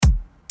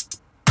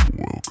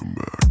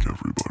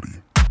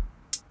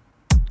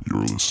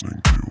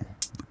listening to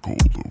the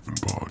Cold Open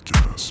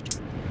Podcast.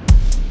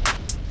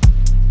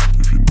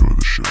 If you enjoy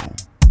the show,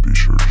 be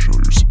sure to show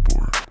your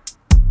support.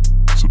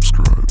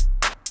 Subscribe.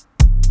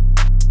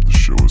 The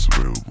show is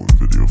available in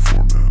video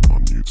format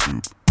on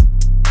YouTube,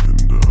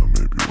 and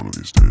maybe one of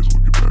these days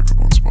we'll get back up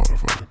on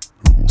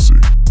Spotify. We'll see.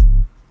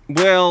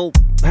 Well,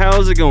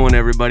 how's it going,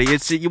 everybody?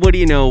 It's, what do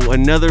you know,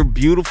 another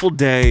beautiful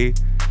day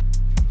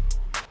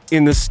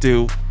in the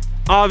stew.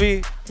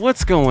 Avi,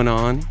 what's going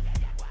on?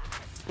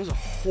 That was a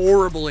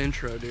horrible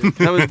intro, dude.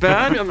 That was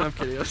bad? I'm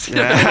kidding. It's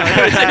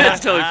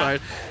totally fine.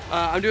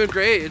 I'm doing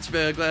great. It's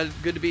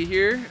good to be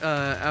here,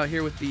 out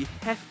here with the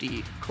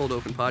hefty Cold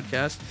Open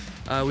Podcast.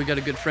 We got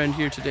a good friend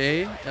here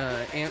today,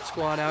 Ant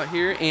Squad out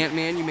here.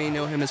 Ant-Man, you may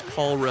know him as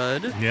Paul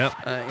Rudd.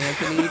 Yep.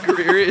 Anthony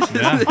Greer is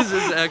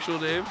his actual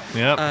name.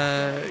 Yep.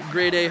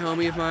 Grade A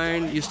homie of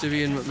mine. Used to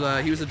be in,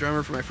 he was the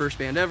drummer for my first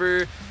band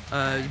ever.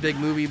 Big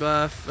movie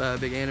buff,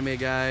 big anime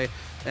guy.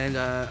 And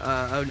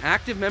an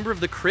active member of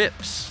the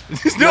Crips.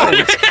 No,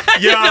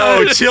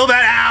 yo, chill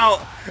that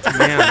out.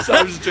 Man. So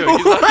I'm just joking.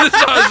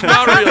 It's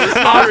not real. It's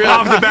not real.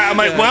 Off the bat, I'm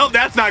like, well,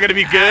 that's not gonna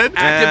be good.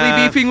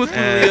 Actively beefing with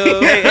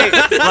Julio. Hey,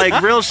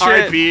 like real shit.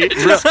 R.I.P.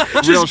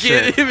 Real Just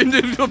shit. get him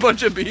into a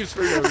bunch of beefs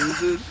for no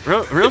reason.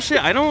 Real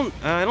shit. I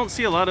don't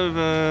see a lot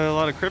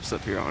of Crips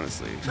up here,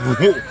 honestly.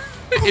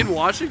 In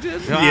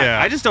Washington? No, Yeah.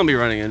 I just don't be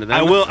running into them.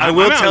 I will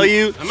tell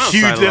you, I'm outside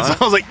huge. a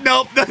lot. I was like,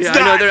 nope, that's Yeah,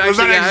 not. I know. They're It was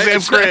not actually,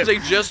 an Crip.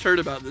 I just heard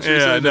about this. Yeah,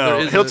 recently, but there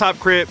no. is Hilltop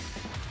Crip.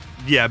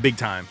 Yeah, big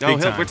time. Big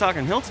time. We're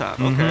talking Hilltop.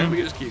 Mm-hmm. Okay. We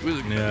can just keep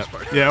moving Yeah, this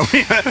part. yeah.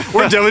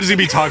 We're definitely just gonna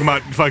be talking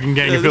about fucking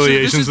gang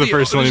affiliations the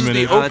first 20 This is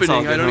minutes. the Oh, that's all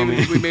opening. I good, don't even homie.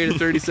 think we made it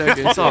 30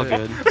 seconds. It's all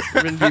good.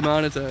 We're going to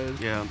demonetize.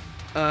 Yeah.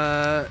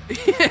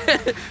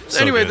 So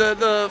anyway,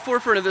 the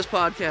forefront of this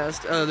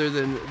podcast, other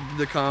than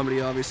the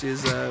comedy, obviously,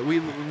 is we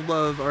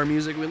love our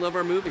music, we love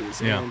our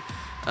movies. Yeah.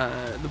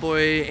 And the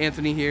boy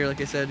Anthony here,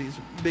 like I said, he's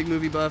a big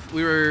movie buff.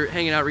 We were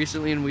hanging out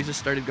recently, and we just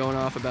started going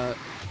off about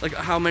like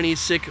how many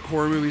sick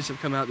horror movies have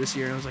come out this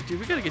year. And I was like, dude,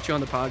 we got to get you on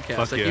the podcast.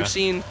 Fuck like yeah. you've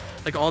seen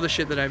like all the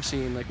shit that I've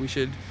seen. Like we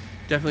should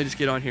definitely just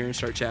get on here and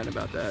start chatting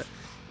about that.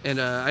 And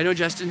I know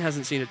Justin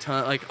hasn't seen a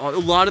ton, like a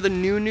lot of the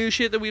new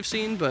shit that we've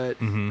seen, but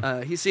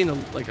he's seen a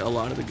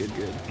lot of the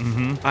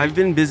good. I've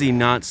been busy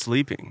not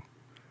sleeping.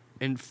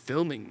 And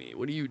filming me.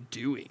 What are you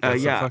doing?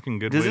 That's a yeah. fucking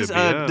good does way this, to be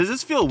up. Does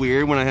this feel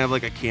weird when I have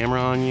like a camera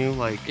on you?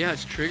 Like, Yeah,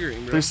 it's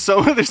triggering, bro. there's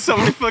so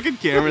many fucking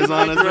cameras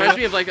on It us. reminds right?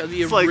 me of like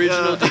the It's like,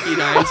 original Dickie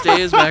Dines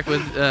days back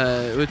with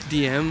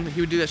DM. He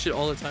would do that shit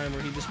all the time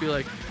where he'd just be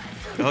like,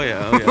 Oh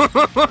yeah.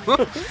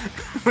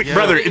 Like,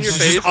 brother, in your it's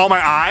face. just all my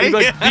eye. he'd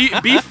be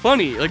like be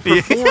funny, like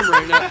perform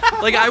right now.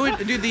 Like I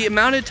would do the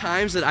amount of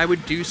times that I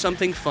would do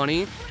something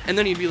funny, and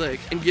then he'd be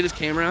like, and get his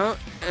camera out,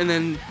 and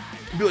then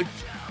be like.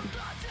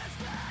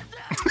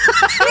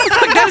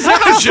 Like, that's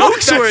not how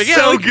jokes That's work. Yeah,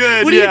 so like,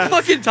 good, What yeah. are you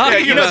fucking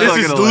talking you know, about? this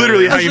Fucking is hilarious.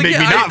 literally how I was you like, make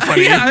me not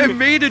funny. Yeah, I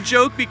made a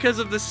joke because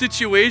of the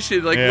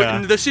situation. Like,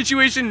 Yeah. the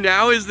situation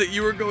now is that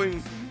you were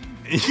going,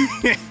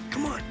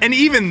 come on. And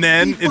even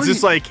then, Be it's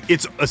just funny. like,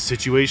 it's a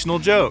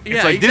situational joke. Yeah,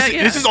 it's like, exactly,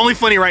 this is only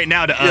funny right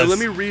now to Yeah, us. let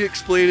me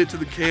re-explain it to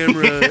the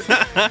camera.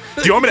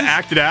 Do you want me to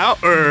act it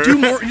out? Or? Do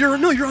more. You're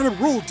on a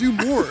roll. Do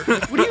more.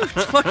 Like, what are you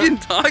fucking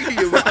talking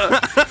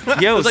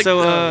about? Yo, like,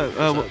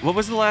 so what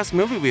was the last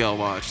movie we all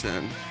watched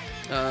then?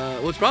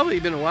 Well, it's probably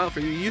been a while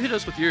for you. You hit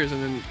us with yours,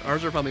 and then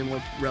ours are probably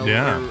more relevant.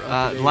 Yeah. or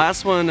up-to-date.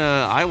 Last one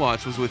I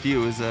watched was with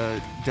you. It was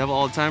Devil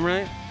All the Time,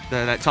 right?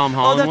 That Tom Oh,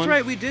 Holland that's one.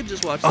 right. We did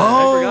just watch that.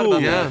 I forgot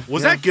about yeah. that.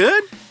 Was that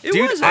good? It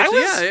Dude, was I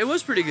actually. was- Yeah, it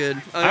was pretty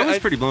good. I was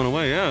pretty blown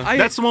away. Yeah.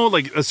 That's the one with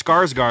like a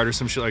Skarsgård or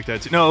some shit like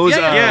that too. No, it was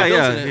Yeah, yeah,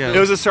 Bill's in it, yeah. it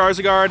was a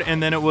Skarsgård,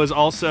 and then it was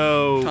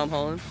also Tom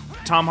Holland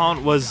Tom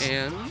Holland was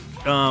and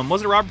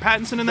was it Robert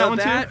Pattinson in that the one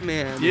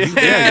Batman. too?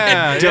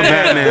 Yeah, The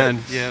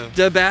Batman. Yeah.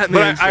 The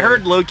Batman. But I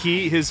heard low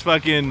key his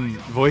fucking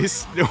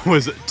voice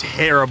was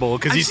terrible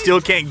because he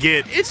still can't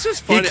get It's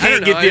just he funny. I can't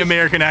don't get know. the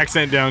American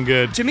accent down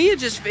good. To me, it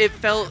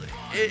felt.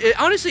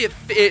 Honestly,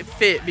 it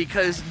fit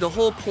because the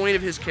whole point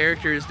of his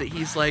character is that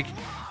he's like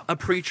a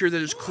preacher that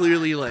is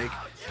clearly like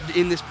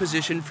in this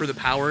position for the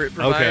power it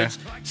provides.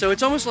 So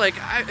it's almost like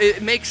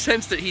it makes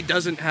sense that he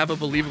doesn't have a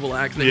believable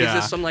accent. Yeah. He's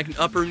just some like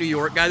upper New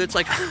York guy that's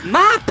like,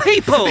 my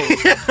people.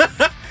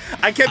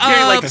 I kept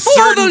hearing like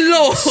for the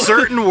Lord.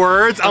 certain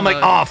words. I'm like,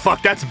 oh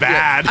fuck, that's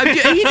bad.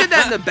 He did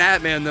that in the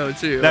Batman though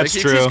too. That's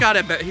like, true.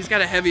 He's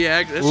got a heavy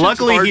accent.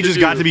 Luckily, he just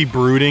got to be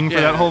brooding for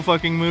Yeah. that whole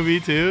fucking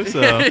movie too.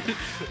 So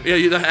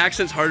Yeah, the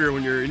accent's harder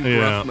when you're in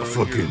yeah, gruff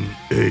mode. fucking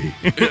A.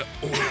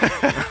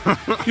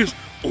 He goes,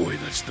 oi,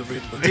 that's the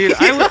Riddler. Dude,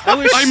 I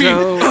wish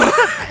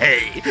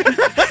Hey.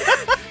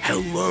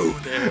 Hello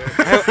there.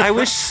 I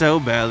wish so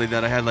badly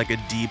that I had like a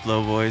deep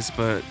low voice,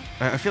 but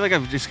I feel like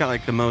I've just got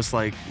like the most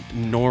like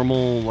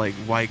normal like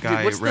white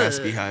guy Dude,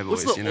 raspy high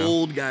voice. What's the you know?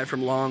 old guy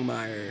from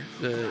Longmire?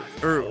 The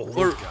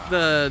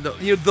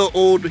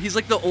old. He's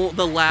like the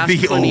last The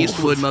Clint old.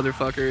 Eastwood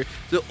motherfucker.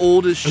 The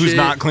oldest shit. Who's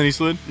not Clint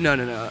Eastwood? No.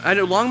 I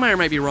know Longmire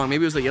might be wrong.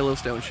 Maybe it was the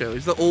Yellowstone show.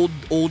 He's the old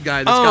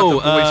guy that's got the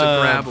voice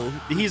of Gravel.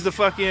 He's the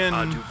fucking.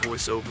 I do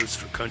voiceovers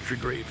for Country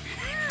Gravy.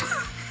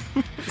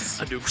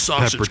 I do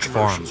sausage Pepperidge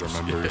Farms commercials.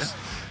 remembers.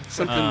 Yeah.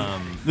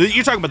 Something.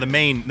 You're talking about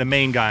the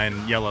main guy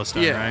in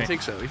Yellowstone, Yeah, right? I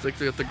think so. He's like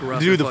the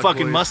gruff. Dude, the fuck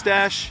fucking voice.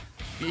 mustache.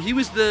 He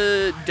was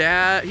the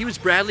dad. He was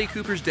Bradley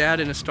Cooper's dad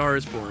in A Star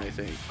Is Born, I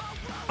think,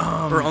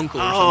 or uncle.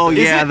 Or Oh,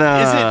 something. yeah,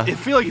 Is it? I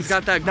feel like He's it's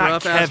got that not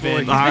gruff-ass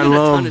Kevin. voice. I been in a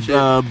ton of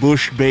love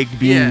bush baked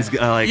beans.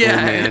 Yeah. Like Yeah.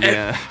 old man.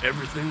 Yeah.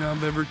 Everything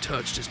I've ever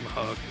touched is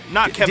mahogany.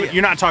 Not Kevin.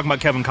 You're not talking about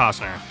Kevin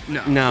Costner.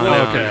 No, No,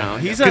 Well, no, okay. no.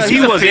 He's 'Cause he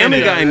a was in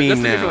Family it. Guy meme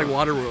That's the guy now. from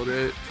like Waterworld,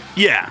 right?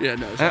 Yeah. Yeah,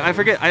 no. it's I not.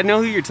 forget. I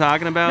know who you're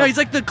talking about. No, he's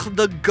like the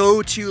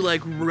go-to like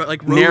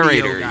rodeo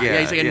Narrator, guy. yeah,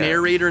 He's like a yeah.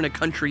 narrator in a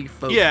country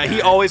folk. Yeah, he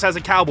guy. always has a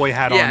cowboy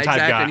hat on Yeah, type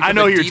exactly. guy. He's I got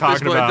know the who you're deepest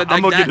talking voice, about. but,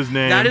 I'm like, gonna get his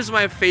name. That is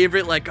my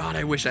favorite. Like, God,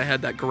 I wish I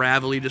had that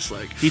gravelly, just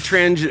like he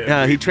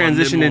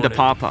transitioned into morning.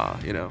 Papa.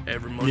 You know.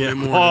 every Monday Yeah,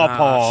 morning.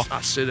 Paw.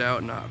 I sit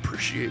out and I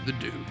appreciate the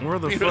dew. Where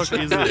the You know fuck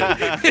what I'm is saying?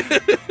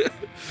 it?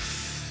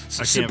 It's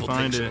I the can't simple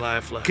find things it. in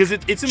life, like Because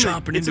it's in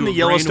chopping the, it's into in the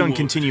a grain of Yellowstone wood.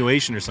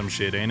 continuation or some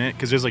shit, ain't it?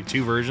 Because there's like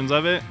 2 versions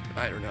of it.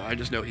 I don't know. I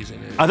just know he's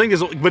in it. I think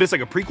there's, but it's like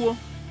a prequel.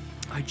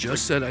 I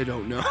just said I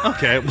don't know.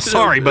 Okay, well,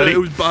 sorry, buddy. It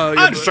was,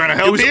 I'm just trying to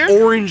help It was here.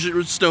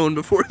 Orange Stone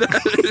before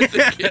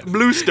that.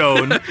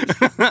 Bluestone.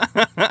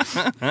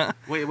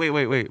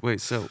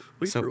 Wait. So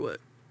For what?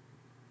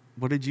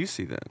 what did you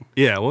see then?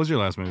 Yeah, what was your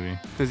last movie?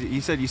 Because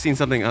you said you seen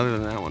something other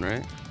than that one,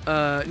 right?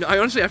 No,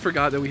 I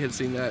forgot that we had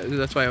seen that.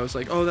 That's why I was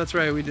like, oh, that's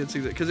right, we did see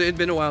that. Because it had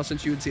been a while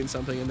since you had seen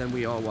something, and then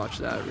we all watched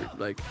that.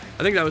 Like,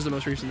 I think that was the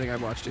most recent thing I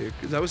watched too.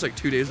 Because that was like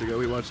 2 days ago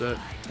we watched that.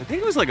 I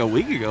think it was like a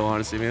week ago,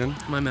 honestly, man.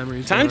 My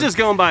memories. Time's just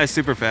going by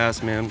super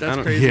fast, man. I That's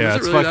don't- crazy. Yeah, Was it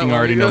it's really that fucking long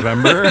already ago?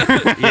 November.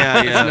 Yeah,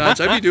 It's yeah. nuts.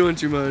 I be doing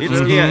too much. It's,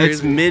 That's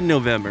it's crazy.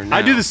 mid-November now.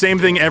 I do the same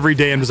thing every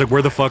day. I'm just like,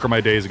 where the fuck are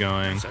my days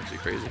going? It's actually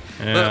crazy.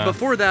 Yeah. But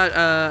before that,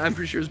 I'm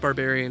pretty sure it was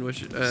Barbarian,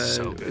 which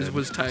So good.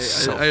 was tight.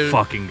 So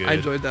fucking good. I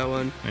enjoyed that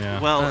one. Yeah.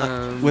 Well,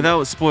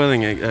 without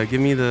spoiling it, give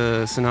me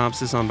the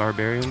synopsis on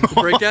Barbarian. The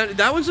breakdown.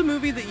 That was a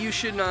movie that you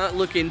should not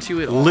look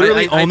into at all.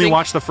 Literally I only think-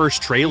 watch the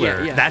first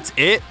trailer. Yeah. That's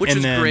it. Which and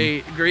is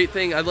then, great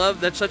thing. I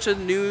love that's such a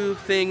new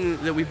thing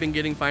that we've been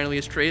getting finally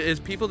is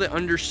people that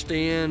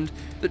understand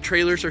that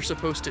trailers are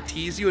supposed to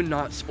tease you and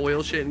not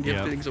spoil shit and give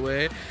Yep. things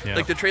away. Yep.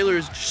 Like the trailer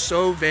is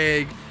so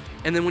vague,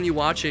 and then when you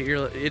watch it,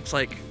 it's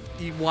like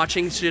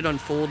watching shit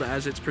unfold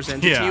as it's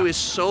presented Yeah. to you is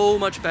so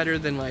much better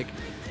than like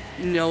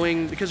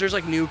knowing, because there's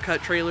like new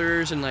cut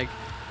trailers and like,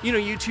 you know,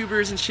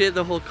 YouTubers and shit,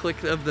 the whole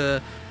click of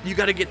you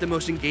got to get the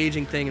most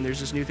engaging thing, and there's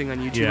this new thing on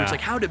YouTube where Yeah. it's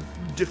like how to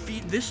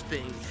defeat this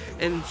thing,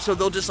 and so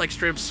they'll just like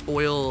straight up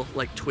spoil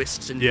like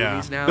twists in Yeah.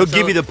 movies now. They'll So-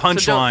 give you the so don't-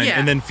 punchline yeah.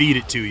 and then feed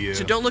it to you.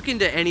 So don't look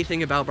into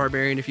anything about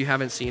Barbarian if you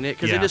haven't seen it,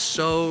 because Yeah. it is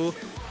so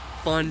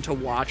fun to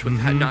watch with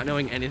not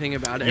knowing anything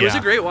about it. It was Yeah.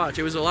 a great watch.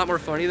 It was a lot more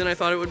funny than I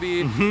thought it would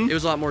be. It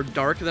was a lot more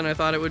dark than I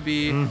thought it would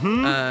be.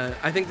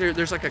 I think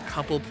there's like a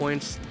couple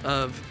points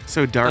of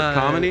So dark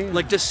comedy?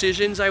 like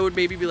decisions I would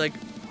maybe be like,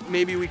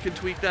 maybe we could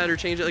tweak that or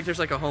change it. Like there's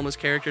like a homeless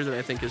character that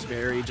I think is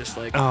very just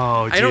like,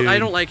 Oh, I dude.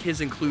 don't like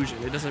his inclusion.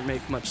 It doesn't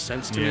make much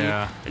sense to me,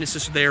 Yeah. and it's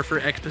just there for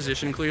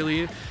exposition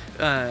clearly.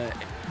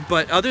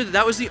 But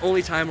that was the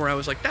only time where I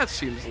was like, that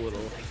seems a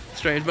little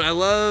strange. But I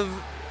love.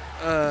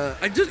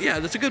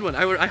 That's a good one.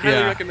 I highly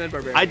Yeah. recommend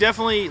Barbarian. I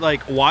definitely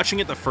like watching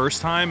it the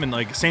first time, and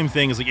like same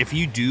thing is like if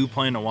you do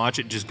plan to watch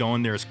it, just go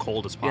in there as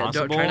cold as Yeah,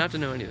 possible. don't try not to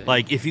know anything.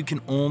 Like if you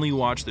can only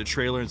watch the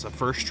trailer, it's the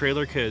first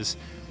trailer, because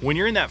when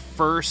you're in that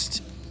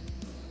first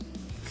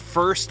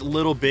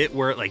little bit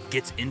where it like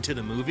gets into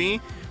the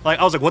movie, like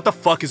I was like, what the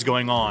fuck is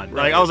going on?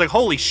 Right. Like I was like,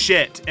 holy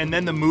shit, and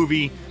then the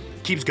movie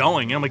keeps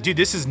going, and I'm like, dude,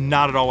 this is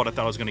not at all what I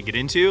thought I was gonna get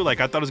into.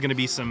 Like I thought it was gonna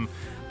be some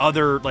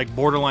other like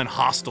borderline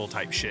hostile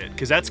type shit,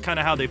 because that's kind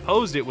of how they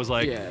posed it, was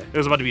like it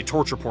was about to be a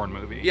torture porn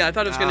movie. Yeah, I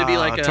thought it was going to be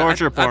like a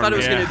torture I porn thought it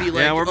was movie. going to be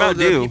like, Yeah, we're about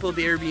the due. people at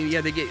the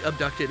Airbnb, they get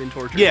abducted and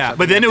tortured. or Yeah, something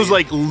but then at it was the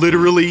like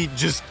literally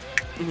just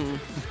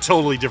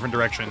totally different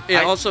direction.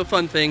 Yeah, also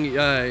fun thing,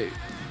 the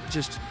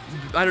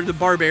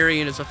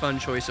Barbarian is a fun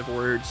choice of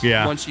words.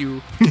 Yeah. Once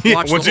you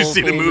watch Once the you whole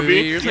see the full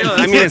movie. you're like, oh,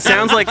 I mean, it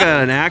sounds like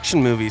an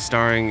action movie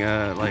starring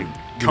like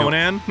you know-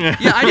 Conan. yeah,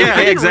 Yeah,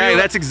 didn't exactly. realize-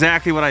 That's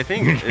exactly what I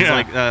think. It's Yeah.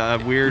 like a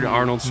weird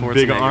Arnold Schwarzenegger.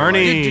 Big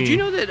Arnie. Did you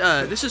know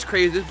that this is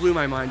crazy? This blew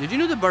my mind. Did you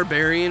know that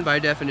barbarian, by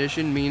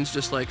definition, means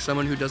just like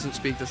someone who doesn't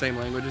speak the same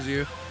language as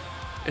you?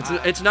 It's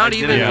not I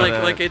even didn't know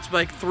like that. it's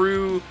like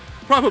through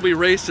probably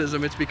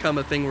racism. It's become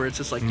a thing where it's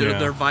just like Yeah.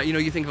 they're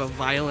you think of a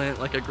violent,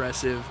 like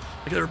aggressive,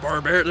 like they're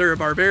a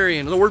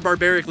barbarian. The word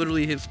barbaric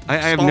literally is. I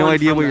have no spawned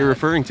idea from what you're that.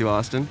 referring to,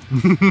 Austin.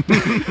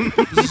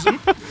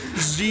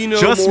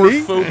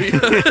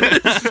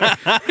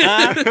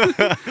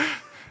 Xenomorphobia.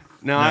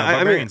 No, No, I mean,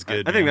 Barbarian's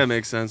good, I think man. that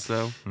makes sense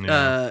though.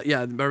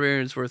 Yeah, the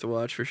Barbarian's worth a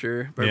watch for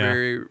sure.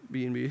 Barbarian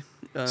B&B.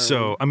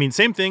 So I mean,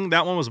 same thing.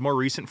 That one was more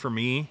recent for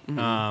me.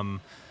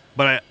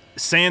 But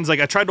Sans, like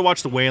I tried to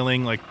watch The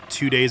Wailing like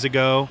 2 days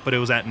ago, but it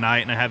was at night,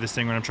 and I have this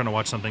thing where I'm trying to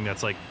watch something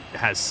that's like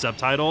has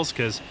subtitles,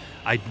 because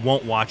I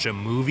won't watch a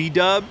movie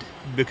dubbed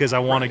because I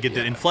want to get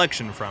the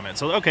inflection from it.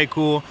 So okay,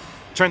 cool.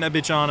 Turn that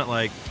bitch on at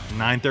like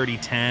 9:30,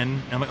 10.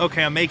 And I'm like,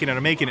 okay, I'm making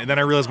it. Then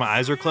I realize my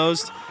eyes are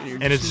closed,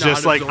 and it's not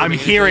just like I'm absorbing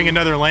hearing anything.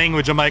 another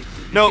language. I'm like,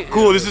 no,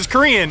 cool, this is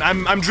Korean.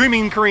 I'm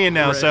dreaming Korean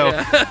now, Right, so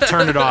yeah.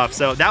 turned it off.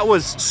 So that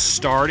was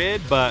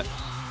started, but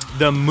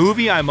the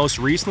movie I most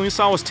recently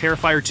saw was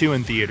Terrifier 2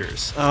 in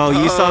theaters. Oh,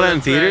 you saw that in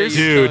that's right. theaters?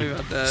 You told Dude, me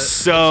about that.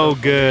 so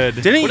good.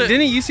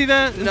 Didn't you see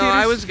that? In No, theaters?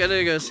 I was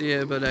gonna go see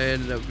it, but I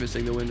ended up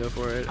missing the window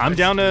for it. I'm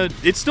down to.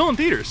 It's still in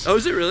theaters. Oh,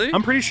 is it really?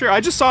 I'm pretty sure.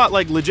 I just saw it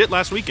like legit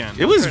last weekend.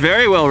 It was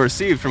very well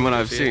received from what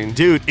I've seen.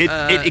 Dude, it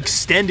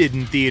extended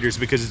in theaters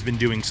because it's been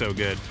doing so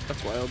good.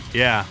 That's wild.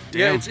 Yeah.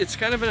 Yeah, Damn. it's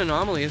kind of an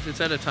anomaly.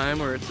 It's at a time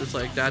where it's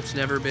like that's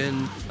never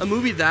been a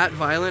movie that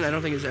violent. I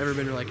don't think it's ever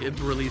been like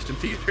released in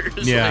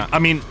theaters. Yeah. Like, I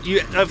mean,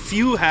 a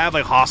few have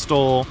like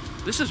Hostel.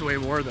 this is way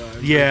more though.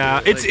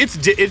 Yeah. Like,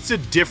 It's a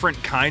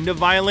different kind of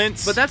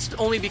violence. but that's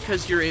only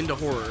because you're into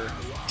horror.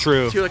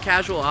 true. To a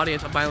casual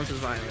audience, violence is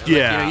violent. Like,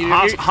 Yeah, you know, you're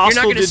not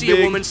Hostel going to did see big.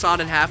 a woman sawed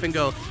in half and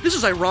go, "This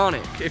is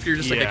ironic." If you're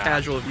just like a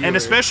casual viewer, And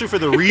especially for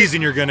the reason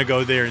you're gonna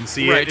go there and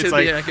see Right, it. to It's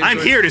be, like, like, I'm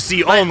enjoy- here to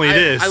see only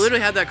this. I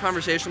literally had that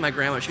conversation with my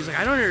grandma. She's like,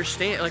 "I don't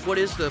understand. Like, what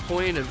is the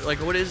point of like,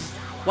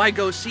 why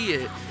go see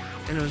it?"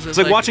 And it was just It's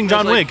like watching it was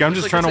John like- Wick. I'm it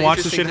was just like, trying to it's an watch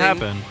this interesting shit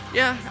thing. happen.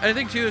 Yeah, I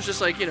think too. It's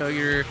just like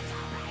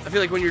I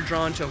feel like when you're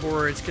drawn to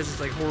horror, it's because it's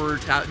like horror.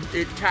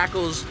 It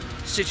tackles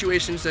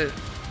situations that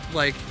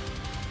like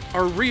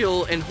are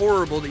real and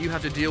horrible that you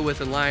have to deal with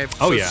in life.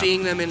 Oh, so yeah.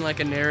 seeing them in like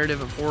a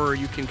narrative of horror,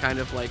 you can kind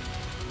of like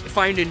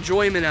find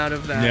enjoyment out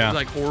of that Yeah.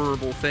 like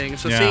horrible thing.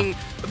 So Yeah. seeing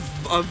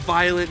a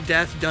violent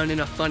death done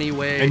in a funny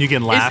way, And you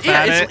can laugh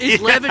yeah, at it's, it.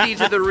 It's levity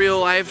to the real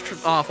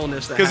life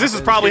awfulness that Because this is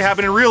happens. probably It's-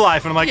 happening in real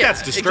life, and I'm like, yeah,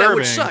 that's exactly, disturbing.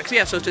 which sucks.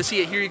 Yeah, so to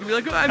see it here, you can be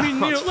like, I mean,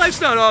 life's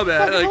not all bad.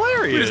 fucking Like,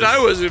 hilarious. At least I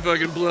wasn't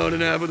fucking blown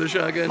in half with a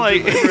shotgun.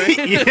 Like, to my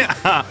brain.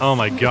 yeah. Oh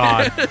my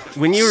god.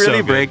 When you So really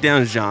good. break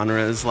down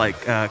genres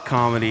like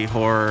comedy,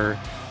 horror,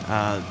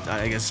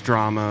 I guess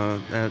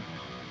drama.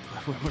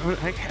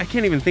 I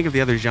can't even think of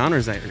the other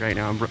genres right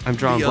now. I'm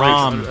drawing The blanks. others,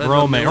 Rom- that's a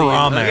romance- million.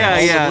 romance. Yeah,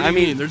 Also, yeah, what do I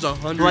you mean, there's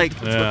 100 like-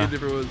 fucking Yeah.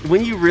 different ones.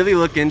 When you really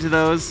look into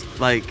those,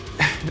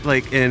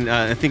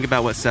 and think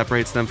about what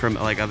separates them from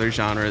like other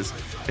genres,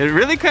 it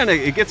really kind of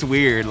it gets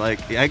weird. Like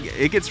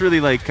it gets really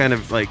like kind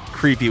of like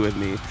creepy with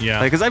me.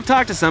 Yeah. Because I've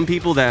talked to some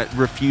people that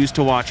refuse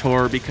to watch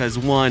horror because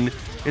one,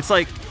 it's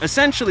like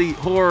essentially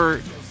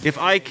horror. If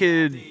I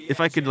could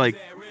like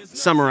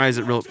summarize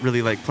it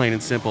really like plain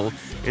and simple,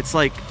 it's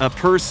like a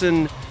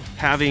person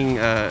having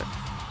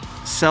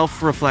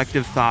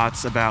self-reflective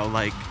thoughts about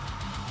like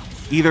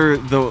either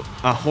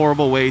a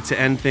horrible way to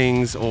end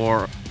things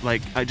or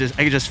like I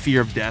just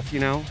fear of death, you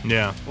know,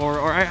 Yeah. or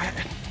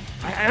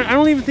I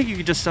don't even think you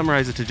could just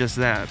summarize it to just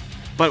that.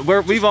 But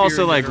we've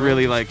also in like general,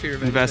 really just like fear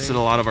of invested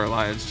anything. a lot of our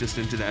lives just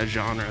into that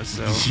genre.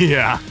 So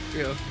Yeah.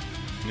 You know,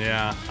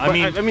 Yeah. I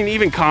mean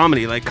even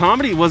comedy. Like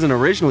comedy wasn't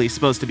originally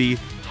supposed to be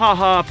ha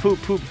ha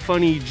poop poop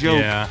funny joke.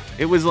 Yeah.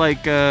 It was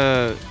like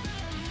dead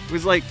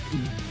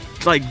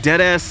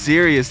ass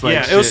serious. Like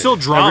Yeah, it was shit still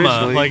drama.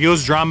 originally. Like it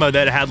was drama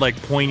that had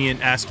like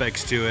poignant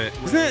aspects to it.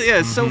 Isn't it? Yeah,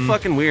 it's so Mm-hmm.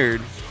 fucking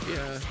weird.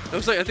 yeah. I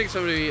was like, I think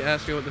somebody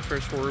asked me what the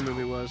first horror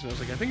movie was, and I was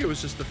like, I think it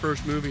was just the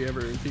first movie ever.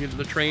 And thinking of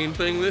the train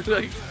thing,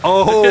 like,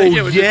 Oh it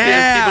was just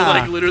yeah. people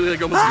like literally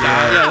like almost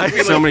died. Yeah, like,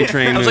 So many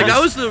train I was like,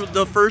 movies. that was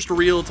the first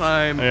real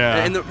time,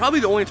 Yeah. and probably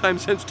the only time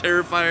since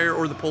Terrifier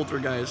or the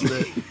Poltergeist,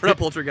 or not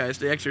Poltergeist,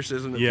 The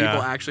Exorcism, that Yeah.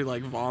 people actually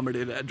like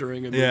vomited at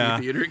during a movie Yeah.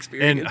 theater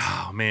experience. And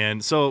oh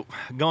man, so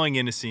going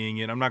into seeing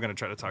it, I'm not gonna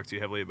try to talk too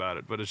heavily about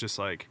it, but it's just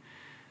like,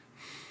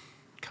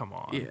 come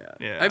on.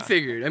 yeah. I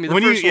figured. I mean, the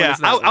when first you, one yeah, is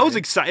that I was way.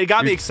 excited. It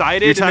got me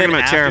excited. you're and talking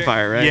then about after-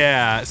 Terrifier, right?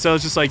 Yeah. So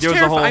it's just like there was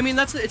a Terrifier. whole. I mean,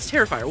 it's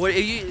Terrifier. What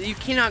you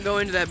cannot go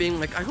into that being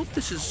like, I hope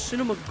this is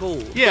cinema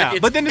gold. Yeah,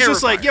 Like, but then it's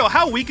just like, Terrifier. yo,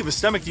 how weak of a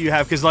stomach do you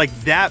have? Because like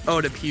that.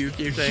 Oh, to puke.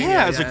 You're saying?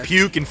 yeah, it's like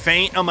puke and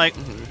faint. I'm like,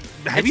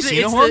 have you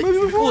seen a horror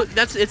movie before? Well,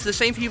 it's the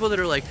same people that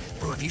are like,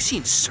 bro, have you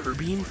seen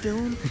Serbian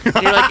film? And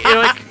you're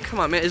like, come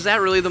on, man, is that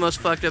really the most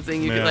fucked up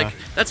thing you Yeah. could like?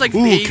 That's like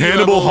Ooh, baby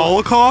Cannibal level,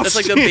 Holocaust? That's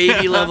like the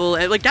baby Yeah. level,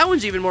 and like that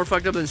one's even more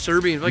fucked up than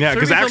Serbian. Like, Yeah,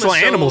 because Serbian film actual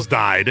is so- animals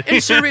died.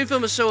 And Serbian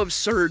film is so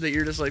absurd that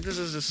you're just like, this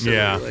is just so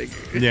Yeah. like,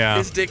 Yeah.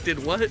 it's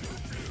dicted. What?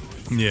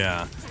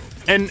 Yeah,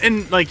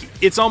 and like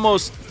it's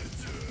almost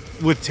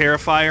with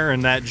Terrifier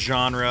and that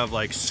genre of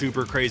like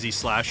super crazy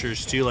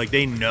slashers too. Like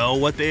they know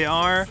what they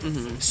are,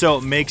 so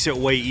it makes it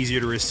way easier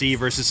to receive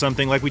versus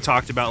something like we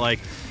talked about, like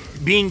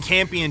being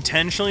campy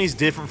intentionally is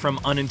different from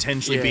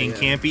unintentionally Yeah, being yeah.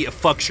 campy. It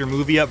fucks your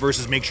movie up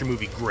versus makes your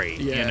movie great.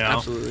 Yeah, you know,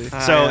 absolutely. So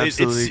I it's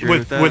absolutely agree with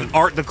with that. with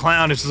Art the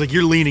Clown, it's just like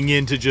you're leaning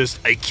into just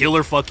a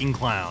killer fucking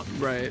clown.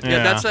 Right. Yeah.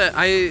 Yeah, that's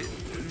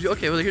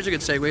okay, well, here's a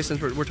good segue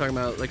since we're talking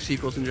about like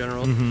sequels in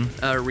general,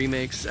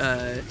 remakes.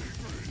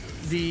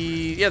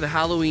 The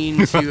Halloween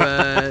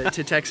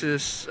to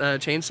Texas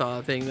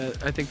Chainsaw thing.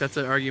 That I think that's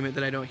an argument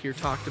that I don't hear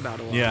talked about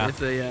a lot.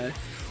 Yeah.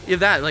 If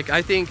that like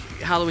I think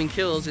Halloween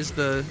Kills is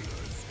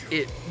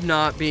it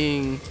not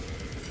being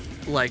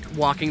like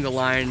walking the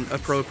line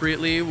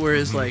appropriately,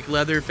 whereas like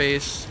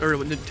Leatherface or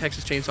the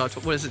Texas Chainsaw,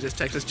 what is it? Just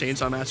Texas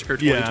Chainsaw Massacre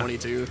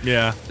 2022.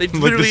 Yeah. They Like the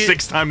literally-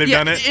 6th time they've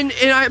done it. And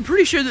I'm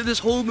pretty sure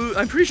that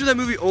I'm pretty sure that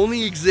movie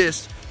only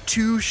exists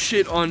to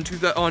shit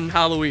on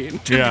Halloween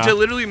to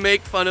literally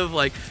make fun of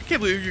like, can't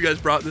believe you guys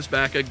brought this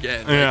back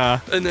again. Like, Yeah.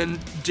 and then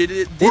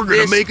We're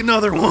gonna make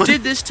another one.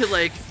 Did this to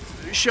like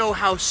show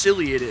how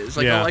silly it is.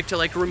 Like Yeah. I like to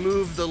like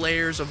remove the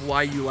layers of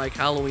why you like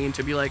Halloween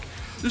to be like,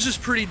 this is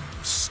pretty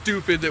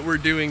stupid that we're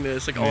doing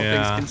this, like all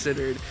things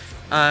considered.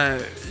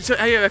 So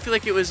I feel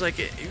like it was like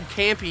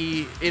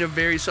campy in a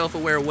very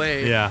self-aware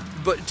way. Yeah.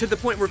 But to the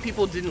point where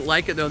people didn't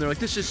like it though, and they're like,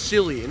 this is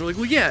silly, and we're like,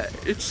 well, yeah,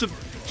 it's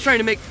trying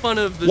to make fun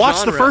of the Watch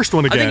genre. the first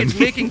one I again. think it's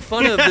making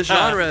fun of the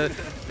genre,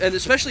 and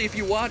especially if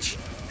you watch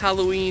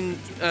Halloween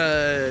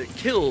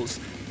Kills,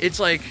 it's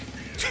like,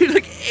 dude,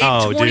 like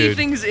 20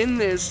 things in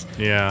this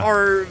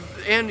are,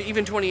 and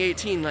even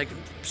 2018, like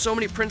so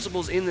many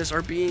principles in this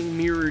are being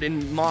mirrored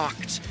and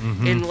mocked,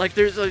 and like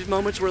there's those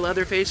moments where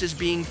Leatherface is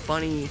being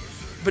funny,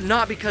 but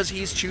not because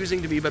he's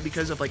choosing to be, but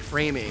because of like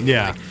framing.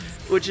 Yeah. Like,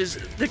 which is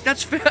like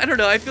that's I don't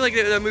know. I feel like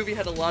that movie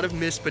had a lot of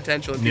missed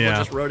potential, and people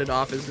just wrote it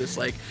off as this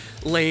like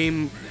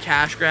lame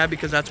cash grab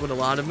because that's what a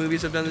lot of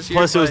movies have done this year.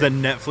 Plus, it was the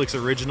Netflix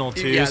original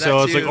too, Yeah, so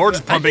that it's like, too. or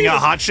just But I pumping think it out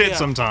was- hot shit yeah.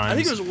 sometimes. I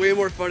think it was way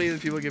more funny than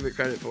people give it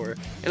credit for,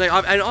 and like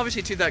and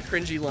obviously too that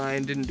cringy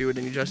line didn't do it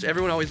any justice.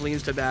 Everyone always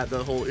leans to that,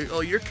 the whole "oh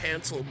you're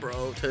canceled,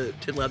 bro" to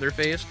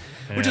Leatherface,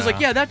 which is like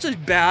that's a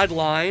bad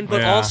line,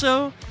 but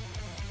also.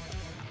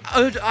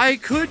 I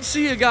could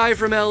see a guy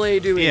from LA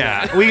doing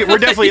that. we're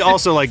definitely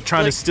also like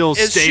trying to still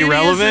as stay shitty as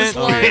relevant. this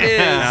line is,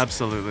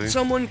 Absolutely.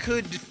 Someone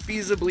could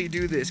feasibly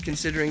do this,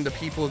 considering the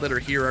people that are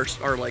here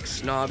are like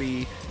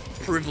snobby,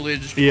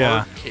 privileged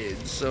art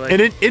kids. So like,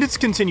 And it's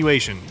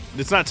continuation.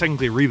 It's not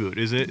technically a reboot,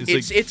 is it?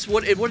 So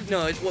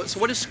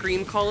what does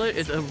Scream call it?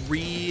 It's a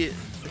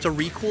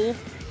requel.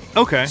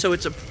 Okay. So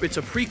it's a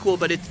prequel,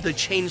 but they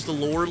changed the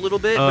lore a little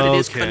bit. But it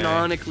is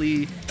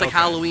canonically, it's like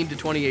Halloween to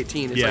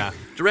 2018. It's like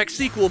direct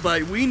sequel,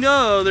 but we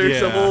know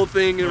there's a whole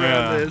thing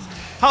around this.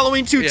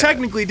 Halloween 2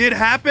 technically did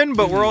happen,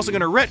 but we're also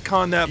going to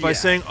retcon that by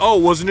saying, oh,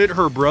 wasn't it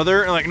her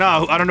brother? And like,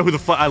 no, I don't know who the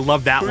fuck. I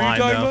love that line,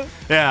 talking though. about?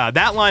 Yeah,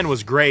 that line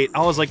was great.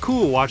 I was like,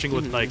 cool, watching it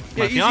with like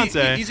my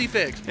fiance. Easy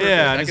fix. Perfect.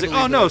 Yeah, I and it's can like,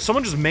 oh believe no, that.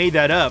 someone just made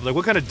that up. Like,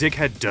 what kind of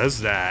dickhead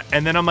does that?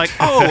 And then I'm like,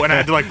 oh, and I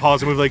had to like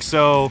pause the movie, like,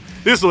 so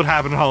this is what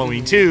happened in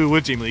Halloween 2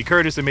 with Jamie Lee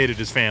Curtis. They made it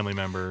his family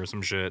member or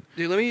some shit.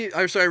 Dude,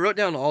 I wrote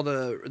down all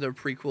the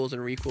prequels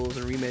and requels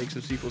and remakes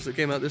and sequels that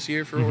came out this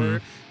year for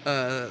horror.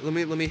 Let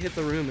me hit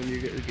the room and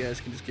you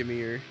guys can just give me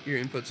your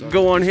inputs on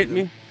Go it. on, hit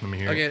me. Let me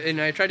hear. Okay, and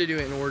I tried to do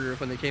it in order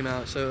of when they came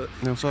out. So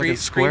No fucking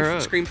square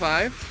up. Scream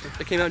 5,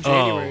 that came out in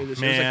January this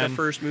year. It was like man. the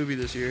first movie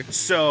this year.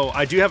 So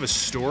I do have a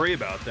story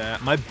about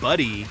that. My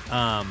buddy,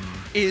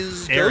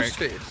 Is Eric.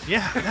 Ghostface.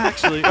 Yeah,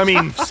 actually, I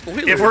mean,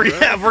 Spoiler, if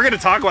we're gonna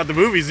talk about the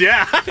movies,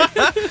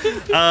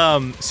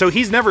 so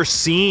he's never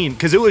seen,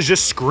 because it was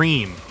just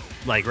Scream,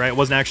 like, right? It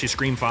wasn't actually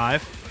Scream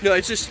 5. No,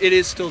 it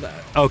is still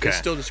that. Okay. It's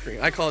still the Scream.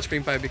 I call it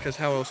Scream 5 because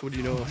how else would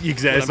you know? Exactly, what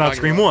it's I'm not talking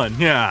Scream about? 1.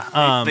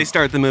 Yeah. They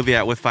start the movie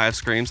out with 5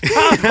 screams.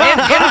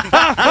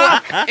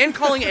 And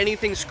calling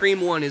anything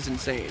Scream 1 is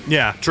insane.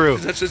 Yeah, true.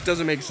 That just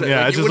doesn't make sense. Yeah,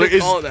 Like, it's you just like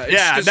wouldn't call it that. It's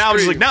yeah. just Now I'm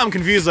just like Scream. now I'm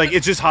confused. Like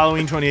it's just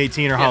Halloween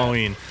 2018 or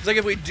Halloween. It's like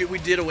if we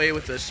did away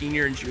with the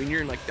senior and junior,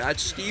 and like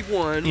that's Steve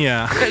 1.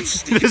 Yeah. That's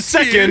Steve The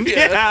second, 2,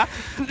 yeah.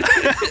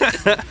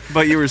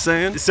 But you were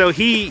saying? So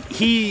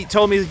he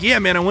told me, yeah,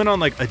 man, I went on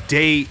like a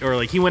date, or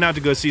like he went out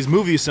to go see his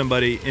movie with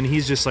somebody, and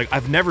he's just like,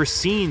 I've never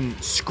seen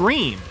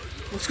Scream,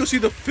 Let's go see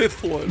the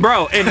 5th one.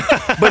 bro, and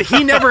but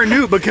he never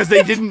knew because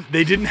they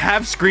didn't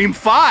have Scream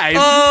 5.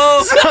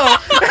 Oh,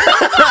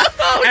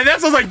 So, and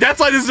that's I was like, that's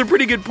why this is a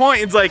pretty good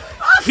point. It's like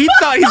he's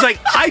like,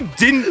 I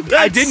didn't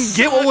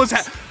get what was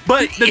happening.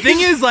 But the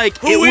thing is, like,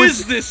 Who it was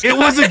is this it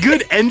was a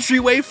good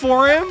entryway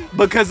for him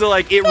because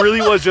like it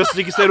really was just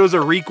like you said, it was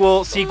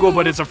a sequel,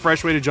 but it's a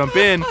fresh way to jump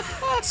in.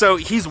 So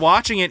he's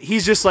watching it.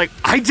 He's just like,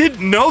 I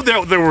didn't know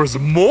there was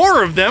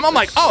more of them. I'm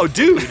like, oh,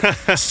 dude,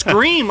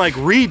 Scream like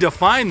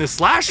redefined the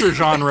slasher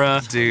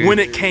genre Dude. when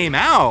it came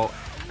out.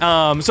 So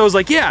I was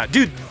like, yeah,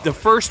 dude, the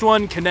first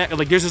one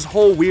like there's this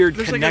whole weird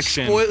there's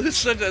connection. like a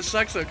spoil. That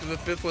sucks though, because the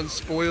 5th one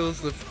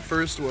spoils the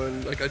first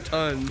one like a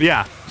ton.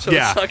 Yeah, So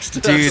yeah. it sucks to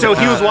Dude, So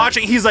he was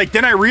watching. He's like,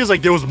 then I realized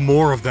like there was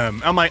more of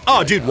them. I'm like,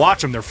 oh, dude, God.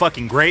 watch them. They're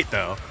fucking great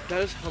though.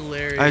 That is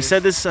hilarious. I've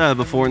said this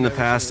before in the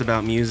past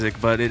about music,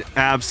 but it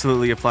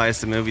absolutely applies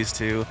to movies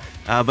too.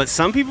 But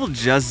some people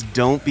just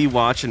don't be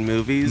watching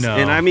movies. No.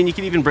 And I mean, you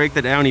can even break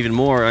that down even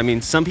more. I mean,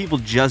 some people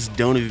just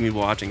don't even be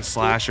watching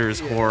slashers,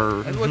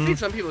 horror. I think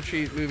some people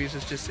treat movies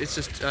as just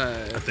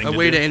thing a to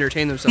way do. to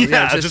entertain themselves.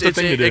 Yeah, it's just a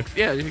thing to do.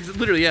 yeah, it's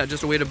literally,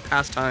 just a way to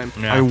pass time.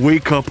 Yeah. I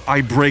wake up,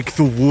 I break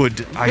the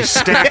wood, I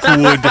stack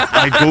wood,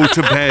 I go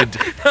to bed.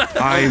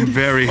 I'm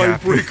very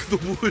happy.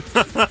 the wood.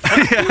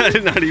 Yeah, I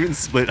did not even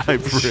split, I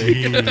break.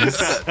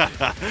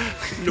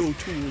 Jeez. No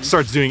tools.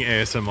 Starts doing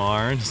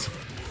ASMR. And just,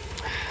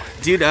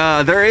 Dude,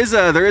 there is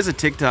a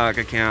TikTok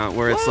account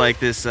where it's like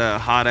this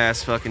hot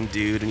ass fucking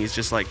dude, and he's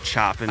just like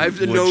chopping I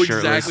wood know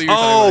shirtless. exactly what you're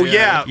talking about,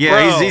 yeah.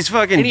 Yeah, bro. he's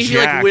fucking And he, like,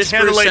 jacked. whispers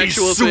And the lady's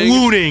sexual things.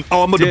 swooning.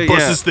 Oh, I'm gonna Dude,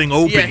 bust yeah. this thing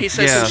open. Yeah, he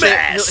says Yeah. some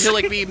shit. Smash. He'll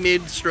like be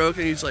mid-stroke,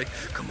 and he's like,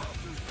 "Come on."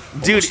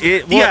 Dude,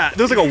 there There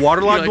was like a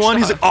waterlogged You're like, one.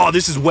 He's stop. like, oh,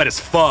 this is wet as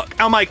fuck.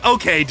 I'm like,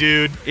 okay,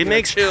 dude. it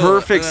makes chill,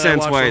 perfect and then I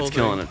sense watch why the it's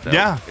whole killing thing. it though.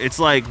 Yeah. It's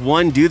like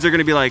dudes are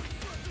gonna be like,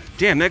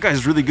 damn, that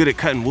guy's really good at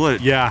cutting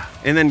wood. Yeah.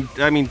 And then,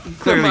 I mean,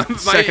 clearly, My- the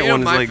second you know,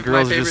 one is my- like my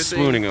girls are favorite just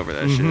thing- swooning over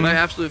that shit. My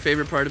absolute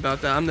favorite part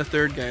about that, I'm the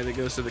third guy that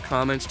goes to the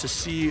comments to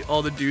see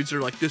all the dudes that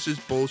are like, "This is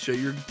bullshit.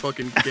 You're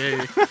fucking gay."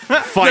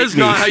 Fight That's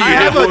not how you I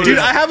have hit wood.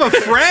 I have a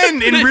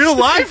friend in real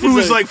life who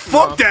was like,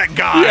 fuck that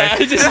guy. Yeah,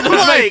 it's just my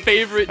Like,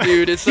 favorite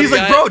dude. It's some he's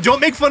like, guy- bro, don't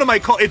make fun of my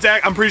culture.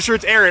 I'm pretty sure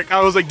it's Eric.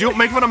 I was like, don't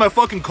make fun of my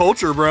fucking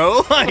culture,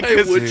 bro. Like, I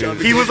 'cause would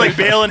jump he was like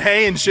baling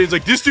hay and shit. He's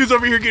like, this dude's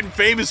over here getting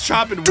famous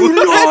chopping Do wood.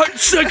 not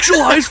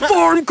sexualize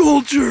farm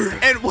culture.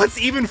 And what's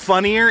even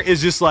funnier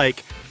is just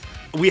like,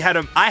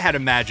 I had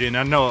imagined,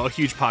 I know a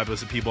huge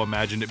populace of people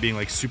imagined it being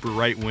like super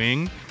right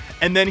wing.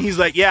 And then he's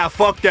like, yeah,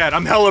 fuck that.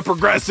 I'm hella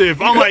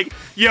progressive. I'm like,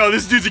 yo,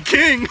 this dude's a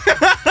king.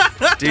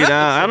 Dude,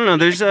 I don't know.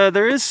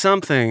 There is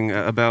something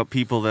about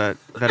people that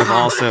have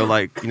also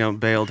like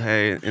baled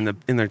hay in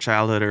their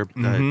childhood or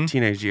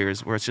teenage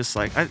years, where it's just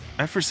like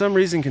I for some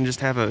reason can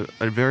just have a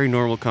very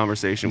normal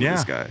conversation with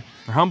this guy.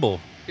 They're humble.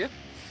 Yeah.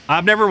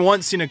 I've never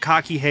once seen a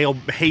cocky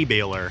hay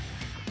baler.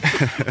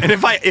 And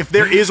if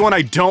there is one,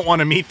 I don't want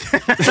to meet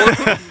them.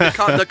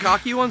 The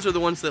cocky ones are the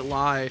ones that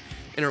lie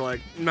and are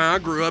like, "Nah, I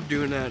grew up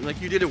doing that." And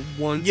like, you did it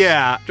once.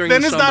 Yeah. During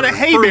Then the it's not a summer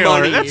hay for baler.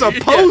 money. That's a Yeah.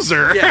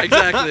 poser. Yeah,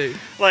 exactly.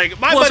 Like,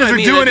 my Well, that's buddies what I are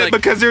mean, doing it's it like-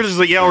 because they're just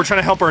like, yeah, we're trying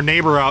to help our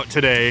neighbor out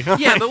today.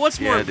 Yeah, but what's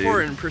more Yeah, dude.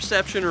 important,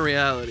 perception or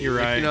reality? You're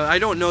Like, right. I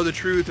don't know the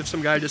truth if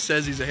some guy just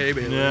says he's a hay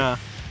baler. Yeah.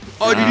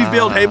 Oh, dude, he's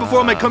baled hay before?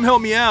 I'm like, come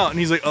help me out. And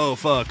he's like, oh,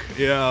 fuck.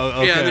 Yeah,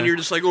 okay. Yeah, and then you're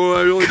just like, "Oh,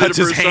 I only cuts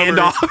did it his for a hand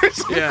summer." off or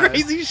some Yeah.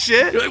 crazy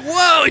shit. You're like,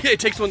 "Whoa!" Yeah, he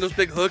takes one of those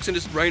big hooks and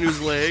just right into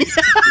his leg. He's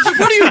like,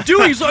 "What are you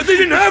doing?" He's like, "They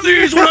didn't have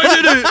these when I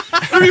did it.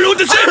 I don't even know what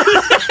to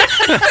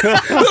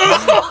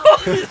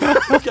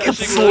say."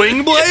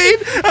 Sling blade?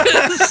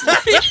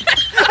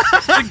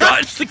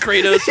 It's the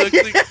Kratos hook.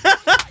 You know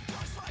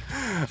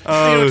what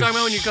I'm talking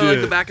about when you go like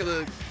the shit. back of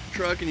the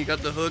truck and you got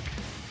the hook,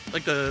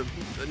 like I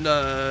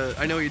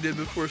know what you did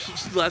before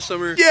last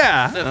summer.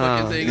 Yeah. That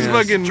fucking thing. He's Just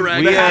fucking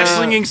drag the it hash out.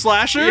 slinging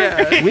slasher?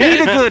 Yeah. We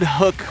need a good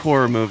hook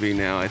horror movie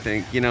now. I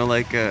think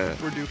like We're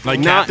due for Like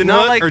it. Captain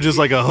Hook or just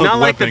like a hook not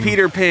like the weapon?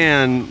 Peter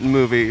Pan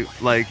movie,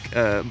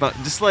 but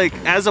just like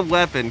as a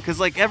weapon, because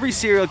like every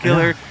serial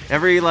killer,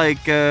 every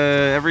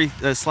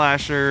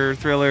slasher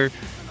thriller,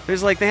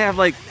 there's like they have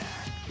like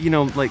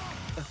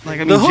I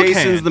mean The hook Jason's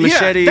hand. the Yeah,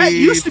 machete, that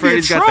used to be a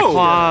Freddy's got the trope.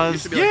 claws.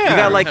 Used to be Yeah. You Peter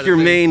got Pan like had a your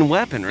thing. main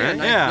weapon, right?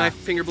 Knife, Yeah. knife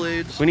finger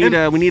blades. We need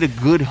a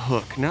good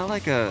hook, not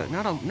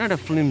a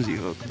flimsy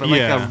hook, but like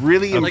Yeah. a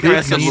really like a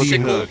impressive sickle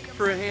looking hook.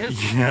 for a hand.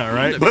 Yeah,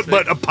 right? That'd be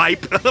But sick. a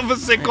pipe of a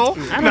sickle?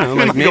 I don't know,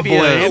 like a maybe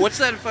blade. Oh, what's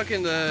that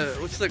fucking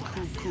what's the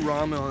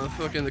kurama?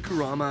 Fucking the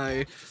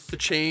kuramai, the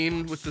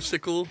chain with the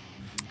sickle.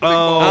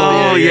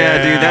 Oh, yeah,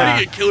 dude, I that-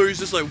 think a killer who's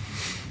just like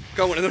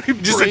got one of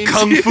them. Just a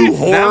kung fu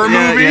horror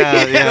movie?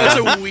 Yeah. That's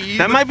a weed.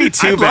 That might be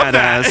too I'd love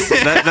that.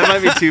 badass. That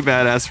might be too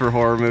badass for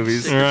horror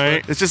movies.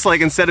 Right. It's just like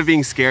instead of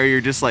being scary,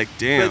 you're just like,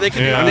 damn. But they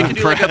could, Yeah. they could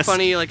do like a Impressed.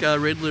 funny like a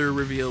Riddler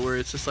reveal where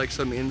it's just like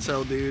some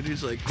incel dude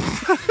who's like,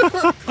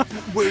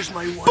 "Where's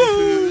my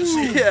waifus?"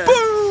 Yeah.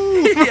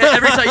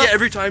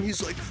 Every time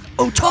he's like,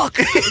 "Oh, talk."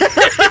 Who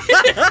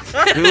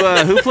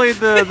played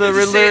the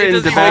Riddler it in doesn't the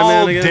even- Batman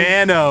Paul again?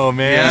 Dano,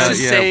 man. Yeah, He's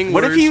just yeah. saying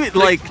What if words. he Like,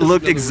 like doesn't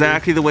looked know the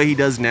exactly the way he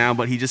does now,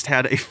 but he just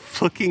had a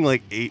fucking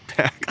like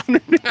 8-pack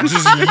underneath?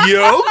 Just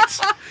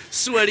yoked?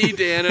 Sweaty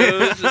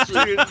Danos. Just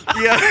like,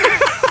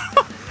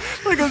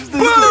 Like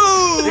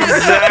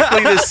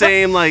exactly the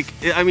same. Like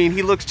I mean,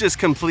 he looks just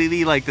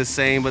completely like the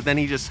same, but then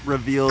he just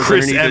reveals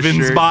Chris underneath his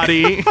Evans shirt.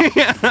 body.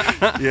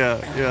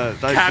 Yeah.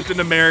 Like, Captain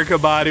America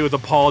body with a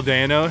Paul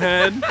Dano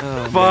head.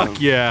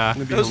 Fuck yeah.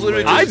 that was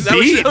literally I'd just, that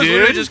was literally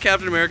dude. just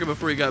Captain America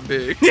before he got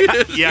big.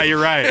 Yeah,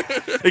 you're right.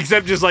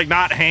 Except just like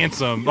not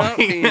handsome. Not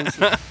Like,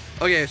 handsome.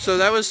 Okay, so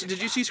that was.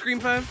 Did you see Scream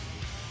 5?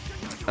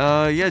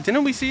 yeah.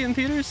 Didn't we see it in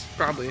theaters?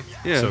 Probably.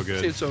 Yeah. so I've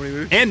seen good. so many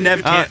movies. And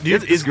Nev it's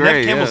Nev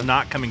great, Campbell's yeah.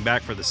 not coming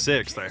back for the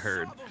 6th, I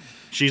heard.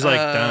 She's like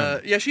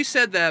done. Yeah, she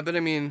said that, but I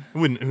mean,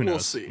 Who knows? we'll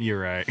see. You're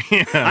right.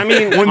 Yeah. I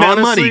mean, when that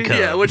honestly, money comes.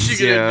 yeah, what's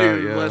she gonna Yeah,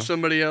 do? yeah. Let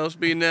somebody else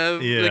be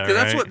Nev? Yeah, Like,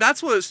 'cause right.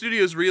 that's what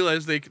studios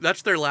realize.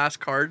 That's their last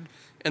card,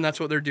 and that's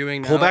what they're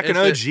doing now. Pull back an is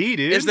OG, that,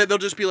 dude. Is that they'll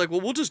just be like,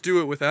 well, we'll just do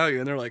it without you,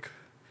 and they're like,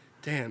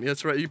 damn, yeah,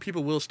 that's right. You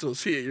people will still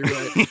see it. You're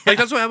right. Like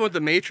that's what happened with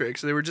the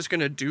Matrix. They were just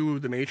gonna do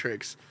the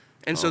Matrix,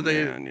 and so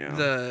man, yeah.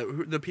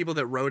 the people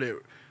that wrote it,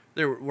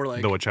 they were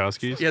like The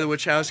Wachowskis? Yeah, the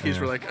Wachowskis Yeah.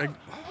 were like, I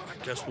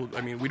guess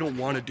we don't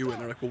want to do it.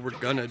 And they're like, well, we're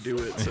gonna do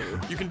it, so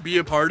you can be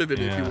a part of it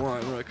if Yeah. you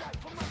want. We're like,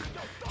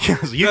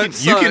 Yes, you That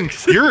can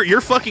sucks.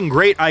 your fucking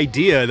great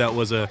idea that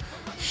was a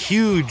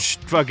huge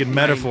fucking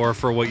metaphor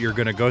for what you're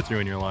gonna go through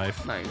in your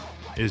life.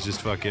 is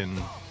just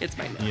fucking. It's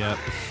my nut. Yep.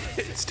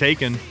 It's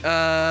taken.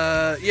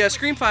 Yeah,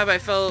 Scream 5 I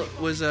felt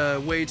was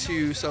way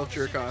too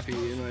self-jerk-offy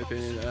in my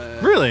opinion.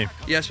 Really?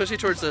 Yeah, especially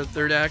towards the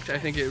third act. I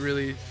think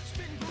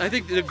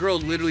the girl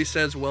literally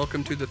says,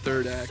 "Welcome to the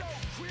third act,"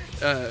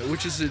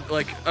 which is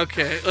like,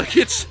 okay, like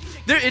it's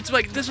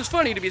like this is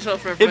funny to be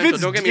self-referential.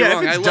 Don't get me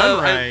wrong. If it's I done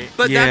love, right.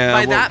 but Yeah,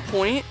 by that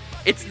point,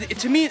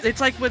 to me, it's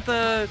like with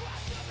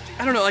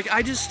I don't know, like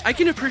I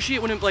can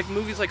appreciate when like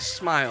movies like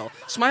Smile.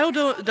 Smile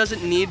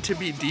doesn't need to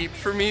be deep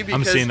for me because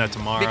I'm seeing that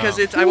tomorrow. Because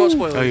I won't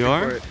spoil Oh, you anything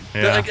are? for it.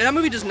 Yeah. But, like, that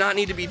movie does not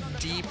need to be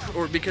deep,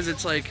 or because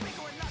it's like,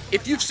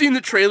 if you've seen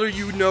the trailer,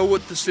 you know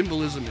what the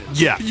symbolism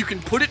is. Yeah. You can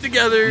put it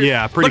together.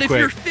 Yeah, pretty But if quick.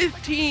 you're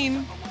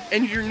 15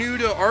 and you're new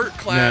to art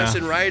class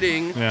Yeah. and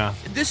writing, Yeah.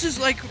 this is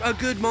like a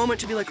good moment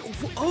to be like,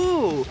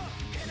 oh,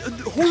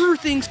 horror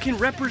things can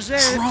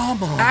represent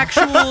Trauma.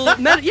 actual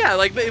yeah,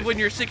 like when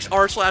you're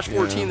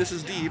 6R/14, Yeah. this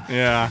is deep.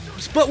 Yeah.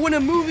 But when a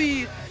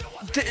movie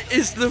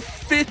is the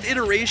 5th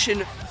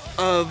iteration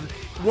of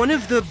one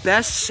of the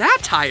best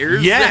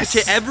satires Yes.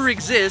 to ever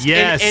exist,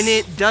 Yes. and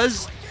it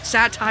does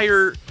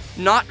satire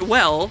not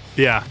well,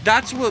 Yeah.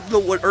 that's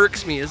what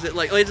irks me, is that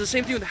like it's the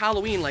same thing with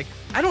Halloween. Like,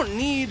 I don't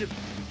need,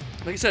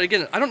 like I said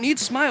again, I don't need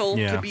Smile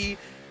Yeah. to be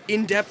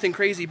in depth and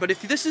crazy, but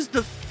if this is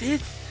the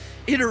 5th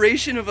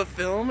iteration of a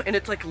film and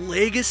it's like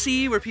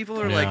legacy where people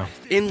are like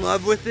in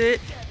love with it,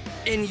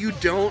 and you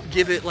don't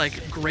give it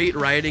like great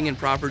writing and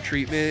proper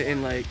treatment,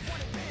 and like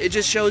it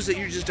just shows that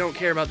you just don't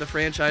care about the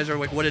franchise or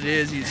like what it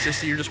is.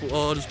 You're just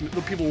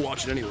people will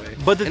watch it anyway.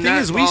 But the And thing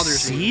that is, we bothers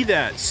see me.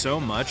 that so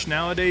much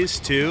nowadays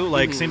too.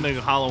 Like same thing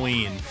with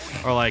Halloween,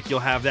 or like you'll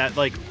have that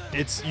like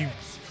it's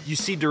you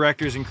see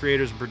directors and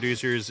creators and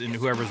producers and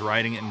whoever's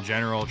writing it in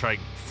general try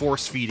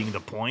force feeding the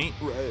point.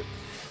 Right.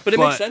 But it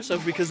makes sense though,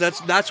 because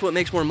that's what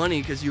makes more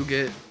money, because you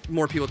get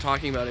more people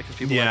talking about it because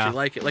people actually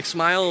like it. Like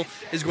Smile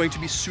is going to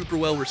be super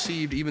well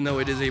received, even though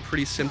it is a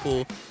pretty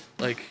simple,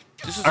 like,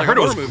 this is like I heard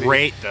a it was horror movie.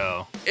 great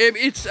though.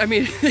 It's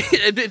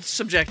it's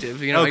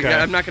subjective, you know. Okay. Like,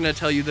 I'm not gonna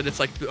tell you that it's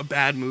like a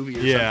bad movie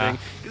or Yeah.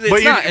 something.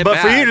 It's not But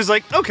for bad. you, just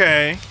like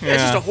okay, yeah.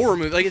 It's just a horror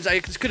movie. Like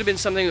it could have been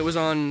something that was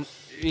on,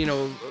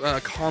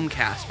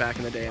 Comcast back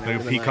in the day. And I like a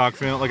would've been Peacock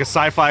film, like a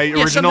sci-fi yeah,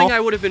 original. something I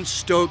would have been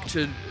stoked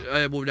to.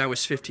 When I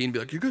was 15, be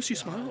like, "You go see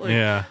Smile." Like,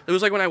 Yeah. It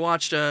was like when I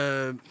watched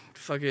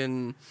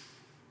fucking.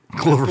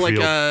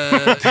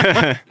 Cloverfield.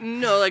 Like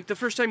no, like the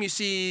first time you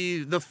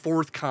see The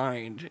Fourth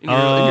Kind, and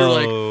you're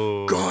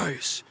like,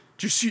 guys,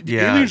 do you see the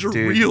Yeah, aliens are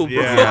dude. real, bro?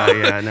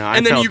 Yeah, no, I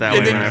and then felt that way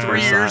and when then I 3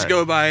 first saw years it.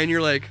 go by, and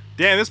you're like,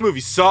 Damn, this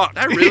movie sucked.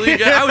 I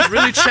was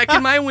really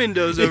checking my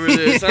windows over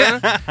this,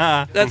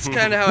 huh? That's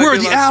kind of how Where I are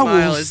feel the about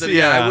Smile. owls? Is that,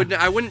 Yeah.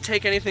 I wouldn't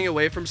take anything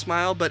away from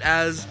Smile, but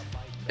as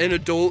an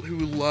adult who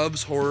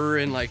loves horror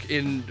and like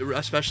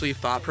especially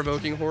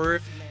thought-provoking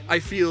horror, I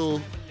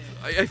feel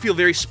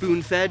very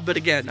spoon-fed. But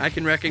again, I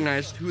can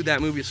recognize who that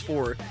movie is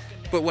for.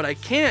 But what I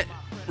can't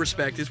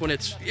respect is when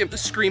it's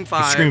Scream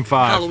 5, Scream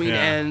 5, Halloween yeah.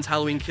 Ends,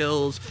 Halloween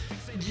Kills.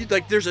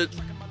 Like there's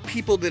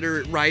people that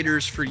are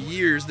writers for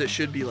years that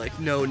should be like,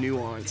 no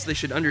nuance. They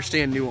should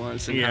understand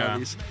nuance and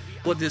how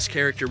what this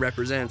character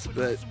represents.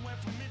 But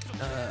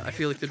I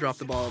feel like they dropped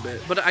the ball a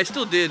bit. But I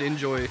still did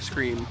enjoy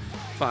Scream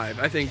 5.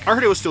 I think I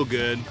heard it was still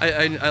good.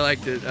 I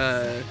liked it.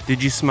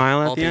 Did you smile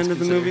All at the things end of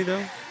the considered. movie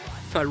though?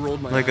 I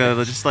rolled my Like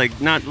eye. just like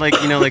not like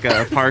like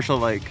a partial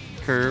like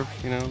curve,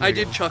 I like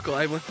did chuckle.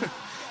 I went.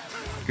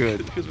 good.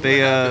 Because what They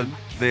happened?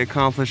 they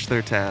accomplished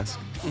their task.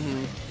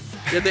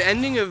 Yeah, the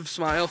ending of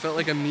Smile felt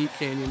like a Meat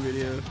Canyon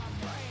video.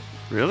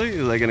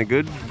 Really? Like in a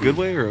good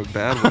way or a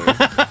bad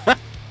way?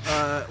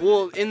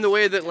 Well, in the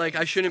way that like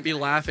I shouldn't be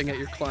laughing at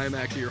your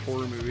climax of your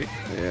horror movie.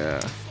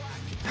 Yeah.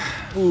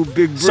 Ooh,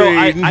 big brain. So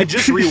I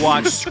just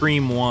rewatched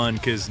Scream 1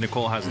 because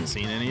Nicole hasn't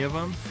seen any of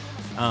them.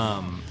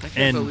 I can't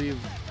And believe.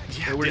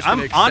 that we're just I'm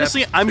gonna accept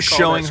honestly I'm to call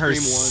showing that her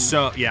Scream 1.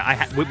 so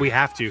yeah we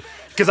have to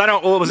because I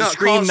don't. What was No, it?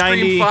 Scream call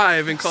 90. Scream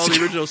 5 and call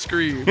the original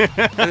Scream,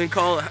 and then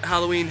call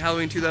Halloween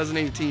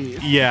 2018.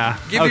 Yeah.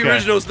 Give the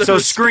originals the So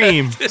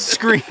respect.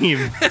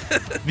 Scream,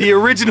 the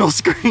original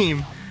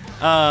Scream,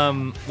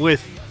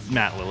 with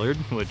Matt Lillard,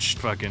 which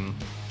fucking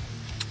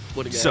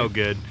What a guy. so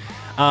good.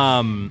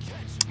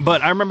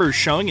 But I remember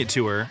showing it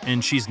to her,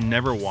 and she's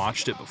never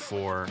watched it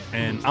before.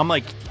 And I'm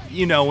like,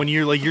 when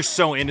you're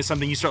so into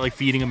something, you start like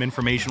feeding them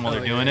information while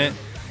they're doing it.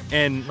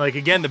 And like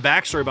again, the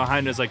backstory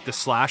behind it is like the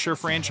slasher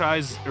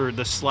franchise or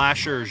the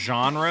slasher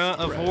genre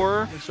of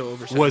horror They're so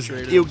was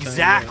oversaturated at the time,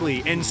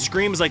 exactly. And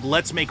Scream's like,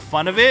 let's make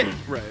fun of it,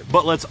 Right.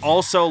 but let's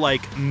also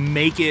like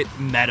make it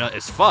meta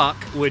as fuck,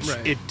 which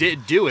Right. it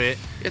did do it.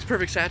 It's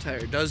perfect satire.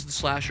 It does the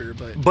slasher,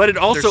 But it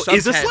also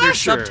there's is a There's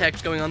slasher.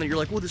 subtext going on that you're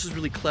like, well, this is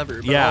really clever.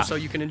 But Yeah. also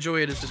you can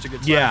enjoy it as just a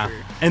good Yeah,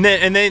 slasher. and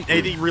then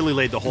they really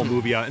laid the whole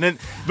movie out, and then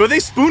but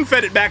they spoon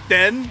fed it back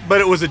then, but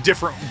it was a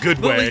different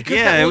good But way. because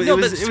Yeah, well, it no,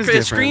 was- but it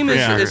was Scream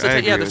different, is, for is sure. I the,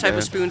 agree the with type of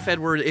that. spoon-fed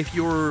where if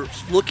you're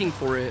looking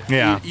for it,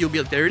 Yeah. you'll be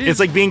like, there it is. It's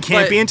like being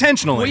campy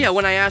intentionally. Well, yeah,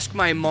 when I asked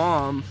my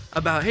mom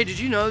about, hey, did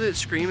you know that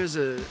Scream is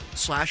a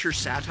slasher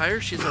satire?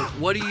 She's like,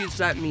 what does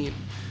that mean?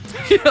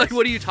 Like,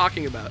 what are you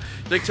talking about?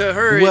 Like, to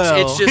her,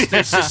 Well.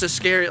 it's just a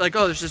scary, like,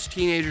 oh, there's just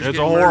teenagers. It's a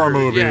getting horror murdered.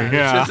 movie. Yeah.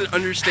 It doesn't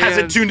understand.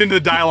 Hasn't tuned into the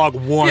dialogue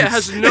once. Yeah,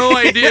 has no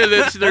idea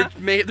that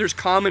there's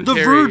commentary.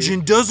 The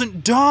virgin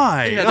doesn't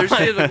die. Yeah,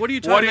 like, what are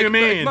you talking? What do you like,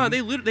 mean? Come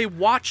on, they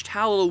watched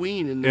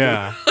Halloween in the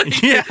Yeah. movie.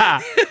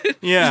 Yeah.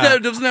 Yeah.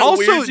 Isn't that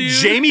also, weird to you?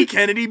 Jamie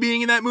Kennedy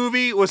being in that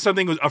movie was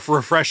something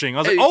refreshing. I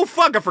was like, Hey. oh,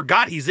 fuck, I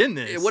forgot he's in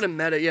this. What a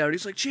meta, yeah. And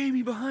he's like,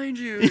 Jamie behind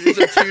you. It's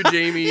like two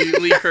Jamie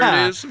Lee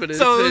Curtis, but it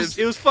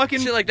was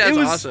fucking. shit like that's it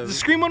was, awesome. The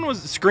Scream one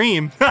was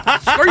Scream.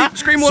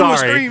 Scream one was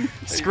Sorry. Scream.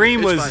 Scream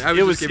It's was fine.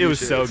 it was just giving it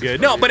was you so shit. It's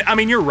good. funny. No, but I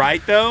mean you're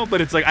right though.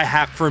 But it's like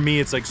for me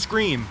it's like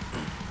Scream.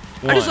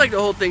 I just one. like to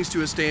hold things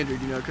to a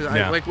standard, you know, because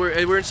Yeah.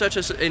 we're in such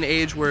an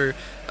age where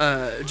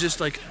just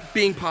like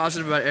being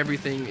positive about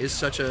everything is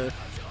such a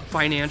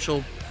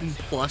financial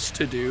plus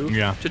to do.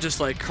 Yeah. To just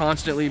like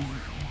constantly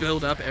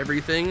build up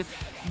everything.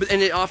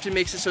 And it often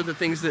makes it so that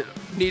things that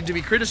need to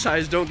be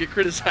criticized don't get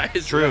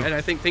criticized. True. And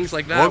I think things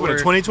like that. Welcome to where-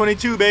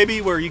 2022,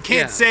 baby, where you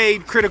can't Yeah. say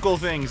critical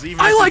things.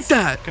 Even I if like it's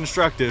that.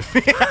 Constructive.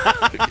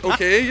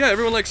 Okay, yeah,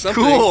 everyone likes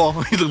something. Cool.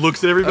 He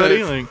looks at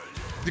everybody like.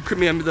 The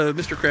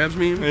Mr. Krabs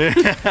meme.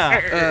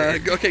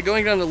 Yeah. Okay,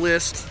 going down the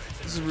list.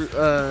 This is,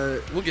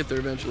 we'll get there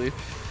eventually.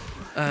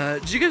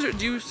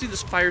 Do you see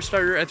this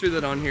Firestarter? I threw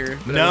that on here.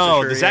 but I No,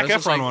 wasn't the sure. Zac Yeah,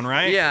 it's just Efron like- one,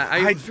 right? Yeah,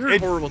 I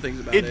heard horrible things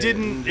about it. It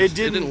didn't. and It just-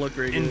 didn't look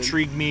very good.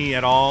 intrigue me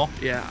at all.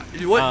 Yeah.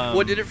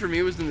 What did it for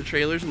me was in the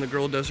trailers when the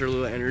girl does her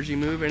little energy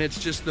move, and it's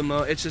just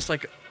it's just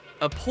like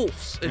a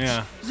pulse. It's,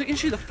 Yeah. Isn't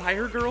she the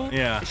fire girl?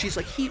 Yeah. And she's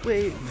like heat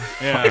wave.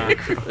 Yeah.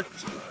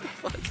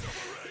 Fuck.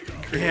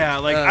 Yeah,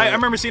 like I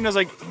remember seeing it, I was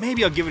like,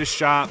 maybe I'll give it a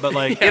shot, but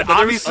like Yeah, it but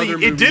there was obviously other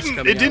it movies didn't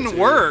coming out, too.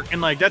 work.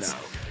 And like that's No.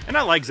 and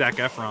I like Zac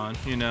Efron,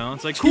 you know.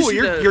 It's like you cool, see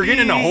you're the- getting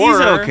into He's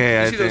horror.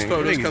 okay, You I see those think. I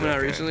photos think he's coming out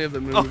okay. recently of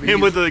the movie? Oh,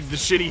 him with the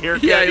shitty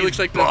haircut. Yeah, he he's looks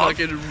like the buff.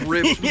 fucking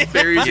ripped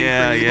berries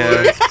Yeah, and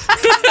yeah.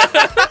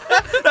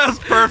 That was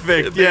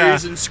perfect. Yeah.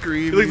 berries and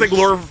scream. He looks like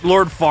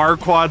Lord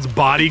Farquaad's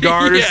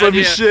bodyguard or Yeah, some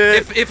yeah.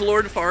 shit. If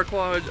Lord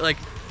Farquaad, like,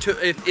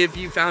 if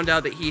you found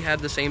out that he had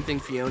the same thing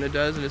Fiona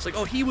does, and it's like,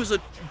 oh, he was a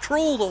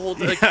troll the whole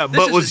time. Like, Yeah, this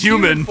but is was his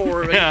human human.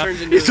 form, and Yeah. it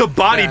turns into He's a that.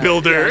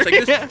 bodybuilder. Yeah,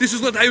 it's like, this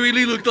is what I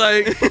really look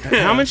like.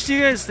 How much do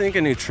you guys think a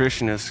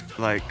nutritionist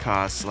like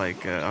costs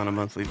like on a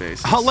monthly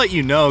basis? I'll let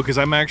you know because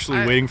I'm actually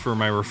I- waiting for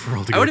my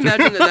referral to go. I would through.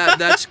 imagine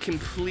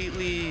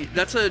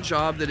that's a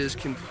job that is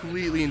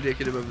completely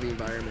indicative of the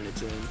environment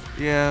it's in.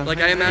 Yeah. Like,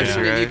 I imagine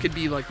Yeah. that you Right. could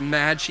be like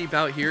mad cheap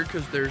out here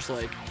because there's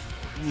like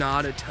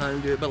not a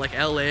ton to it, but like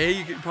LA,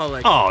 you could probably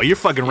like. Oh, you're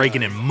fucking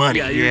raking in money.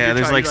 Yeah,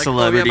 there's, like, oh,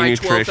 celebrity yeah, my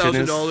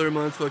nutritionists. $12,000 a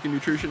month fucking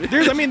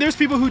nutritionist. There's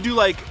people who do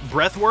like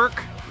breath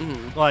work.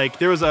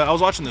 Like I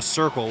was watching The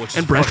Circle, which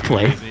is breath fucking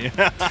play. crazy.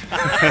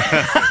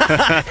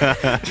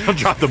 Don't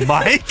drop the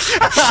mic.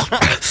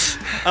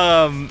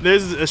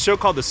 There's a show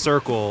called The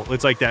Circle.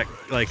 It's like that,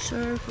 like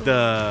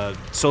the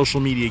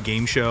social media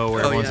game show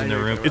where Oh, everyone's yeah, in I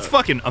their know room. what It's you're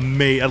fucking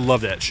amazing. I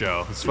love that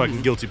show. It's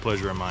fucking guilty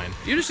pleasure of mine.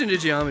 You're just into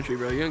geometry,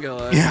 bro. You don't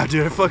gotta lie. Yeah,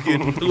 dude. I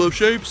fucking I love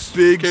shapes.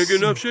 big. Can't get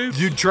enough shapes.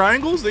 Dude,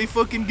 triangles. They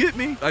fucking get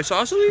me.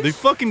 Isosceles? They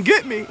fucking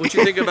get me. What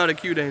you think about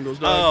acute angles,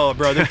 dog? Oh,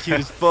 bro, they're cute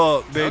as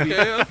fuck, baby.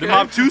 Okay. The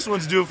obtuse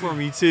ones do it for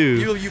me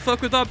too. You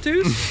fuck with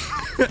obtuse?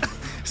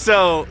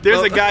 So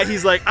there's a guy.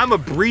 He's like, I'm a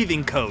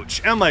breathing coach.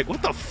 And I'm like,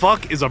 what the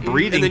fuck is a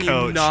breathing and then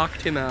coach? you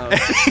knocked him out.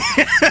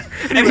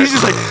 and he's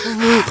just like,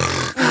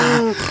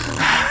 and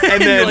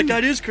and then you're like,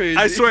 that is crazy.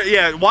 I swear,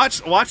 yeah.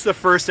 Watch the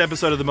first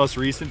episode of the most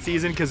recent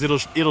season because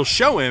it'll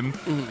show him,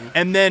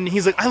 and then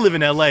he's like, I live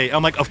in LA.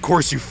 I'm like, of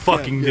course you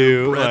fucking yeah,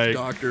 do. breath Like,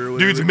 doctor or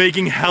dude's whatever.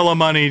 making hella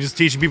money just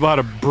teaching people how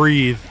to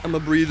breathe. I'm a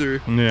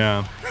breather.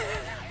 Yeah.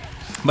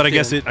 But I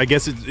guess Yeah.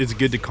 it's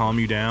good to calm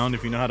you down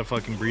if you know how to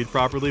fucking breathe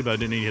properly. But I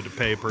didn't need to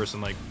pay a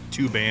person like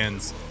 2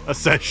 bands a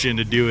session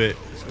to do it.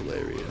 It's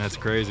hilarious. That's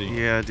crazy.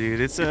 Yeah, dude,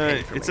 it's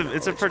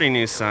a pretty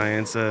new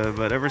science.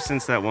 But ever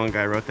since that one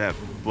guy wrote that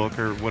book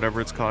or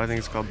whatever it's called, I think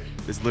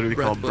it's literally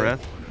called Book.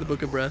 Breath. The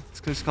Book of Breath. It's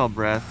just called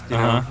Breath, you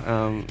Uh-huh.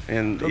 know.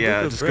 And The yeah,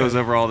 Book it of just Breath. goes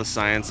over all the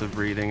science of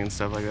breathing and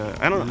stuff like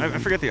that. I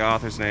forget the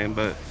author's name,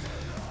 but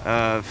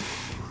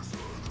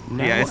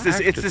yeah, it's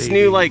this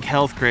new like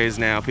health craze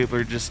now. People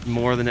are just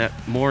more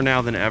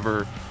now than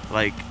ever,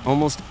 like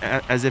almost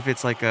as if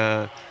it's like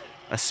a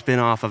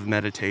spin-off of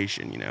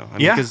meditation, you know? I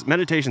mean, Yeah. because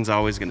meditation's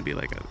always going to be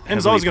like a And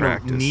it's always gonna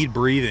practice. need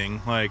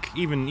breathing. Like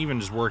even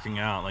just working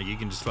out, like you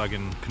can just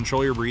fucking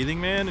control your breathing,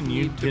 man, and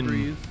you Need to can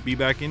breathe. be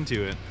back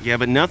into it. Yeah,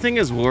 but nothing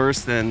is worse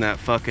than that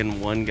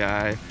fucking one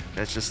guy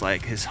that's just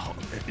like his whole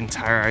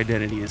entire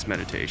identity is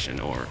meditation,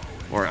 or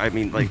I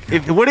mean, like,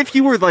 what if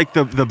you were like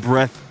the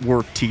breath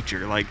work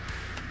teacher, like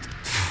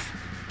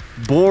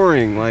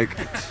boring, like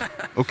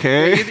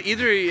okay.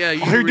 Either yeah,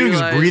 you All you're doing is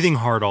realize- breathing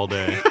hard all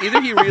day.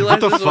 Either he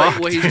realizes the like,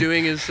 fuck, what he's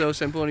doing is so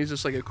simple, and he's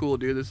just like a cool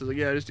dude. This is like,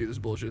 yeah, I just do this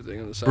bullshit thing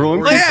on the side. Bro,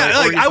 Or Like, he's yeah, or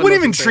like he's I the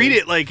wouldn't most even treat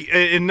insane. it like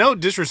in no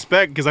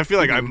disrespect because I feel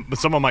like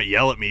someone might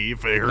yell at me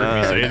if they heard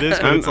me say this.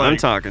 But I'm, it's like, I'm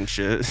talking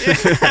shit.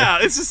 yeah,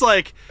 it's just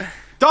like,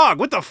 dog,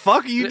 what the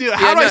fuck are you doing?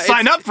 How Yeah, do I no,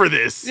 sign it's- up for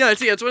this? Yeah,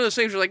 it's one of those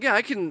things where like, yeah,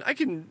 I can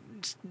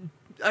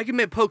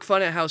poke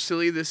fun at how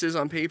silly this is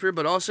on paper,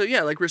 but also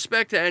like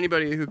respect to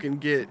anybody who can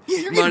get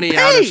you're money getting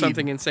out of paid.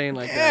 something insane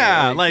like that.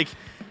 Yeah, like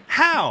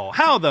how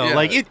though? Yeah.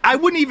 Like I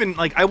wouldn't even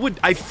like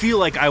I feel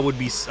like I would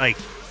be like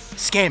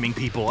scamming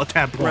people at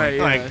that point. Right,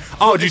 yeah. Like,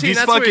 Well, dude, see, these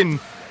that's where- fucking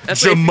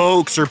that's where if you-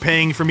 jamokes are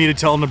paying for me to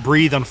tell them to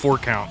breathe on 4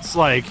 counts.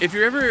 Like, if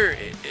you're ever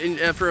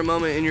for a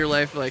moment in your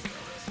life like,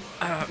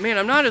 man,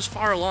 I'm not as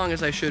far along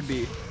as I should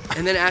be,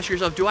 and then ask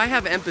yourself, do I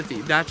have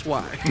empathy? That's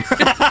why.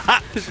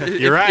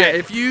 You're right. Yeah,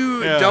 if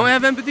you Yeah. don't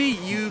have empathy,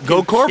 you can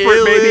Go corporate,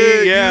 kill baby.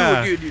 it.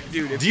 Yeah.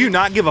 Dude, do you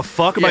not give a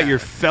fuck about Yeah. your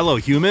fellow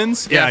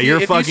humans? Yeah, if you,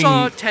 you're if fucking. you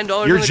saw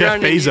 $10 You're on the Jeff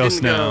ground and you Bezos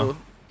didn't now. go,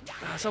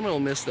 someone will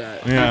miss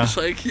that. Yeah. I'm just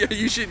like, yeah,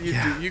 you should.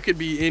 You could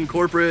be in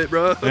corporate,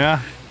 bro.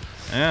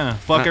 Yeah.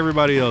 Fuck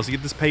everybody else.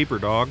 Get this paper,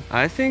 dog.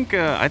 I think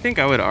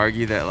I would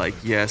argue that like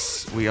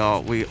yes, we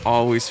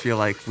always feel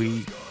like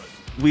we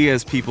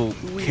as people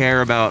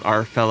care about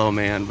our fellow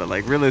man, but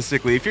like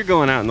realistically, if you're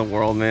going out in the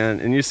world, man,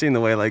 and you're seeing the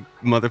way like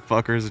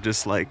motherfuckers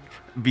just like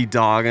be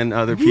dogging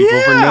other people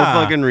for no Yeah.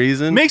 fucking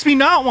reason, Makes me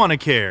not want to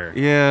care.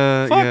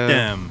 yeah, Fuck yeah.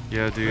 them.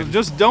 Yeah, dude.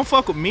 Just don't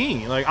fuck with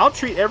me. Like, I'll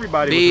treat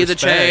everybody Be with the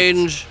respect.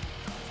 change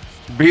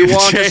Be you the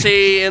want to change.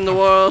 see in the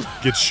world.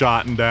 Get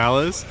shot in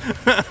Dallas.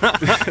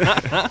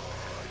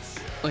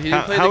 Well, he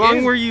didn't play How the long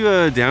game. were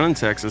you down in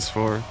Texas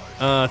for?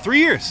 3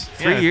 years.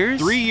 3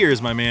 years? 3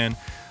 years, my man.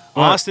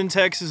 What? Austin,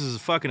 Texas is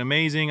fucking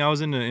amazing. I was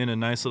in a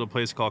nice little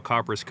place called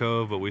Copper's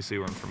Cove, but we say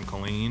we're from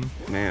Killeen.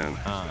 Man,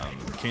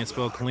 Can't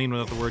spell Killeen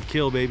without the word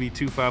kill, baby.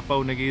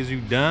 254 nigga, is you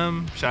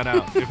dumb? Shout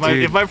out. If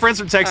Dude. my friends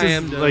from I Texas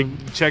am dumb.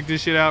 like check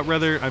this shit out,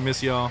 brother, I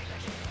miss y'all.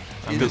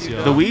 I miss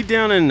y'all. the weed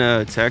down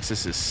in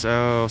Texas is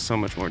so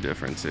much more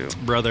different too.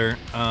 Brother,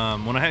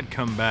 when I had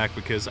come back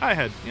because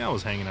I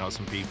was hanging out with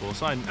some people,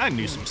 so I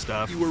knew some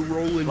stuff. You were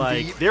rolling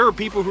Like deep. there were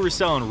people who were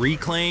selling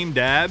reclaimed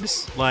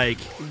dabs, like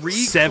 70.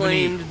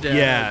 Reclaimed dabs.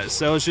 Yeah,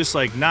 so it's just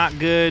like not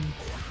good,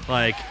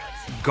 like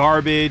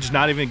garbage,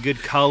 not even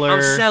good color.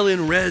 I'm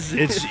selling resin.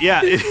 It's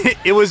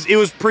it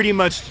was pretty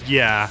much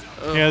yeah.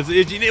 Yeah,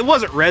 it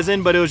wasn't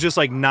resin, but it was just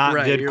like not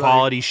Right, good you're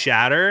quality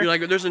shatter. You're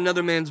like, there's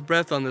another man's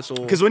breath on this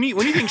old. Because when you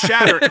think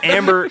shatter,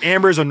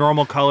 amber is a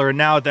normal color, and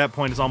now at that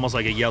point it's almost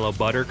like a yellow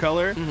butter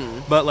color.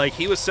 But like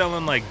he was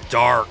selling like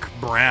dark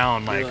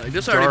brown, You're like like,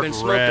 this dark already been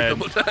smoked red. a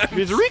couple times.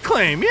 It's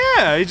reclaim,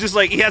 yeah. It's just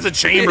like he has a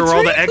chamber It's where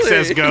all the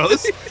excess reclaim.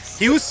 goes.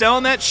 He was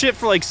selling that shit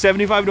for like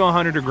 75 to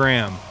 100 a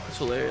gram. It's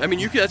hilarious. I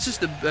mean, that's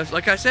just the best.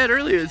 Like I said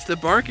earlier, it's the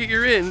market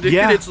you're in, dude.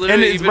 Yeah, It's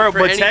literally even bro, for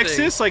but anything.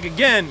 Texas, like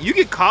again, you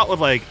get caught with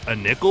like a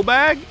nickel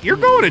bag, you're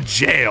going to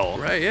jail.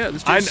 Right, yeah.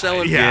 This I- dude's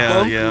selling yeah,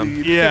 bump yeah.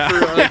 weed Yeah.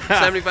 for like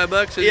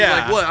 $75, and Yeah.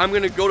 you're like, what? I'm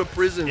gonna go to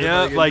prison. if I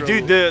Yeah, get in like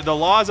trouble. dude, the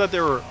laws out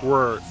there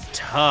were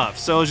tough.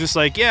 So it was just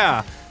like,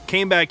 yeah,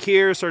 came back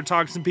here, started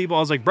talking to some people.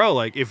 I was like, bro,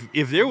 like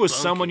if there was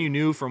someone you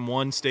knew from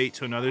one state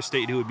to another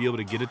state who would be able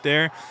to get it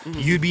there,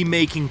 you'd be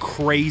making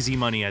crazy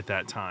money at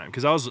that time.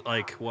 Because I was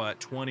like, what,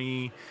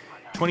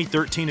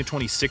 2013 to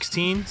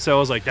 2016. So I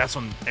was like, that's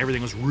when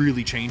everything was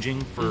really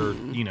changing for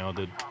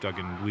the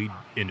fucking weed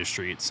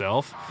industry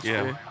itself.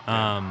 Yeah.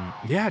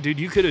 Yeah, dude,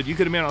 you could have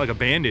made it like a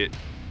bandit,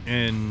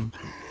 and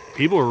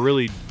people were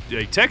really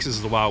like, Texas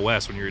is the Wild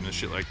West when you're into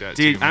shit like that.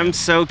 Dude, too, man. I'm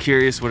so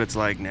curious what it's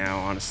like now,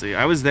 honestly.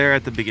 I was there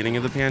at the beginning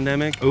of the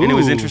pandemic, and it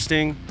was Ooh.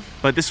 interesting.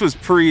 But this was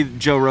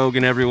pre-Joe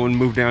Rogan. Everyone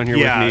moved down here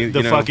yeah, with me. the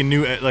you know. fucking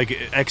new like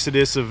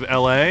exodus of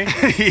LA.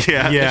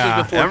 yeah.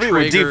 Yeah. before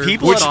Everyone, Traeger dude,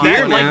 people Which up thought here,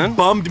 that, man. Like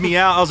bummed me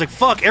out. I was like,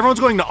 fuck, everyone's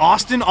going to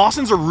Austin.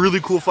 Austin's a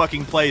really cool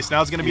fucking place.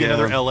 Now it's gonna be Yeah.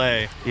 another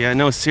LA. Yeah,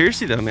 no,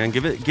 seriously though, man.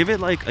 Give it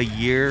like a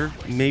year,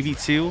 maybe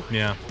 2.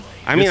 Yeah.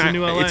 I mean, It's the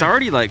new LA. it's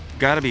already like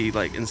got to be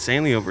like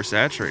insanely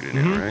oversaturated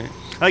now, right?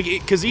 Like,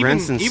 because even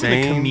Rent's the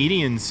insane.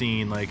 comedian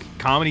scene, like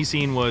comedy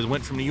scene,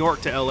 went from New York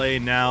to LA,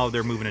 and now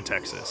they're moving to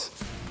Texas.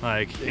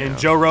 Like, and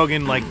Joe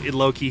Rogan, like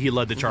low key, he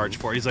led the charge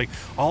for it. He's like,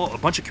 a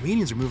bunch of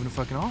comedians are moving to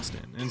fucking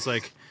Austin, and it's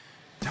like,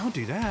 don't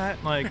do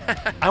that. Like,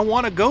 I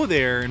want to go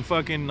there and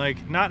fucking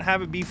like not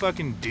have it be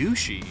fucking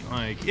douchey.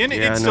 Like, and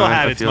Yeah, it still no,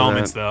 had I its feel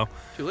moments that. though.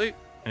 Too late.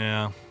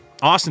 Yeah,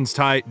 Austin's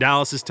tight.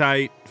 Dallas is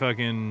tight.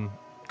 Fucking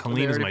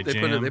Killeen is my they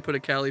jam. They put a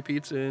Cali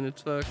pizza in.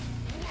 It's fucked.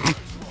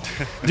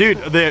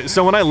 Dude,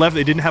 so when I left,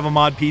 they didn't have a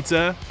mod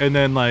pizza, and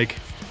then like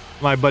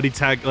my buddy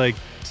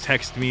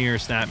text me or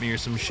snap me or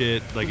some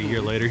shit like a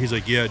year later. He's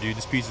like, "Yeah, dude,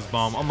 this pizza's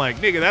bomb." I'm like,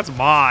 "Nigga, that's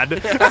mod.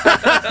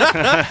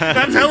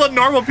 That's hella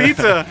normal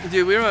pizza."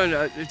 Dude, we were on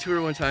a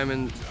tour one time,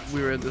 and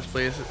we were at this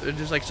place,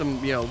 just like some,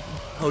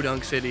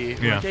 podunk city.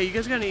 We're Yeah. Like, hey, you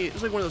guys got any?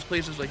 It's like one of those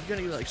places, like, you got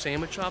any like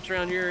sandwich shops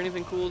around here or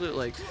anything cool that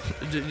like,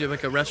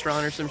 like a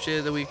restaurant or some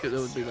shit that that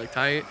would be like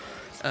tight.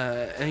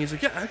 And he's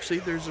like, yeah, actually,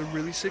 there's a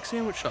really sick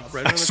sandwich shop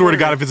right. I around the swear to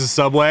God, corner." if it's a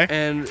Subway.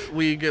 And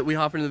we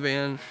hop into the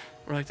van.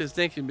 We're like, this,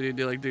 thank you, dude.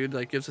 Dude,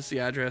 like, gives us the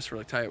address. We're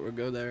like, tight, we'll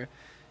go there.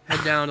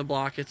 Head down the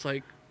block. It's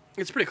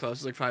pretty close.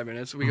 It's like 5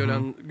 minutes. We go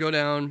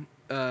down.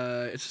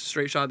 It's a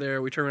straight shot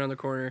there. We turn around the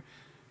corner.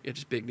 Yeah,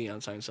 just big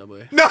neon sign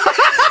Subway. No.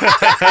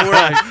 And we're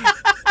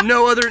like,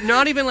 no other,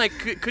 not even like,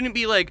 couldn't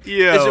be like,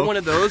 Yo. is it one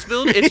of those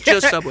builds? It's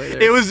just Subway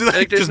there. It was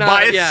like there's just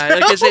by Yeah, like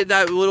itself. is it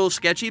that little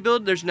sketchy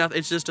build? There's nothing.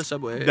 It's just a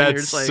Subway. And you're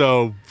That's just like,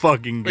 so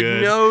fucking like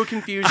good. no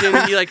confusion.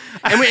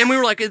 And, we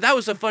were like, that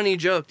was a funny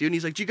joke, dude. And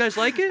he's like, do you guys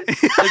like it?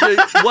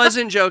 Like,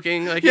 wasn't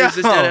joking. Like, he was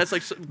just dead. That's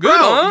like, good, Bro,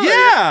 huh?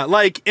 yeah,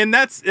 like, and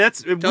that's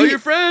Tell your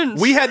friends.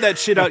 We had that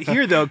shit out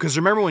here though, because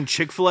remember when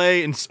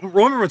Chick-fil-A and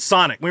remember when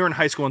Sonic? We were in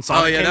high school and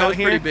Sonic Oh, yeah, came that out was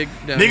here. pretty big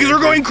down Niggas here.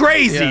 were going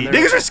crazy. Yeah, they're-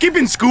 Niggas were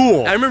skipping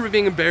school. I remember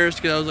being embarrassed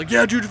because I was like,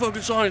 yeah, dude,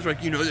 fucking Sonic's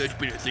like, that's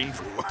been a thing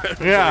for a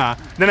while. Yeah.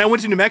 Then I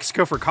went to New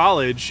Mexico for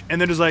college, and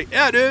they're just like,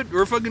 yeah, dude,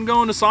 we're fucking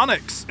going to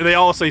Sonic's. And they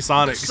all say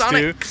Sonics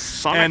too.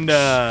 And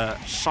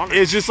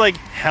it's just like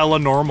hella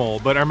normal.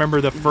 But I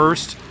remember the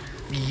first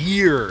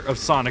year of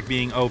Sonic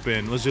being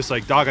open was just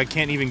like, dog, I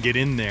can't even get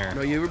in there.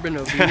 No, you ever been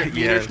to Wiener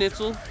Yeah.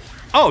 Schnitzel?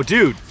 Oh,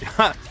 dude,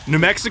 New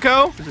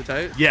Mexico? Is it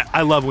tight? Yeah,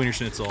 I love Wiener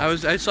Schnitzel.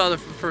 I saw the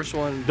first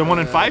one. The one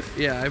in Fife?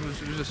 Yeah, I was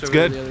just over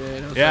good. there the other day.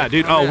 And I was Yeah, like,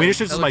 dude. Oh, Oh, man, Wiener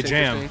that Schnitzel's looks my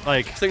jam. interesting.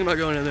 Like, I was thinking about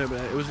going in there,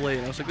 but it was late.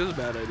 And I was like, this is a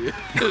bad idea.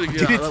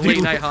 it's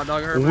Late night hot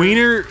dog. Harper.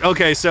 Wiener.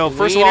 Okay, so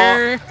first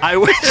Wiener. of all,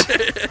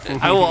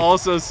 I will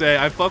also say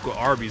I fuck with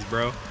Arby's,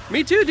 bro.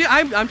 Me too, dude.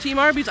 I'm Team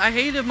Arby's. I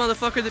hate a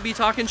motherfucker that be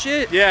talking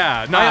shit.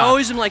 Yeah, nah. I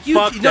always am like,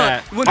 fuck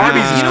that. When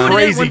Arby's is you know what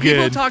it is? crazy When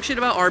people good. talk shit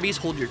about Arby's,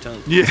 hold your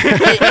tongue. Yeah.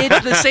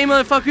 It's the same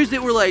motherfuckers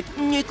that were like,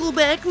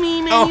 Nickelback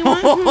me, man.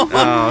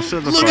 Oh,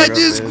 shut the Look fuck at up,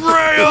 this bitch.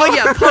 grail. Oh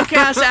yeah, punk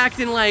ass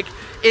acting like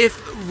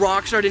if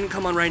Rockstar didn't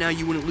come on right now,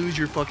 you wouldn't lose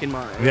your fucking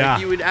mind. Like, Yeah.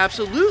 you would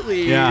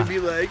absolutely Yeah. be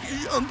like,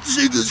 I'm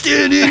sick of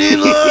standing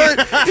in line.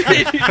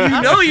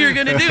 You know you're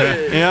gonna do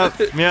it.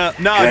 Yeah.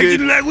 Nah,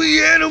 dude. like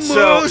we animals.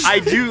 So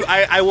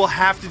I will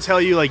have to tell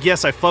you, like,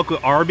 yes, I fuck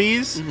with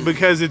Arby's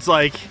because it's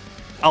like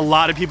a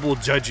lot of people will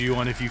judge you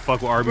on if you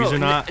fuck with Arby's Bro, or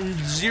not. And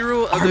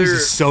zero Arby's other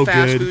is so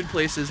fast good. food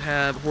places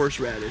have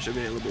horseradish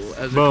available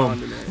as a Boom.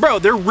 condiment. Bro,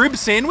 their rib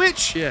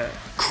sandwich, Yeah.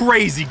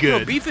 crazy No,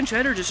 good. beef and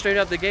cheddar just straight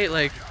out the gate,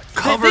 like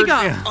they Covered-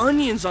 got yeah.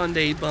 onions on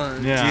day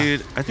buns. Yeah.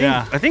 Dude,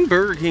 Yeah. I think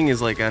Burger King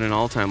is like at an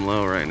all-time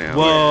low right now.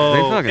 Whoa.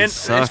 They fucking And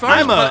suck. As far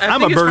as I'm a- pu- I I'm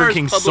think a as far Burger as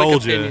King public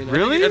soldier. opinion,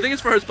 Really? I think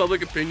as far as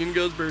public opinion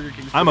goes, Burger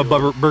King's I'm a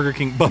pretty low. Burger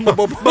King.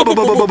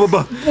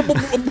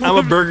 I'm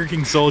a Burger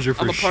King soldier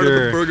for I'm a part sure.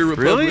 of the Burger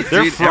Republic. Really?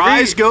 Their Dude,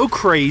 fries go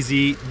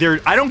crazy.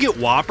 I don't get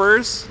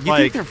Whoppers. You like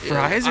think their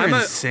fries are I'm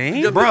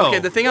insane? Bro. Okay,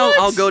 the thing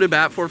I'll go to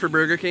bat for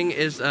Burger King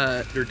is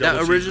that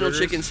double original cheeseburgers?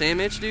 chicken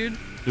sandwich, dude.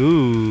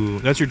 Ooh,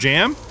 that's your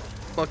jam?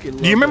 Fucking.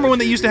 Do you remember when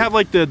they used to have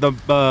like the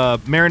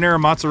marinara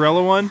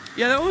mozzarella one?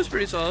 Yeah, that one was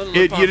pretty solid.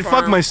 You'd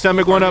fuck my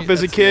stomach one up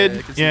as a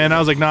kid. Yeah, and I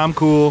was like, nah, I'm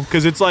cool.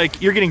 Because it's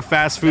like you're getting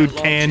fast food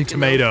long canned chicken,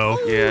 tomato.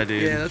 though. Yeah,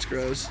 dude. Yeah, that's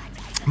gross.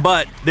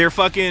 But they're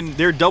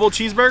double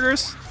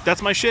cheeseburgers.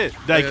 That's my shit.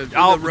 Like, the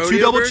I'll rodeo two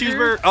double burger?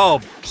 cheeseburgers.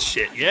 Oh,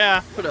 shit,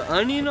 yeah. Put an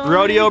onion on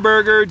Rodeo it?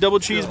 burger, double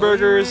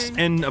cheeseburgers, ring.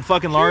 and a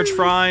fucking large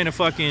fry and a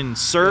fucking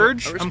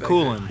surge. I I'm respect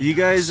coolin'. You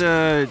guys,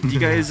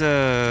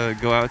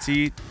 go out to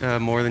eat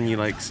more than you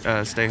like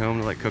stay home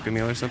to like cook a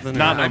meal or something?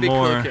 Not Or- I'd be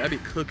more. cooking. I'd be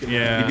cooking.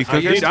 Yeah, You'd be I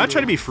cooking? used Dude, I to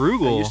try to be I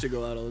frugal. used to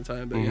go out all the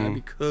time, but yeah, I'd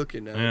be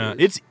cooking now. Yeah,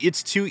 dude.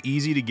 it's too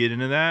easy to get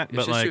into that. It's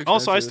But just like, too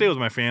also I expensive. stay with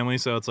my family,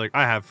 so it's like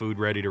I have food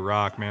ready to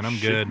rock, man. I'm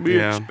good. Be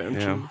Yeah,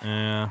 expensive.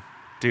 Yeah.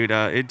 Dude,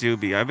 it do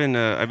be. I've been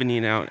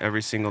eating out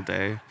every single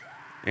day,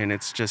 and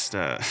it's just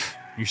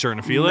You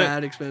starting to feel it?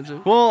 Mad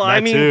expensive. well, I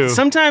That mean, too.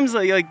 sometimes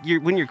like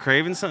when you're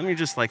craving something, you're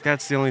just like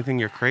that's the only thing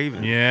you're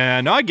craving. Yeah,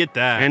 no, I get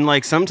that. And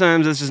like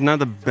sometimes it's just not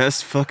the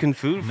best fucking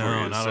food for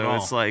No, you. not so at all.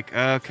 it's like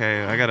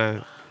okay, I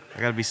gotta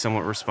be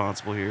somewhat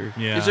responsible here.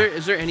 yeah.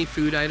 Is there any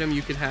food item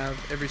you could have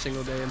every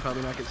single day and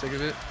probably not get sick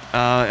of it?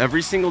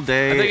 Every single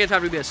day. I think it'd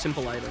have to be a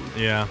simple item.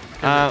 Yeah.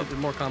 'Cause if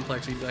it's more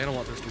complex, you'd be like, I don't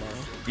want this tomorrow.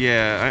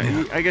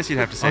 yeah, I guess you'd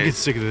have to say. I'll get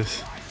sick of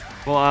this.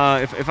 Well,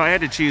 if I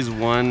had to choose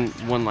one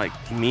like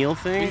meal You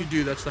thing,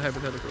 do. That's the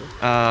hypothetical.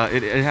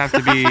 it'd have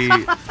to be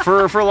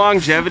for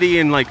longevity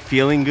and like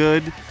feeling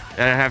good.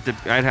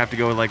 I'd have to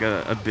go with like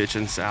a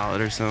bitchin' salad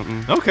or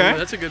something. Okay. Yeah,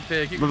 that's a good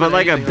pick. You can But put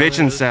like a anything on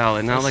bitchin' it.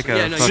 salad, not like a.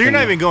 Yeah, no, So you're not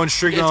fucking- even going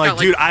strict It's on like, got,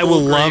 like, dude, I full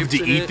will love grapes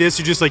to in eat it. this.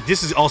 You're just like,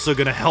 this is also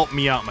gonna help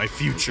me out in my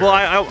future. Well,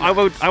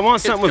 I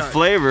want something with got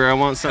flavor. I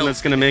want something health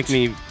that's gonna make in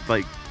it. me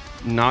like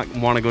not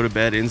want to go to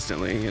bed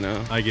instantly. You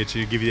know. I get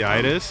you. Give you the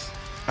itis.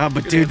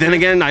 But dude, then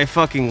again, I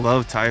fucking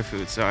love Thai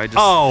food, so I just.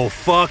 Oh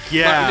fuck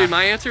yeah. Dude,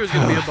 my answer was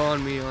gonna be a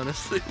banh mi,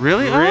 honestly.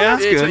 Really? Oh, Really?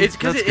 that's good. It's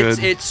because That's it's,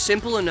 good. it's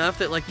simple enough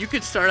that like you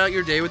could start out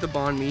your day with a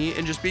banh mi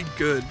and just be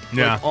good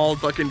Yeah. like, all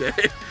fucking day.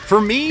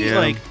 For me, Yeah.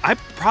 like I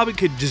probably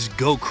could just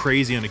go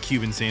crazy on a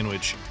Cuban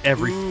sandwich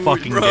every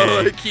fucking Bro,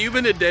 day. a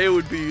Cuban a day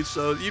would be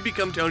so. You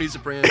become Tony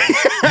Soprano.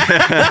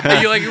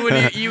 And you like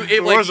when you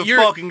it, like Where's the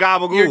your fucking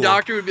gabagool? your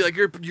doctor would be like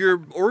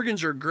your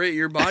organs are great,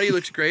 your body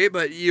looks great,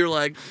 but you're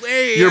like,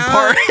 hey, You're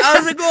part-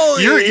 how's it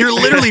going? You're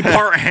literally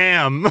part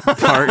ham.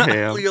 Part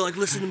ham. You're like,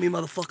 listen to me,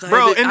 motherfucker.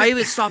 Bro, I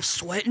haven't stopped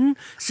sweating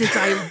since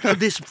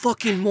this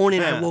fucking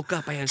morning I woke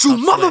up. I hadn't You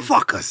stopped sweating.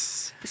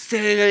 motherfuckers.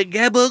 Say,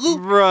 gabagool.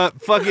 Bruh,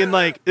 fucking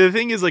like the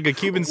thing is like a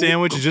Cuban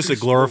sandwich is just a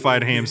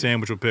glorified ham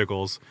sandwich with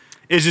pickles.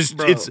 It's just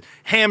Bro. it's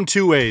ham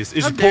two ways.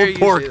 It's How just dare pulled you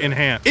pork say and that?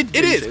 ham. It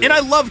Dare you is, say and that? I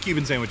love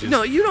Cuban sandwiches.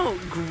 No, you don't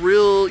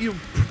grill. You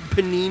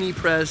panini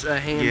press a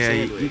ham Yeah,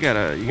 sandwich. you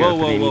gotta Whoa,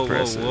 panini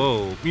press it.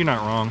 whoa. You're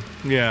not wrong.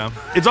 Yeah.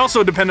 It's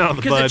also dependent on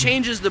the Because bud. it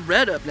changes the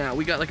bread up now.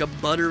 We got like a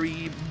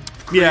buttery,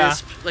 crisp. Yeah.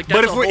 Like, But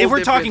that's if a we're whole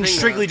talking different thing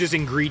strictly now. just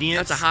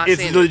ingredients, That's a hot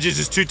it's sandwich.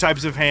 just 2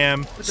 types of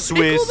ham, the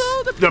Swiss.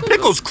 pickle, though? The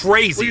pickle's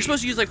crazy. Well, you're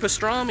supposed to use like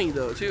pastrami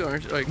though too,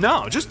 aren't you? Like,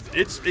 No, just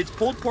it's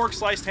pulled pork,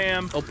 sliced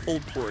ham. oh,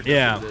 pulled pork. Yeah,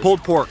 that's what it is.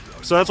 pulled pork.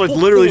 So that's like Pulled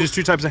literally pork. just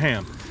 2 types of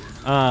ham.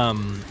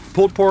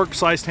 Pulled pork,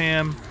 sliced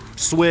ham,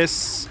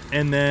 Swiss,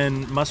 and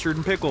then mustard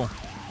and pickle.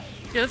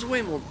 Yeah, that's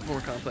way more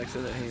complex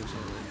than that ham sandwich.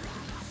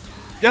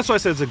 That's why I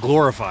said it's a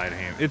glorified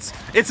ham. It's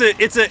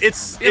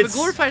Yeah, but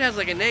glorified has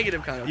like a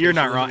negative kind of. You're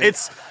not wrong.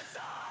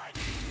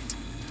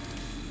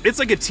 It's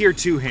like a tier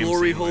 2 ham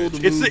Glory sandwich. hole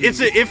the It's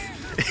a,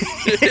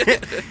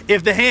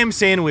 if the ham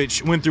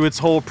sandwich went through its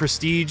whole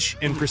prestige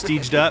and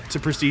prestiged up to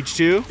prestige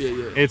 2, Yeah,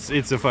 yeah.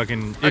 it's a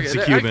fucking Okay, it's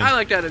a Cuban. I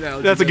like that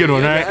analogy. That's a good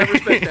one, Yeah, right? I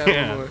respect that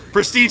Yeah. one more.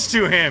 Prestige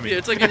 2 hammy. Yeah,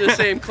 it's like in the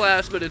same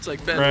class, but it's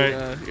like better.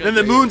 Right. You Then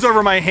the gotta- moon's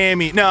over my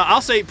hammy. No,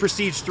 I'll say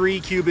Prestige 3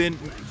 Cuban.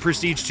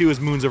 Prestige 2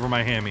 is moon's over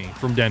my hammy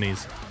from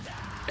Denny's.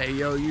 Hey,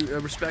 yo, you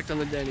respect on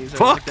the Denny's. I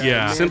Fuck like that.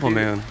 yeah. Simple, dude.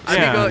 man. I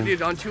Yeah. be going,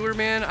 dude, on tour,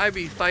 man. I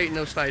be fighting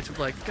those fights of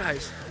like,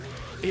 guys,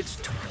 it's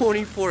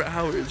 24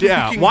 hours.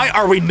 Yeah. You can- Why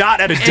are we not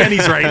at a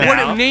Denny's right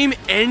now? Name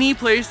any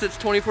place that's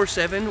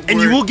 24/7,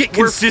 And you will get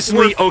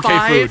consistently where okay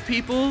 5 food.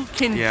 people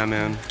can Yeah,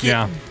 man. get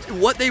Yeah.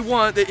 what they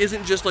want that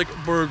isn't just like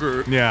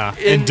burger. Yeah,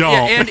 and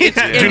don't. and it's,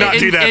 Do not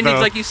do that, And though.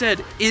 like you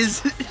said,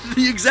 is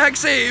the exact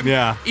same.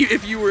 Yeah.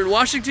 If you were in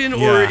Washington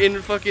or Yeah.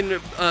 in fucking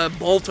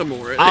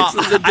Baltimore,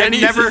 the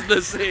Denny's is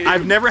the same.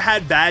 I've never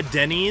had bad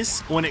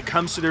Denny's when it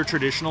comes to their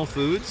traditional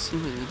foods.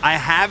 Mm-hmm. I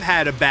have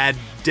had a bad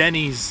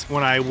Denny's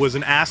when I was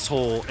an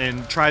asshole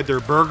and tried their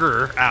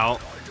burger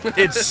out.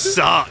 It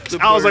sucked. The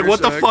I was like, burger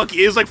what the sucked. fuck?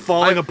 It was like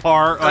falling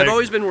apart. I've like-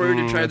 always been worried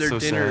to try that's their so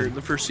dinner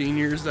sad. for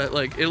seniors. That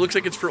like it looks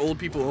like it's for old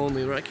people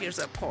only. They're like, here's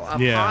that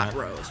pot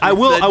roast. I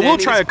will. The I will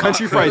Denny's try a pot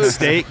country fried roast.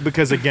 steak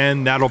because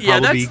again, that'll Yeah,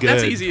 probably be good.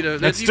 that's easy to.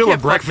 That's you still a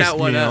can't fuck breakfast that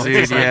one meal. up. Dude,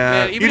 It's like, yeah.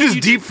 man, You even if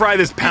just deep fry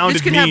this pounded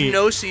This could meat. have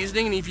no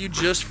seasoning, and if you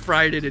just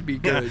fried it, it'd be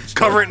Yeah, good. So-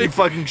 cover it in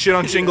fucking shit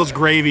on shingles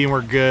gravy, and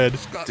we're good.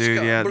 Dude,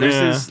 yeah.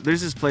 Yeah.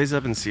 There's this place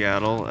up in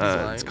Seattle.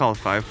 lying. It's called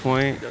 5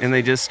 Point, and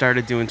they just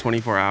started doing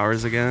 24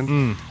 hours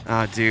again.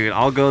 Dude,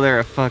 I'll go there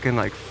at fucking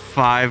like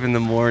 5 in the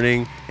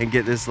morning and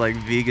get this like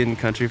vegan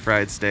country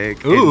fried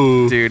steak. And,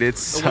 Ooh. dude,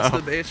 it's So so. what's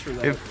the base for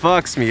that? It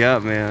fucks me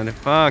up, man. It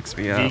fucks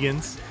me up.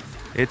 Vegans,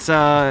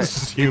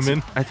 It's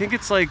human, I think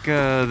it's like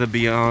the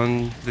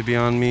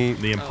Beyond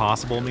Meat. the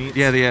impossible meat.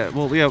 Yeah,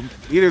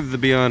 either the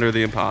Beyond or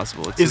the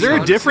Impossible. It's Is there a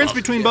Beyond difference sauce,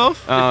 between yeah.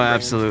 both? Oh,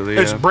 absolutely.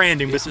 It's Yeah.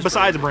 branding, It's just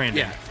besides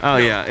branding. branding. Yeah. Oh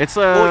yeah, it's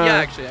Well, yeah,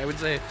 actually, I would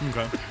say.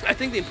 Okay. I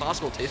think the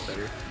Impossible tastes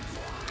better.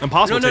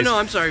 Impossible No, tastes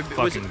I'm sorry. Was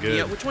fucking it, good.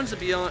 Yeah, which one's the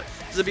Beyond?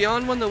 Is the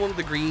Beyond one the one with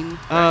the green?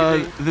 Uh,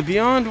 packaging? the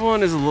Beyond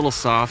one is a little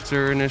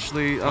softer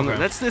initially. Okay.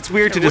 That's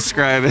weird to Yeah, which-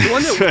 describe it.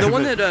 the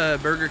one that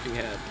Burger King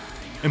had.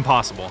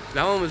 Impossible.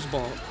 That one was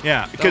bomb.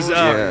 Yeah, because was-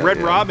 Yeah, Red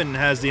yeah. Robin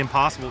has the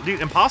Impossible.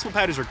 Dude, Impossible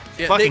patties are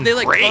Yeah, fucking they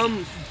like great.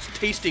 come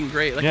tasting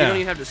great. Like Yeah. you don't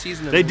even have to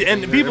season them. They or and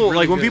anything. people They're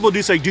like when really people good.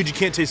 do say, "Dude, you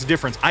can't taste the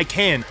difference." I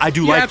can. I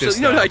do Yeah, like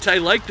absolutely. this. No, Stuff. I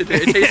liked it.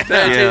 It tastes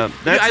bad. Yeah, Dude,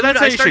 that's I how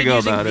you started should go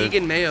using about it.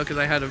 vegan mayo because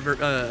I had a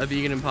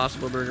vegan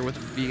Impossible burger with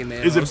vegan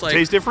mayo. Does I it was like,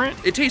 taste different?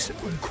 It tastes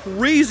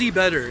crazy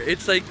better.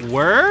 It's like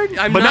Word,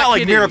 I'm but not like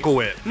kidding. Miracle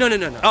Whip. No. Oh.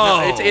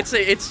 No,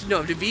 it's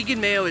no. The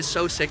vegan mayo is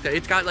so sick that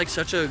it's got like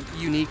such a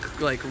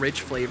unique, like rich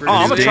flavor. Oh,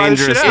 I'm It's gonna try this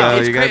shit dangerous, out. though.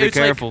 It's You gotta great. be It's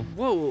like, careful.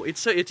 whoa,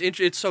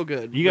 it's so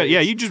good. You got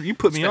It's- you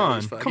put me it's on.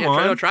 as fuck. Come Yeah,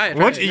 on. no, try it,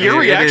 What's try it. your Yeah,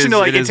 it reaction is- to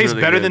like it it is tastes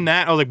really better good. than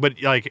that? I was like, but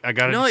like I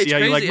gotta No, see it's how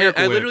you like crazy.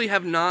 Miracle I Whip. literally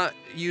have not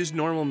used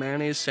normal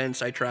mayonnaise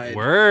since I tried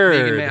Word.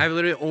 vegan mayonnaise. I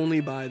literally only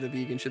buy the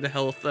vegan shit, the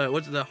health,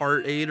 what's it, the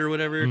Heart Aid or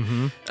whatever.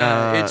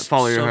 It's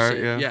Follow Your so Heart,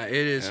 sick. yeah. it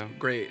is Yeah.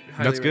 great.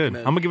 Highly That's good. I'm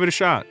recommend. gonna give it a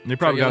shot. They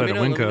probably Yeah, got let it me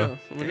at know, let me Winco. know.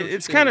 Let me know if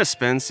It's good. kind of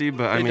spency,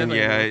 but I It mean, definitely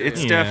yeah, is.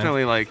 it's Yeah.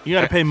 definitely like You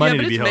gotta pay money yeah,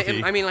 but to be it's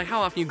healthy. I mean, like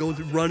how often you go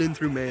running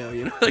through mayo?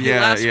 You know, like, it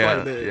Yeah, lasts yeah,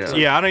 quite a bit. yeah. So.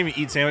 Yeah, I don't even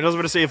eat sandwiches. I was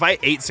about to say if I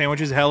ate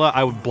sandwiches, hella,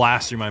 I would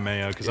blast through my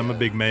mayo because I'm a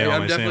big mayo Yeah, on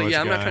I'm my definitely. sandwich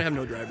Yeah, I'm guy. not trying to have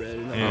no dry bread.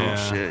 No. Yeah.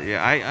 Oh shit,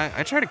 yeah.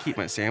 I try to keep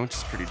my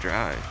sandwiches pretty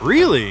dry.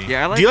 Really?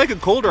 Yeah, I like- Do you like a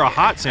cold or a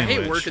hot I sandwich?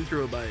 hate working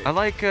through a bite. I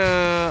like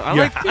Yeah.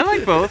 I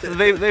like both.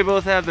 They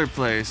both have their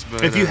place.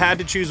 But If you had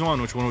to choose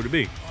one, which one would it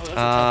be?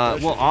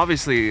 well,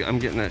 obviously I'm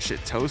getting that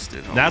shit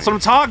toasted. homie. That's what I'm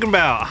talking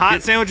about.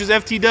 Hot sandwiches,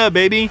 FT dub,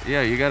 baby.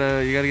 Yeah, you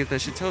gotta get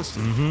that shit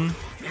toasted.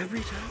 Every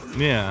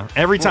time. Yeah,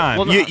 every time.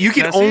 well, you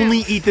can that's only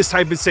it. eat this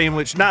type of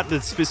sandwich, not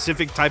the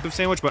specific type of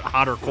sandwich, but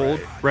hot or cold,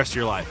 rest of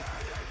your life.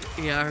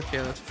 Yeah.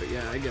 Okay.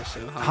 Yeah. I guess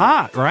so.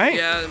 Hot, right?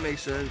 Yeah, that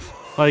makes sense.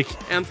 Like,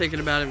 I'm thinking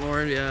about it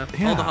more. Yeah.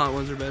 Yeah. All the hot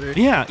ones are better.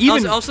 yeah,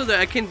 even also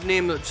I can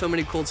name so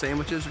many cold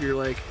sandwiches where you're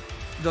like,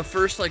 the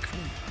first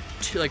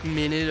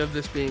minute of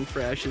this being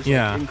fresh is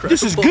yeah, like, incredible.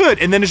 this is good,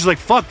 and then it's just like,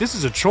 fuck, this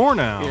is a chore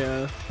now.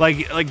 Yeah.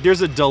 Like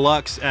there's a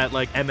deluxe at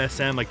like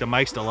MSM, like the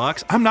Mike's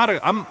Deluxe.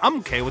 I'm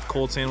okay with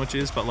cold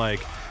sandwiches, but like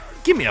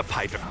Give me a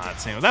piping hot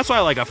sandwich. That's why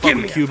like I fuck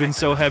with Cubans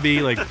so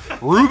heavy. Like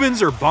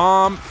Reubens are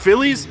bomb.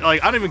 Phillies,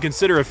 like I don't even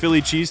consider a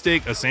Philly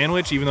cheesesteak a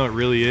sandwich, even though it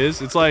really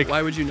is. It's like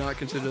why would you not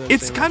consider that?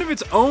 It's kind of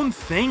its own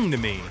thing to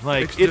me.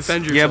 Like it's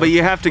defend yourself. Yeah, but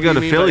you have to go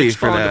to Philly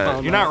for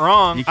that. You're not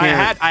wrong. You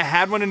can't. I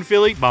had one in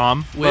Philly,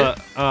 bomb. Wit?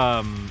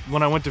 But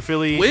when I went to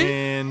Philly Wit?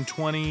 in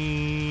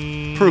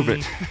 20, Prove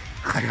it.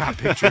 I got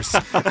pictures.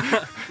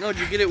 No, did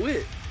you get it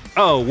wit?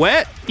 Oh,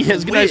 wet? Yeah,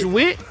 it's a nice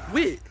wit.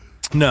 Wit.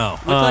 No.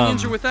 With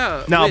onions or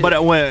without? No, Wit. but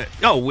it went.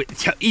 Oh,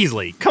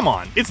 easily. Come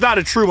on, it's not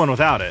a true one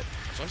without it.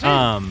 That's what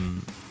I'm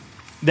saying.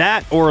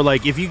 That or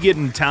like if you get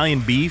an Italian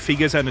beef, you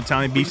guys had an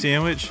Italian beef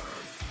sandwich.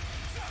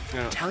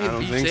 Italian I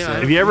don't beef think so.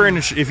 sandwich. If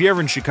you're ever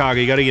in Chicago,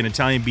 you got to get an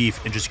Italian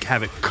beef and just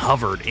have it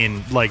covered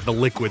in like the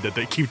liquid that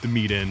they keep the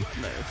meat in.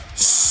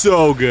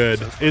 So good.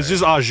 It's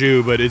just au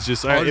jus, but it's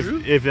just Au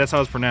jus? if that's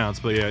how it's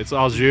pronounced. But yeah, it's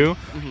au jus.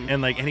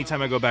 And like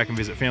anytime I go back and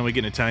visit family,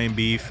 get an Italian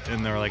beef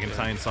and they're like an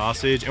Italian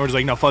sausage, and we're just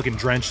like, no, fucking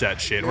drench that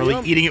shit. And we're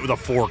like eating it with a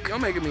fork. Y'all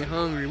making me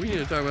hungry. We need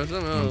to talk about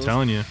something else. I'm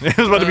telling you, it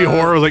was about to be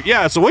horror. I was like,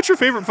 yeah. So what's your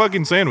favorite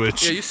fucking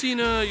sandwich? Yeah, you seen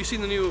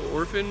the new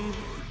Orphan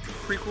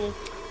prequel?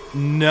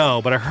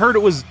 No, but I heard it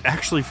was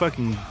actually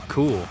fucking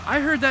cool.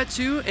 I heard that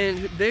too, and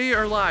they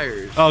are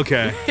liars.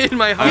 Okay. In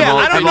my heart. Yeah,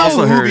 I don't I've know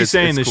also who heard be it's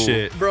saying this cool.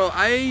 shit. Bro,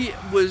 it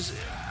was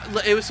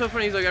so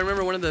funny. Like I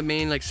remember one of the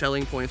main like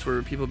selling points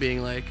were people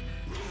being like,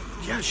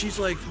 "Yeah, she's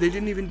like they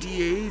didn't even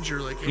de-age or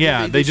like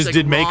Yeah, they just like,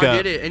 did raw makeup.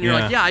 did it," and you're Yeah.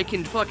 like, "Yeah, I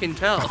can fucking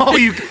tell." Oh,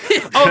 you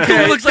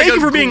okay? It looks like Thank a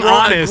you for being grown,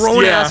 honest.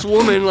 grown Yeah. ass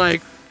woman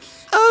like.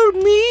 Oh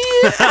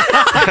me?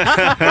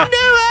 No,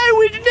 I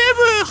would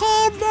never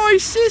harm my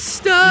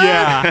sister.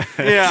 Yeah,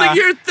 yeah. It's like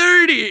you're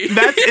 30.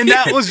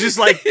 That was just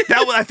like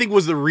that. I think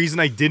was the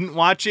reason I didn't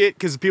watch it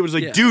because people was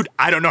like, Yeah. dude,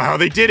 I don't know how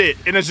they did it,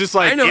 and it's just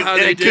like I know how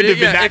they it did couldn't it. have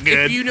been Yeah, that if,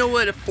 good. if you know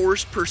what a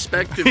forced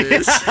perspective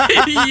is,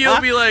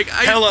 you'll be like,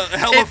 Hella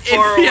if,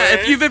 far Yeah,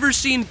 away. if you've ever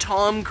seen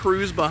Tom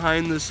Cruise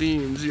behind the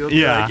scenes, you'll be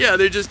Yeah. like, yeah,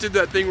 they just did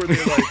that thing where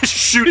they like,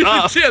 Shoot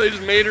up, yeah, they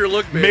just made her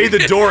look big. made the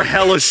door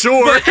hella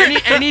short.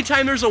 But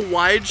anytime there's a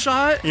wide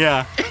shot,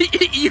 Yeah.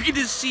 you can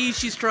just see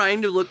she's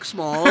trying to look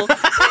small.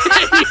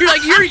 You're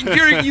like,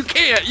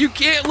 you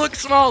can't look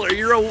smaller.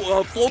 You're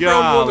a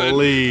full-grown woman.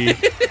 Golly.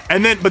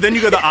 But then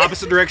you go the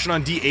opposite direction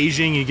on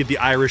de-aging, and you get the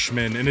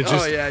Irishman, and it's Oh,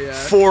 just yeah.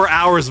 4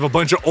 hours of a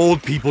bunch of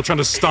old people trying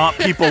to stomp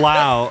people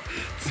out.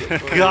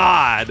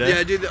 God.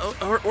 Yeah, dude,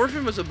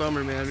 Orphan was a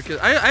bummer, man, because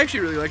I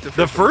actually really liked the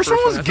The first first one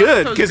was I thought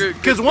good that was a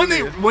because good when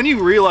movie. when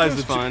you realize It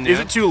was that fun, is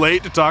yeah. it too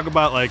late to talk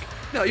about like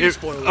No, you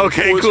spoiled it.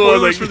 Okay, cool.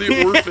 Spoilers Like- for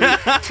the Orphan.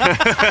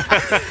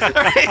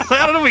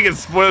 I don't know if we can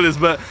spoil this,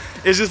 but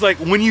it's just like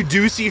when you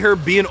do see her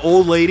be an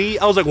old lady,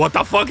 I was like, what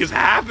the fuck is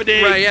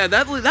happening? Right, yeah,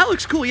 that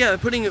looks cool. Yeah,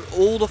 putting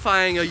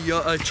oldifying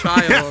a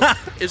child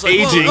is like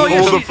Aging, well,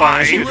 yeah,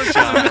 oldifying. She looks,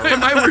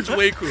 my word's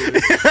way cooler.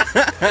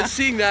 And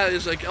seeing that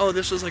is like, oh,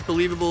 this is like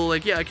believable.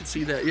 Like, yeah, I can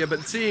see that. Yeah,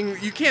 but seeing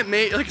you can't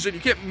make, like I said, you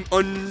can't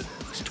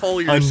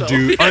untall yourself.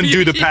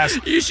 Undo the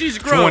past she's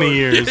grown. 20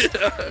 years.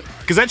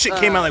 Because that shit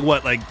came out like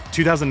what, like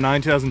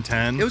 2009,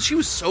 2010? She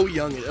was so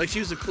young. Like she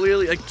was a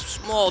clearly like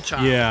small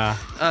child. Yeah.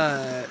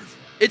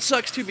 It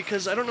sucks too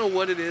because I don't know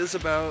what it is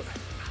about.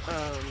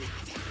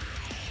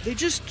 They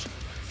just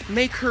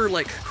make her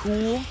like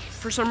cool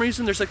for some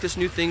reason. There's like this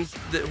new thing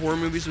that horror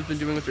movies have been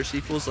doing with their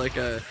sequels, like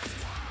what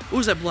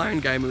was that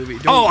blind guy movie?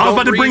 I was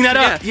about to bring that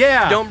up.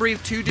 Yeah. Don't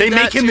Breathe 2 did They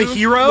that make him the too,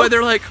 hero? Where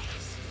they're like,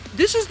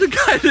 this is the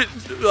guy that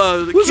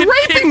Was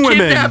raping women.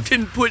 kidnapped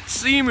and put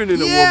semen in a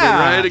woman,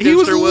 Yeah. right? He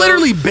was against her will.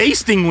 literally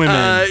basting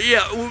women.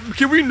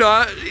 Can we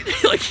not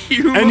like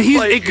human? And he's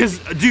like, because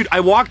dude, I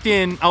walked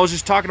in. I was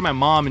just talking to my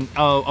mom, and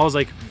I was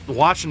like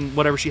watching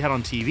whatever she had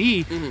on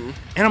TV, and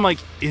I'm like,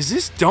 "Is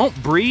this Don't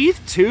Breathe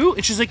too?"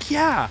 And she's like,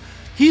 "Yeah,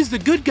 he's the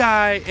good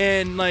guy,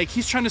 and like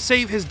he's trying to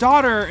save his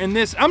daughter." And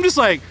this, I'm just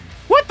like,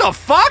 "What the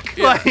fuck?"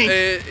 Yeah, Like,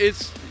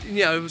 it's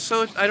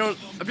so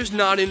I'm just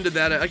not into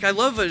that. Like I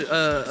love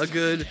a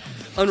good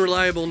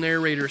unreliable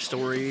narrator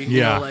story. You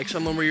Yeah. know, like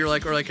someone where you're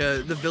like, or like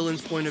the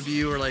villain's point of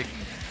view, or like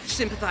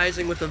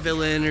sympathizing with a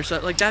villain or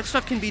something. Like that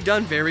stuff can be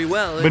done very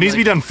well. but it needs to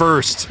be done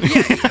first. Don't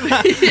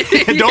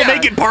Yeah.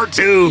 make it part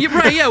 2. Yeah,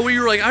 right, yeah, where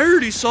you're like, I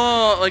already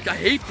saw, like, I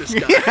hate this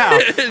guy.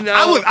 Yeah.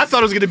 Now- I thought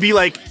it was gonna be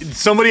like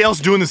somebody else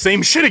doing the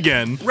same shit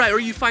again. Right, or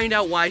you find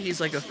out why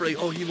he's like afraid.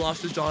 Oh, he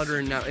lost his daughter,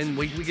 and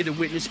we get to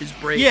witness his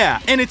break. Yeah,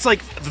 and it's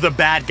like the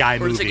bad guy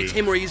Or it's movie. like it's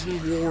him where he's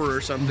in war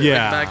or something.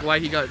 Yeah. Like back why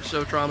he got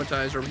so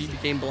traumatized or he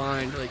became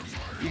blind. Like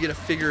you get to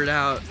figure it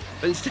out.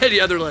 But instead,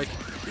 yeah, they're like,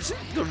 isn't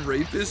the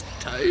rapist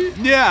tight?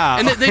 Yeah.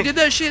 And they did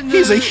that shit in the,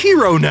 He's a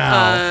hero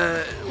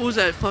now. what was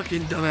that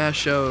fucking dumbass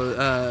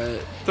show?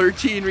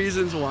 13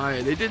 Reasons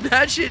Why. They did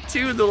that shit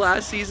too in the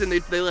last season.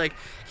 They like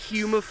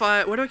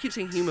humify. Why do I keep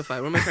saying humify?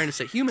 What am I trying to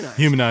say? Humanized.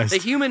 Humanized. They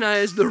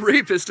humanized the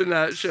rapist in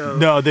that show.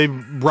 No, they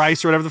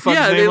Rice or whatever the fuck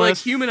his Yeah, name they was. like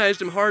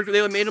humanized him hard.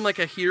 They made him like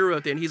a hero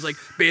at the end. He's like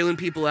bailing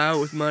people out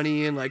with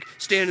money and like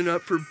standing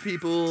up for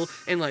people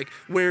and like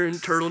wearing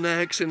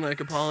turtlenecks and like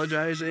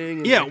apologizing.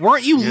 And, Yeah, like,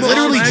 weren't you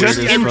literally Mom, I just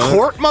in respect-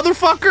 court,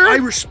 motherfucker? I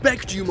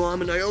respect you,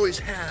 Mom, and I always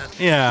have.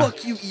 Yeah.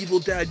 Fuck you, evil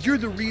dad. You're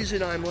the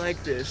reason I'm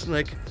like this. And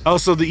like, Oh,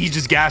 so he's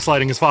just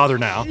gaslighting his father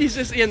now. he's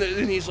just and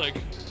he's like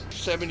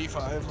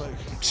 75,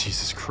 like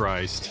Jesus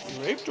Christ.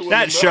 raped a woman.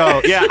 That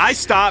show, yeah, I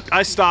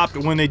stopped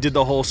when they did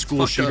the whole school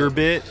Fucked shooter up.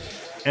 bit,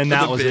 and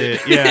that was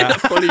bit. it. Yeah.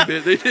 Funny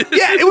bit they did.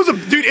 Yeah,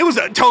 it was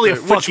totally a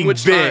fucking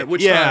which bit. Time?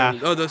 Which yeah. time?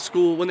 Oh, the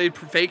school when they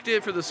faked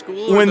it for the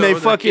school. When they or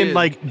the fucking kid?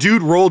 like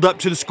dude rolled up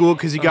to the school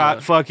because he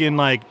got fucking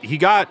like he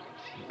got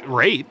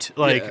raped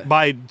like Yeah.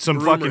 by some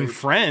Room fucking rape.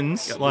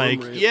 friends Got like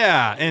room rape.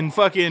 yeah, and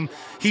fucking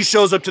he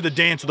shows up to the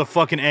dance with a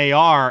fucking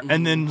AR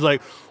and then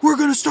like we're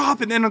gonna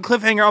stop and then on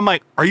cliffhanger I'm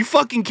like, are you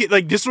fucking kidding?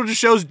 Like this sort of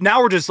shows now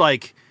we're just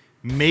like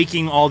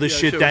making all this Yeah,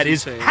 shit shit that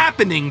was is insane.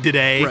 happening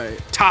today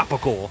Right.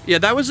 topical. Yeah,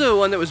 that was the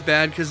one that was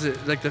bad because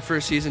like the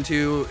first season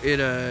too,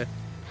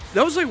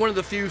 that was like one of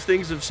the few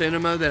things of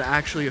cinema that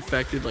actually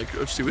affected like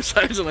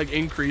suicides and like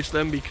increased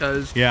them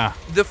because Yeah.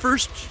 the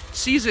first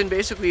season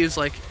basically is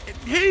like,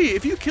 hey,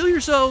 if you kill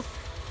yourself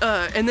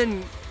and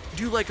then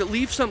do like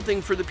leave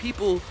something for the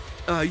people,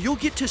 you'll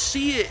get to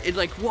see it and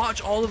like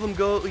watch all of them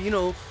go, you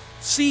know,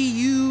 see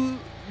you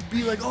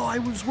be like, oh, I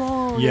was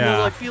wrong. And Yeah.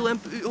 they'll, like feel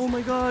oh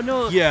my god,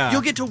 no. Yeah.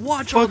 You'll get to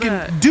watch all Fucking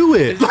that. do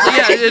it.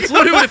 Yeah, it's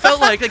literally what it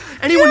felt like. Like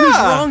anyone who's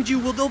Yeah. wronged you,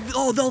 will they'll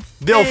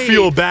They'll pay.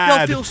 feel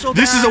bad. They'll feel so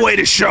This is bad. a way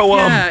to show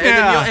them.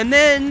 Yeah, and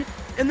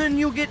then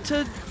you'll get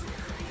to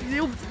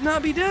you'll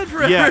not be dead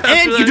forever. Yeah, after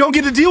and that. you don't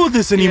get to deal with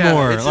this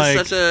anymore. Yeah, it's like,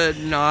 just such a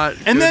not.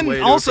 and good then way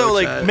to also approach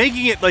like that.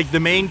 making it like the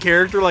main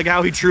character, like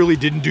how he truly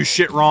didn't do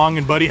shit wrong,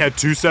 and Buddy had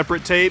 2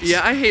 separate tapes.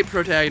 Yeah, I hate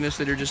protagonists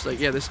that are just like,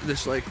 yeah,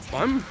 this like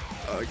I'm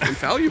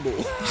infallible.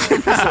 Just,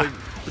 like,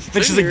 just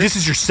And she's sitting like, "This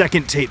is your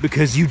second tape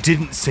because you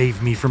didn't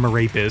save me from a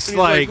rapist." here.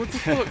 Like, He's what the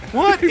fuck?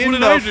 what in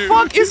did I the do?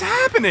 fuck is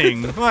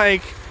happening?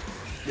 Like,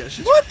 Yeah,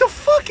 she's what the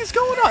fuck is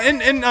going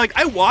on? And like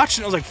I watched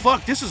and I was like,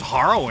 "Fuck, this is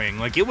harrowing."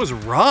 Like it was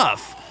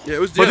rough. Yeah, it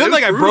was. But yeah, then it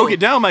like was I brutal. broke it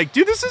down. I'm like,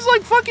 dude, this is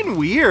like fucking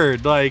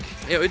weird. Like,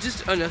 Yeah, it's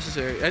just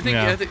unnecessary. I think,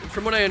 Yeah. I think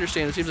from what I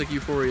understand, it seems like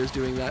Euphoria is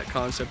doing that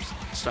concept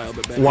style,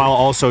 but better. while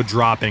also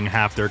dropping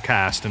half their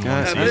cast in one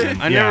Yeah,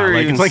 season. I yeah, never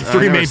like even it's like I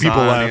 3 never main people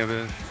saw any left. of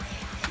it.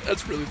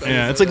 That's really bad.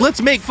 Yeah, it's like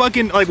let's make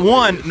fucking like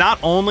one. Not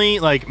only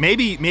like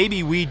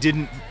maybe we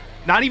didn't,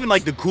 not even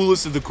like the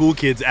coolest of the cool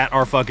kids at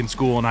our fucking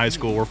school in high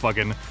school were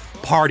fucking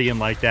partying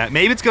like that.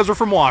 Maybe it's because we're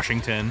from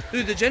Washington.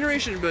 Dude, the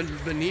generation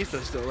beneath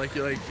us though, like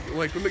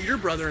your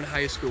brother in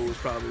high school was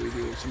probably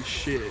doing some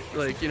shit.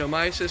 Like, you know,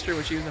 my sister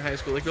when she was in high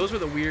school, like those were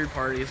the weird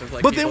parties of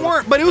like. But they people-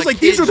 weren't. But it was like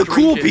these are kids the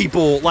cool drinking.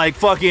 people, like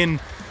fucking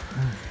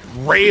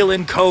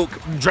railing coke,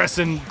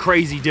 dressing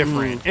crazy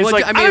different. It's Well,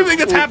 like I don't think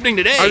that's well, happening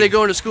today. Are they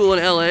going to school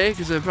in LA?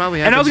 Because it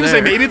probably. And I was happens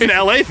gonna say there. maybe it's an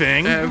LA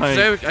thing. Yeah, 'cause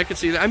Like, I could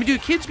see that. I mean,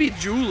 dude, kids be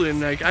juuling.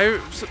 Like,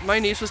 my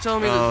niece was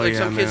telling me that Oh, like yeah,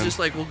 some kids man. just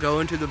like will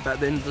go into the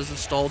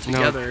stall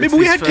together. maybe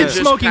we had kids Just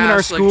smoking in our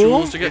pass, like,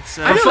 school. Juuls together. It's,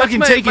 I know, that's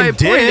fucking taking my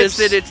point is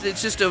dips. that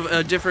it's just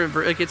a different.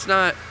 Like, it's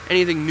not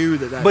anything new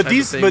that but type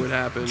these, of thing but would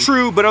happen.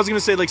 true. But I was gonna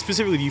say like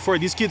specifically with Euphoria,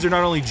 these kids are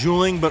not only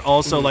juuling but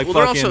also like Well,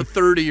 they're fucking. also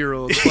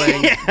 30-year-olds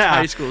playing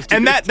high school students.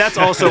 And that's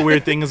also a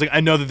weird thing is like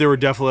I know that there were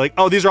definitely like,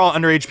 oh, these are all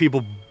underage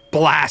people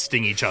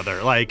blasting each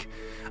other. Like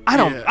I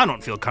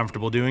don't feel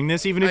comfortable doing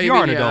this even if you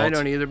are an adult. I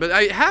don't either. But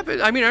I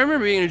remember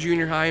being in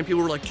junior high and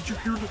people were like, "Did you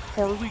hear the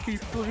Harley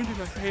gave Brandon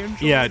a hand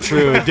job?" Yeah,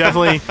 true.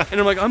 Definitely And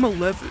I'm like, I'm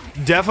 11.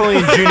 definitely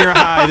in junior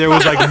high there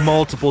was like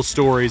multiple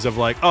stories of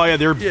like, oh yeah,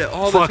 they're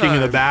all the fucking in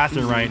the time.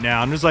 bathroom right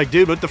now. I'm just like,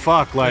 dude, what the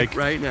fuck? Like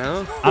Right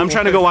now. I'm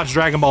trying to go watch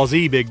Dragon Ball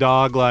Z, big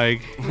dog.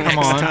 Like, come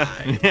on.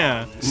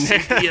 Yeah.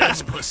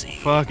 Yes, pussy.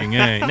 Fucking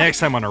A. Next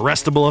time on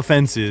arrestable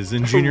offenses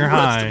in junior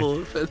high.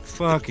 Arrestable offense.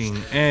 Fucking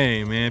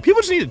A, man.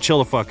 People just need to chill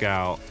the fuck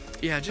out.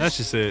 Yeah, That's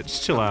just it.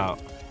 Just chill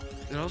out.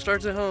 it all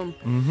starts at home.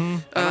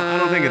 I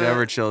don't think it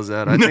ever chills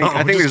out. I No, think it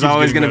just there's keeps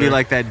always getting gonna be better.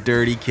 like that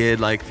dirty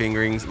kid like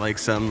fingering like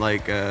some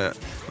like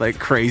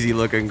crazy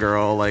looking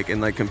girl like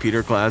in like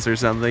computer class or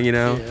something, you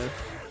know.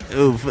 Yeah.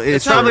 Oof.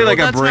 It's how- probably well, like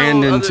a that's how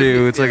Brandon other too.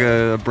 peop- It's like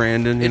yeah. a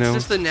Brandon, you It's know.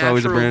 just the It's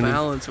always a natural Brandon.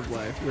 balance of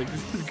life.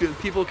 Like good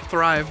people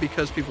thrive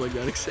because people like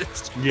that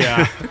exist.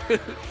 Yeah.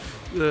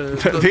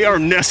 They are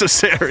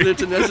necessary.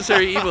 It's a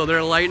necessary evil. They're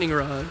a lightning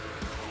rod.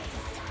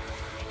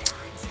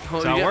 how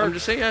it I'm works.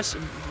 just saying, yes.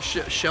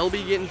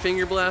 Shelby getting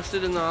finger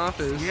blasted in the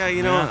office. Yeah,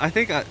 you know, Yeah. I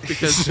think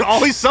Because There's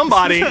always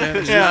somebody. Yeah,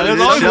 it's there's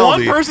Shelby. always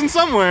one person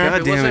somewhere.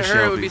 God if it damn wasn't it, her,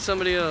 it would Shelby. be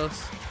somebody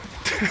else.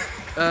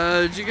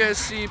 Did you guys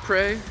see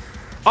Prey?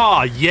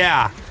 Oh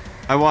yeah.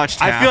 I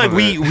watched. I half feel like of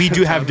it. we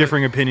do have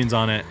differing opinions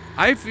on it.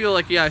 I feel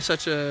like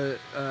such a.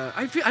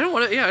 I don't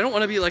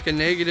want to be like a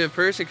negative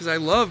person because I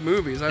love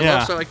movies. I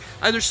Yeah. love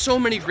there's so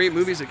many great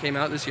movies that came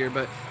out this year,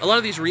 but a lot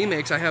of these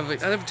remakes I have a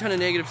ton of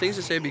negative things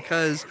to say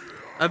because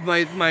of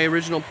my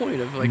original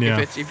point of like Yeah.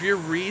 if you're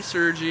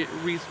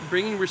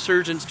bringing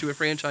resurgence to a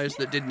franchise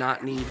that did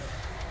not need,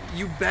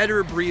 you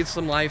better breathe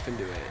some life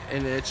into it.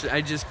 And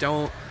I just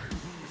don't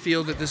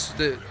feel that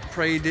that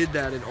Prey did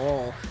that at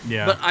all.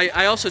 Yeah. But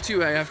I also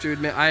too, I have to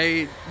admit,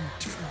 I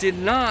did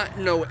not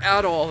know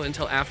at all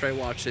until after I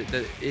watched it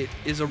that it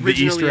is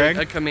originally Easter egg?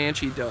 a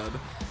Comanche dub.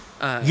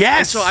 Yes!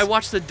 And so I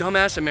watched the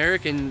dumbass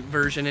American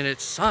version and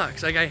it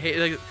sucks. Like I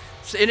hate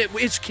and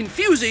it's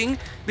confusing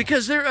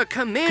because they're a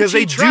Comanche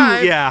they do,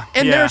 tribe, yeah,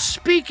 and yeah. they're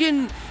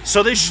speaking.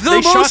 So they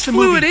The shot most the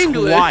movie fluid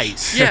English.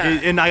 twice. Yeah.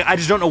 And I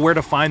just don't know where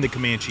to find the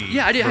Comanche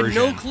Yeah, I had no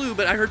version. clue,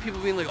 but I heard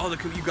people being like, "Oh,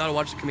 you gotta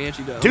watch the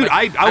Comanche dub." Dude,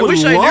 Like, I would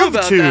wish I knew love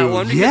about to. that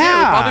one because it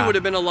Yeah. probably would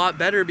have been a lot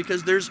better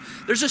because there's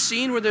a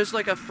scene where there's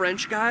like a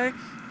French guy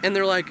and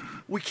they're like,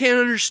 "We can't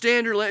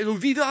understand her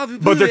language,"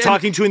 But they're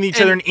talking to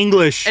each other in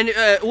English. And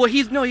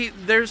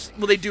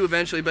they do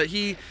eventually, but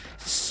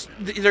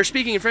they're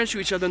speaking in French to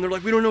each other, and they're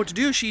like, "We don't know what to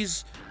do.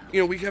 She's,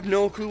 we have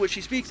no clue what she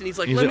speaks." And he's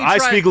like, He's "Let like, me "I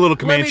try. speak a little Let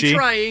Comanche." me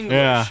try English."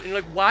 Yeah. And you're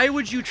like, why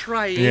would you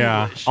try English?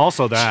 Yeah,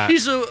 also that.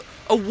 She's a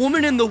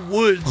woman in the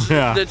woods.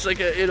 Yeah. That's like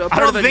a I part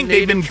don't of a think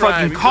they've been native tribe.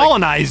 fucking He's like,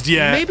 colonized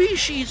yet. maybe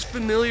she's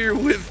familiar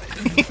with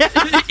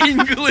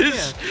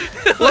English.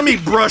 Let me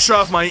brush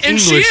off my And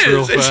English she is, real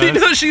and fast. she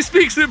knows she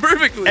speaks it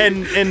perfectly.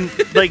 And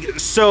like,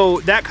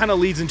 so that kind of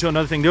leads into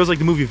another thing. There was like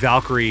the movie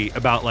Valkyrie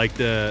about like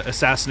the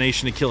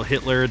assassination to kill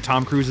Hitler.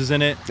 Tom Cruise is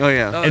in it. Oh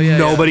yeah. Oh, And yeah,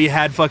 nobody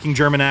had fucking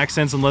German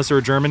accents unless they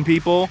were German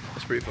people.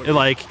 That's pretty funny.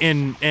 Like,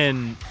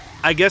 and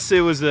I guess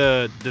it was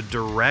the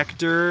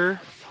director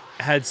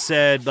had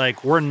said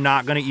like, we're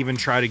not going to even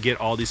try to get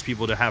all these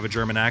people to have a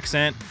German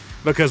accent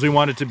because we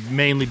want it to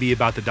mainly be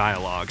about the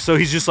dialogue. So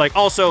he's just like,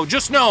 also,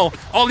 just know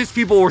all these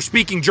people were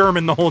speaking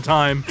German the whole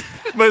time.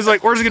 But it's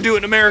like, we're just going to do it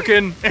in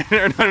American,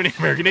 or not in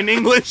American, in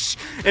English,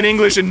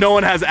 and no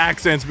one has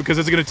accents because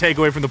it's going to take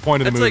away from the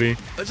point of the movie.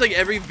 It's like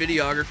every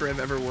videographer I've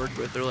ever worked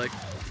with. They're like,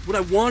 what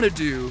I want to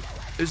do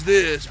is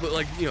this, but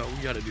like, you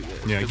got to do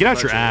this. Yeah, Because get out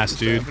of your budget ass, and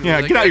dude. stuff. And Yeah,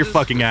 I'm like, get out I your just-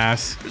 fucking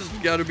ass. This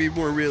got to be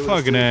more realistic.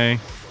 Fucking A.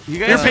 You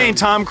You're guys, paying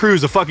Tom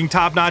Cruise, a fucking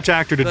top-notch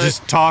actor, to But-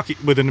 just talk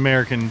with an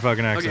American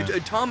fucking accent. Okay,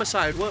 Tom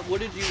aside, what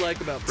did you like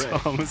about Prey?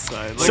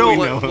 homicide. So- we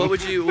what, know. what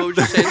would you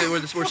say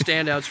that were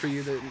standouts for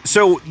you? That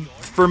So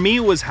for me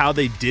was how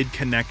they did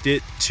connect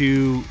it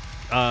to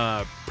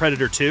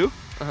Predator 2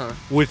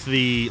 with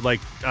the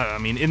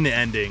in the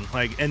ending,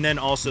 like, and then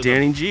also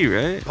Danny G,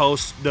 right? the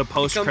comes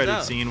post-credit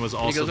out. scene was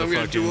And he also goes, the I'm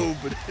gonna do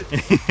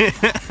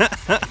fucking.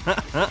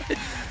 open.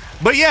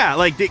 But yeah,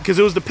 like, because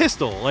it was the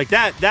pistol, like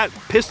that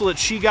pistol that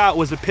she got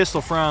was the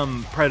pistol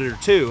from Predator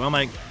 2. I'm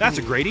like, that's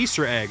a great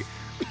Easter egg,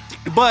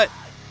 but.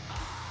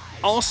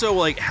 Also,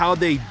 like, how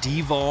they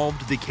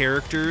devolved the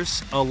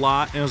characters a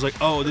lot. And I was like,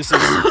 oh, this is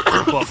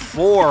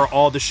before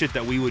all the shit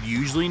that we would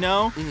usually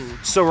know.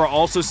 So we're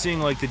also seeing,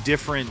 like, the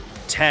different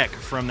tech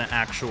from the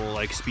actual,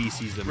 like,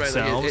 species themselves.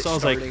 Right, like it so I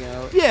was like, starting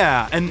out.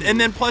 yeah. And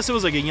then plus it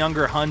was, like, a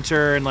younger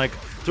hunter. And, like,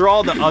 through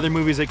all the other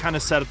movies, they kind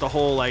of set up the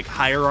whole, like,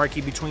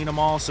 hierarchy between them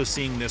all. So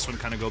seeing this one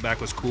kind of go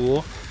back was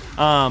cool.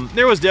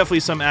 There was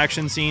definitely some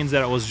action scenes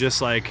that it was just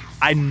like,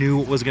 I knew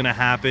what was going to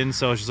happen.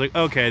 So I was just like,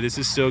 okay, this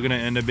is still going to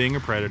end up being a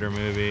Predator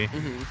movie.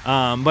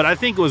 But I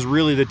think it was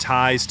really the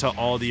ties to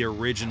all the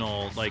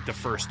original, like the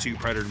first two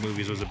Predator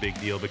movies was a big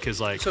deal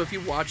because, like, So if you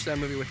watch that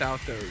movie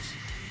without those,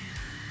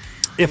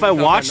 if I without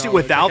that watched it knowledge,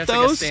 without like, that's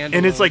those like a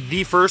and it's standalone. like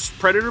the first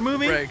Predator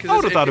movie, Right, 'cause I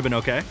would have it's- thought it'd been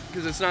okay.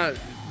 because it's not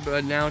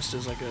announced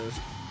as like a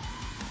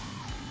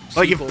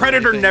Like if sequel or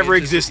Predator anything, never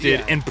it's just- existed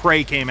yeah. and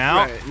Prey came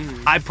out, Right,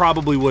 mhm. I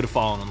probably would have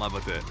fallen in love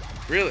with it.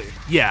 Really?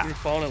 Yeah. You're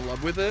falling in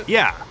love with it?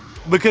 Yeah.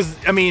 Because,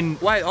 I mean,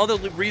 Why? All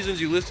the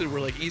reasons you listed were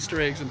like Easter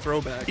eggs and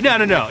throwbacks.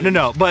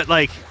 no. But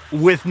like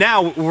with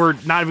now, we're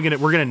not even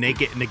we're gonna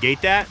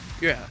negate that.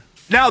 Yeah.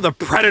 Now the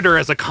Predator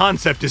as a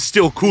concept is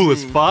still cool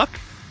as fuck.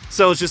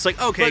 So it's just like,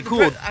 okay, But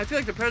cool. I feel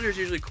like the Predator is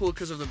usually cool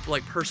because of the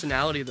like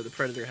personality that the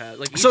Predator has.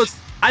 Like So each it's, I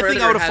think I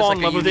Predator would have has, fallen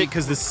in like, love a with it unique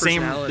because the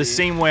personality.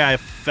 same way I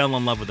fell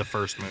in love with the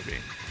first movie.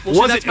 Well,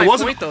 see, that's it my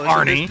wasn't point, though, is that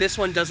Arnie. This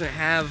one doesn't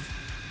have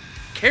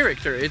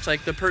character. It's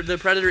like the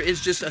Predator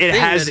is just a It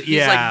thing. has- That he's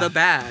yeah. like the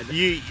bad.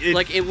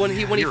 When he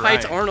you're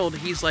fights right. Arnold,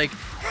 he's like,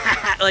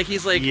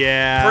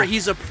 Yeah.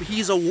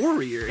 he's a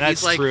warrior.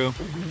 That's he's like, true.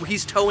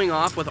 He's towing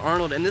off with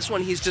Arnold, and this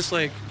one he's just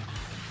like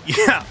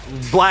Yeah,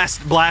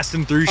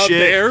 blasting through a shit.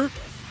 bear.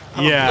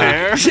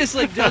 Yeah. He's just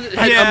like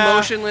Yeah.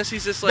 emotionless.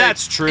 He's just like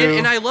That's true.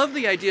 And I love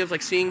the idea of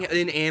like seeing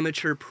an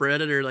amateur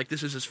predator. Like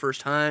this is his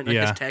first hunt. Like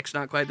Yeah. his tech's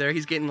not quite there.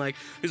 He's getting like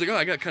oh,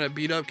 I got kind of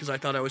beat up because I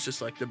thought I was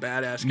just like the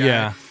badass guy.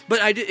 Yeah.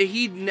 But I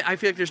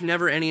feel like there's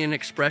never any an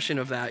expression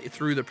of that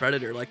through the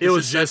predator. Like It this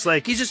was is just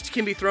like- he just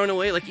can be thrown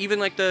away. Like even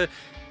like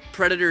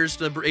Predators,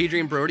 the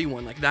Adrian Brody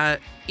one, like that.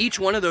 Each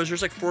one of those,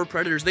 there's like 4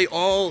 Predators. They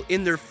all,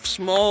 in their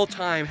small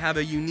time, have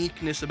a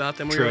uniqueness about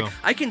them. Where True. you're like,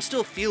 I can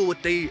still feel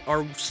what they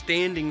are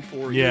standing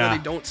for, even Yeah. though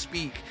they don't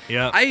speak.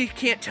 Yeah. I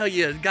can't tell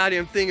you a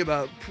goddamn thing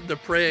about the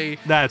Prey.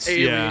 That's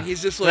alien. yeah.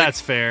 He's just like, that's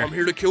fair. I'm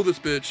here to kill this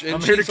bitch. And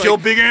I'm here to she's kill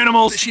like- big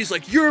animals. She's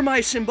like, you're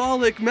my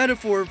symbolic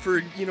metaphor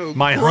for,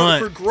 My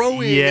hunt. for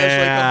growing as like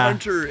Yeah. a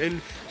hunter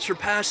and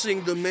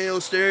surpassing the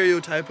male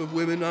stereotype of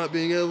women not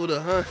being able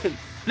to hunt.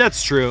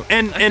 That's true,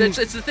 and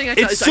It's the thing.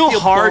 it's still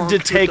hard to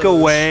take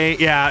away.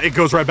 Yeah, it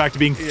goes right back to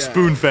being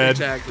spoon fed.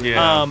 Exactly.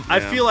 Yeah. I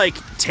feel like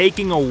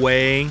taking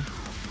away,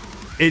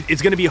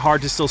 it's going to be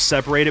hard to still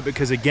separate it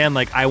because again,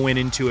 like I went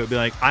into it, be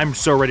like, I'm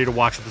so ready to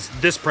watch what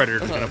this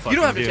Predator is going to fucking You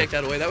don't have to do. take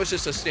that away. That was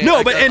just a stand. No,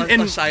 like but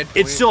a side point.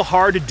 it's still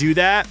hard to do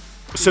that.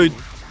 So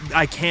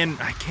I can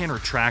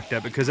retract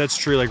that because that's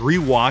true. Like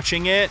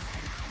rewatching it,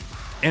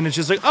 and it's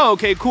just like, oh,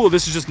 okay, cool.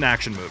 This is just an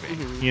action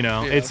movie. You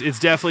know, Yeah. it's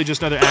definitely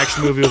just another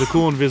action movie with a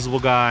cool invisible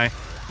guy.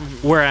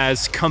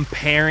 Whereas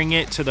comparing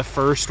it to the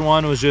first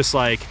one was just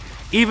like,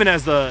 even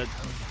as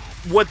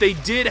what they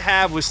did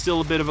have was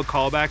still a bit of a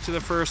callback to the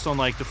first on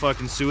like the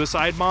fucking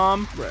suicide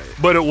bomb. Right.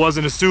 But it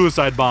wasn't a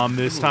suicide bomb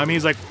this time.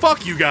 He's like,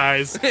 fuck you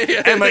guys.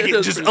 And like it That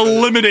was just pretty funny.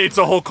 eliminates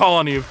a whole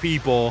colony of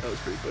people. That was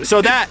pretty funny.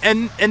 So that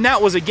and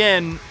that was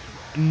again,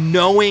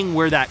 knowing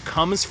where that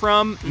comes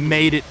from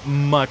made it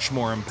much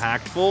more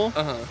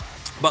impactful.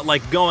 But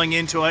like going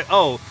into it,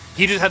 oh,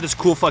 he just had this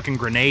cool fucking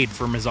grenade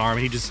from his arm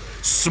and he just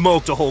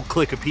smoked a whole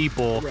clique of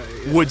people, Right,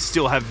 yeah. would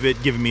still have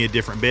given me a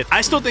different bit.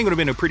 I still think it would have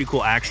been a pretty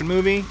cool action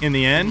movie in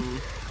the end,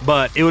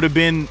 but it would have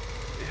been,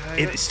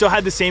 it still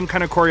had the same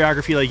kind of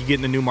choreography like you get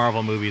in the new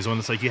Marvel movies when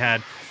it's like you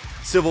had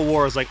Civil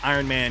War is like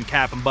Iron Man,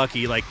 Cap, and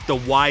Bucky, like the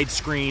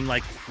widescreen,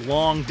 like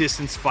long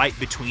distance fight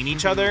between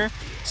each other.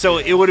 So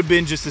it would have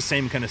been just the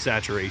same kind of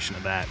saturation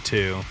of that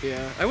too.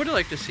 Yeah, I would have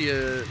liked to see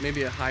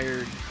maybe a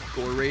higher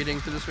gore rating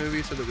for this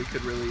movie so that we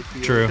could really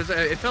feel. True. Because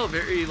it felt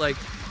very like.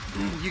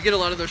 You get a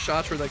lot of those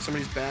shots where like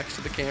somebody's back's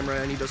to the camera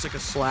and he does like a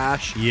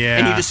slash. Yeah.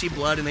 And you just see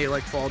blood and they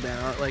like fall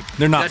down. Like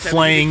They're not that type of-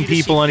 flaying you just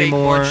see people fake blood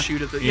anymore.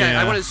 Shoot at the, Yeah.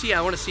 I want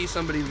to see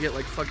somebody get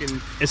like fucking.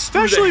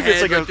 Especially if it's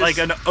through like the like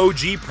head, an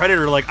OG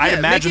Predator, like I'd Yeah,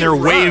 imagine make it they're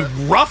way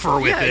rough. rougher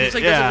with yeah, it. he's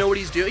like doesn't know what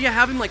he's doing. Yeah,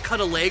 have him like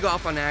cut a leg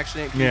off on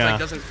accident. 'Cause Yeah. He like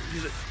doesn't.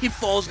 He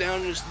falls down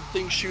and this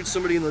thing shoots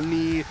somebody in the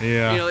knee.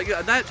 Yeah. You know, like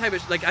that type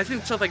of like I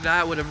think stuff like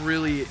that would have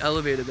really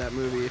elevated that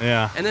movie.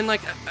 Yeah. And then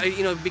like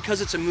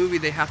because it's a movie,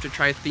 they have to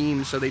try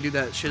themes, so they do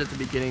that shit at the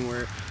beginning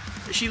where.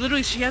 She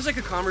has like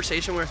a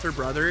conversation with her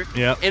brother.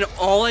 Yep. And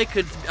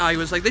I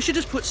was like, they should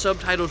just put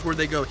subtitles where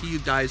they go, he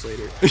dies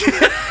later.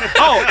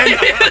 Oh,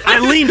 and I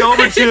leaned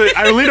over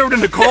to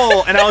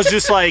Nicole, and I was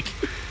just like,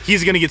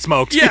 he's gonna get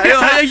smoked. Yeah,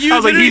 I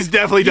was like, he's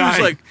definitely He was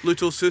dying. like,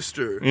 little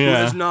sister, who Yeah.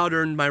 has not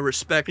earned my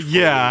respect.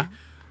 Yeah. fully.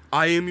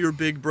 I am your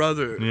big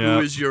brother, Yeah. who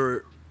is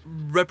your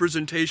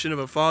representation of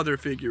a father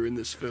figure in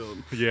this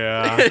film.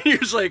 Yeah. And you're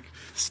just like,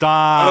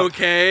 Stop.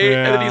 okay.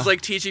 And then Yeah. he's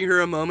like teaching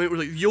her a moment where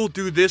like, you'll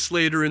do this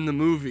later in the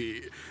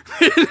movie.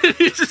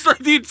 He's just like,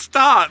 dude,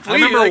 stop. I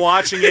remember Like-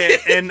 watching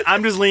it, and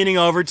I'm just leaning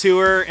over to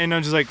her, and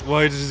I'm just like, "Well,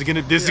 this is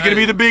gonna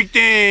be the big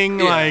thing."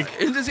 Yeah. Like,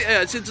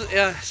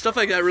 It's stuff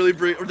like that really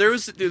bring.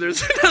 There's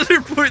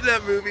another point in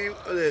that movie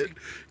that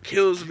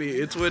kills me.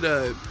 It's when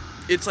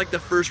it's like the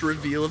first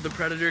reveal of the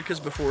Predator,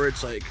 because before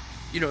it's like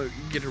you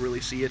get to really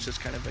see it. It's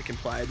just kind of like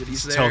implied that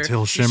he's there.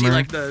 Telltale You shimmer. see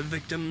like the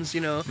victims,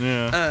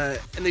 Yeah.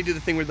 and they do the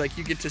thing where like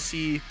you get to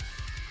see.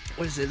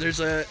 What is it? There's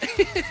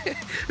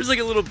there's like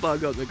a little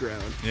bug on the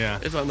ground. Yeah.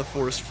 It's on the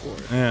forest floor.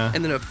 Yeah.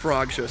 And then a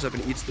frog shows up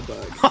and eats the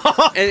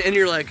bug. and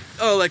you're like,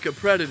 oh, like a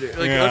predator.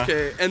 Like, Yeah.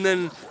 okay. And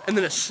then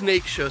a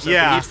snake shows up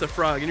Yeah. and eats the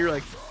frog. And you're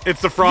like,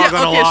 it's the frog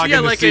on a log in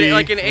the like sea.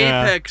 like an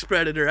Yeah. apex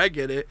predator. I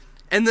get it.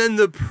 And then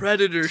the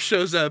predator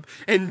shows up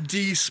and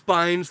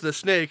de-spines the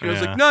snake. And I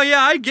was Yeah. like, no,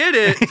 yeah, I get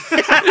it.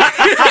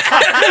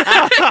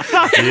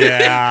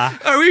 Yeah.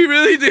 Are we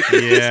really doing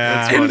this?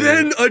 Yeah. And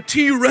then a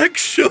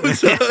T-Rex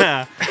shows up.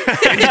 Yeah.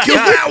 And he kills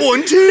that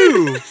one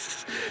too.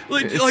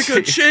 Like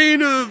a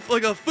chain of,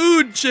 like a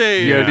food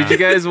chain. Yo, Yeah. did you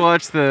guys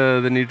watch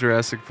the new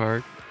Jurassic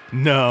Park?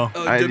 No.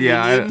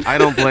 Dominion. I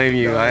don't blame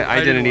you. No, I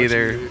didn't watch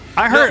either. it either.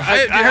 I heard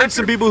No, I heard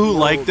some people who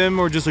liked them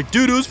were just like,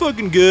 dude, it was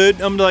fucking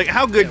good. I'm like,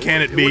 how good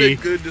can it What a be?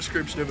 good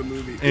description of a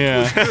movie. Yeah.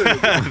 It was good.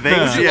 Thanks,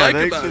 What you yeah, like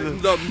thanks about for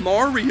it? The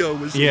Mario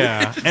was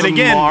Yeah. lit. And The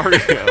again,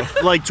 Mario.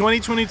 like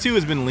 2022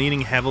 has been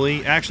leaning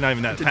heavily, actually not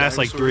even that, To past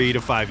like dinosaurs. 3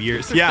 to 5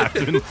 years. Yeah,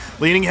 it's been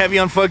leaning heavy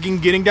on fucking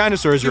getting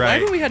dinosaurs Dude, why right.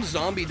 haven't we had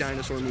zombie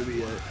dinosaur movie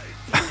yet?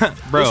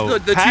 Bro,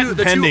 Those- the patent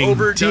two pending,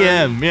 overdone,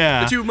 TM,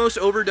 yeah. The two most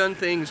overdone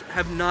things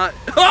have not.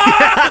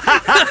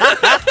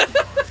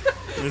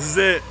 This is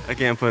it. I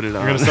can't put it on.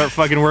 We're going to start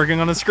fucking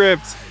working on a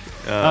script.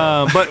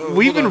 But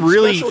we've Hold been on,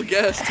 really special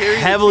guest, Terry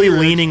the heavily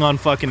T-Rex. leaning on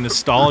fucking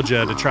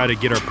nostalgia to try to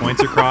get our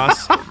points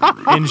across.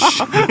 And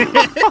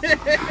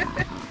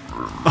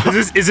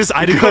is this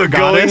Idaho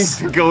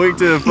Goddess? going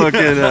to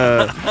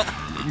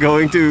fucking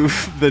going to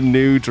the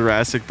new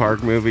Jurassic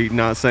Park movie,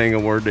 not saying a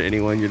word to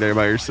anyone. You're there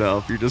by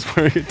yourself. You're just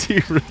wearing a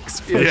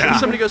T-Rex. Yeah. Yeah.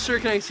 Somebody goes, sir,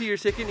 can I see your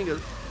ticket? And he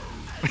goes,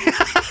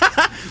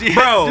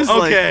 Bro, Just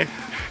like- okay.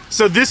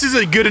 So this is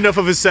a good enough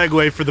of a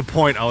segue for the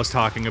point I was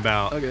talking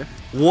about. Okay.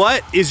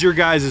 What is your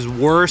guys'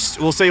 worst,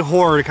 we'll say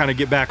horror to kind of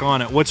get back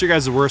on it, what's your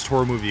guys' worst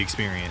horror movie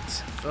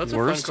experience? Oh, that's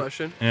Worst? a fun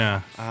question.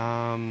 Yeah.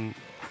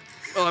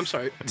 Oh, I'm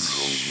sorry.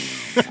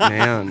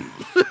 Man.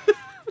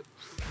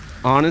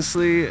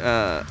 Honestly,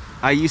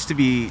 I used to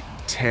be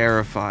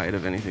terrified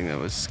of anything that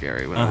was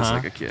scary when I was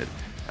like a kid.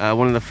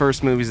 One of the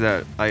first movies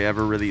that I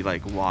ever really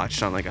like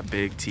watched on like a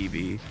big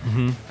TV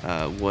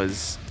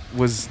was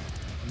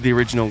the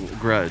original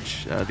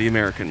Grudge, the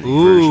American version.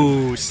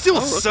 Ooh, still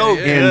okay, so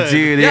yeah. good. And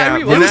dude, Yeah, yeah, I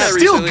when rewatched was that, that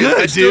still recently. good,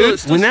 I dude.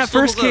 still when that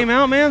still first holds came up.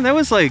 out, man, that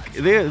was like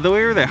they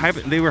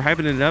were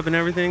hyping it up and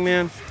everything,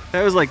 man.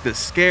 That was like the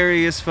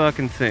scariest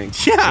fucking thing.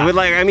 Yeah. With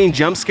like, I mean,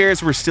 jump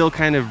scares were still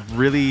kind of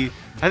really.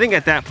 I think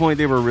at that point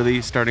they were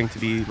really starting to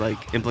be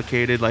like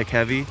implicated, like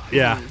heavy.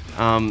 Yeah.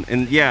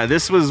 And yeah,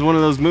 this was one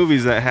of those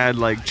movies that had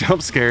like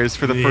jump scares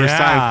for the first Yeah.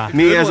 time.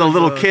 Me Good as a ones,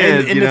 little though. kid,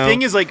 And you the know?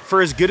 thing is, like,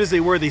 for as good as they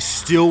were, they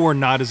still were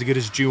not as good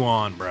as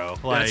Ju-on, bro.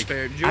 Like, That's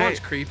fair. Ju-on's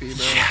creepy,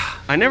 bro.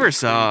 I never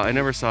saw the oh,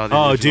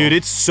 original. dude,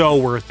 it's so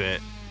worth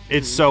it.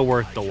 It's so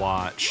worth the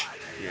watch.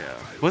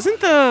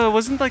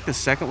 Wasn't like the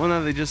second one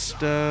that they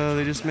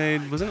just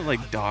made? Wasn't it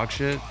like dog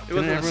shit? It wasn't the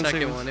Didn't everyone say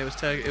second one.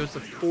 It was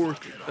the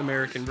fourth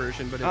American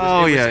version, but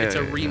it's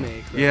a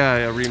remake. though.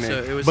 Yeah, remake.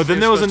 So it was, But then it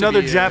there was supposed to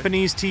another be,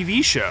 Japanese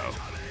TV show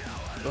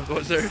What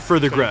was there? for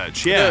The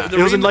Grudge. Yeah. The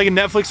it was in remake-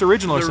 like a Netflix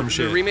original or The, some the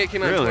shit. remake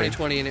came out Really? in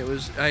 2020, and it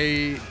was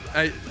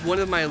one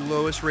of my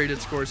lowest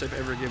rated scores I've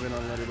ever given on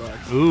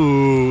Letterboxd.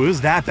 Ooh, it was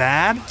that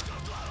bad?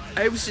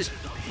 I was just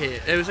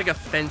hit. It was like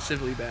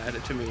offensively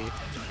bad to me.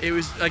 It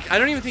was like I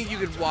don't even think you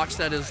could watch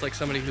that as like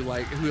somebody who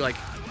oh,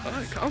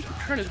 I'm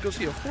trying to go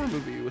see a horror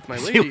movie with my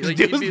lady. It was- Like,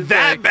 it you'd was be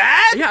that like-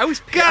 bad? Yeah, I was.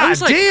 God I was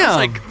like, damn.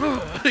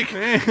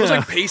 I was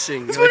like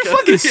pacing. This movie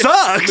fucking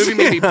sucks. The movie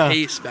made me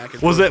pace back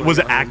and forth. Was it when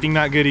I acting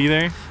not good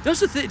either? That's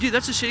the thing, dude.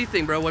 That's the shitty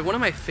thing, bro. Like one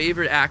of my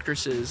favorite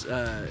actresses,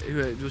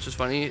 which is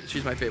funny.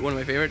 She's one of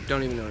my favorite.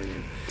 Don't even know her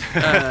name.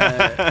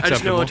 I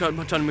just know a ton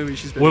of movies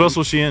she's been. What in. else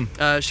was she in?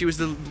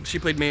 She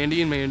played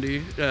Mandy in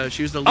Mandy.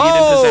 She was the lead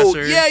Oh, in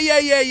Possessor. yeah.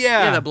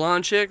 Yeah, the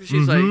blonde chick.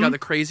 She's like got the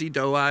crazy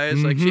doe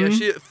eyes. Like she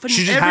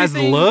She just has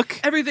the look.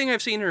 Everything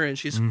I've seen her in,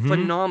 she's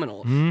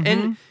phenomenal.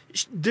 And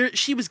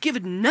she was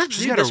given nothing.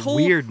 She's got this a whole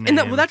weird And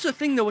name. that's the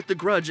thing though with The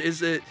Grudge is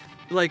that.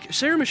 Like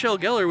Sarah Michelle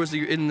Gellar was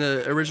in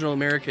the original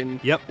American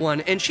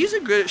one, and she's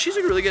a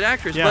really good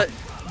actress. Yeah.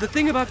 But the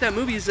thing about that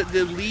movie is that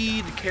the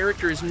lead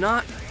character is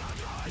not.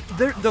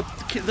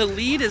 The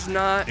lead is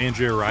not.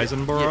 Andrea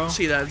Riseborough? Yeah,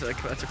 see, that's a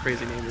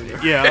crazy name. To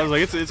me. Yeah, I was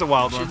like, it's a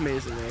wild She's one.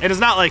 amazing. Man. And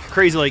it's not like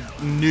crazy,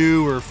 like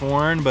new or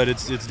foreign, but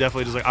it's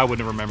definitely just like I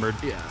wouldn't have remembered.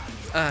 Yeah,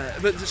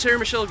 but Sarah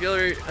Michelle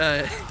Gellar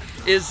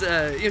is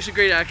she's a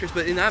great actress.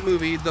 But in that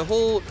movie,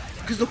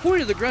 because the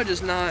point of The Grudge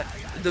is not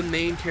the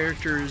main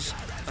character's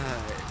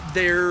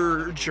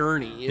their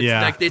journey. It's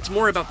like it's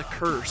more about the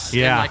curse.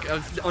 Yeah. And like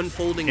of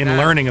unfolding And that.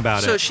 learning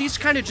about it. So she's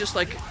kind of just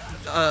like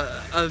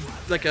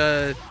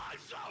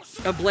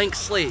a blank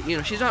slate. You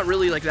know, she's not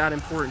really like that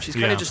important. She's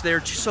kind Yeah. of just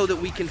there so that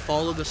we can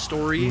follow the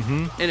story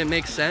Mm-hmm. and it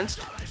makes sense.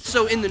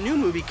 So in the new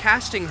movie,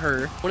 casting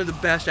her, one of the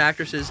best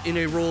actresses, in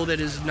a role that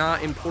is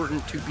not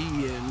important to be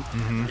in,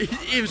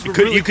 it was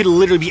really... You could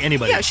literally be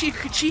anybody. Yeah,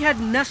 she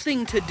had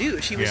nothing to do.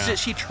 She was Yeah.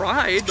 just, she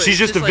tried. But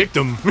She's it's just a like-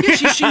 victim. Yeah,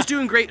 she's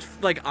doing great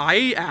like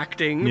eye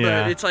acting,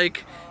 Yeah. but it's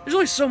like there's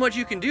only so much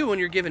you can do when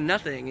you're given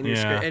nothing, and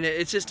Yeah.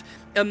 it's just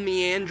a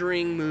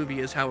meandering movie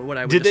is what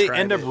I would Did they describe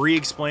end up it.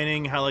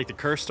 re-explaining how like the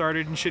curse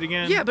started and shit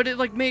again? Yeah, but it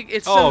like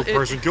it's Oh, so, a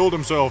person killed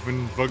himself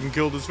and fucking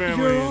killed his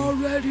family. You're and-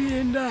 already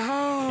in the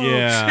house.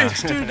 Yeah.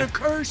 It's dude, the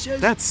curse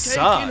is That taking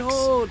sucks.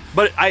 hold.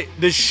 But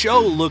the show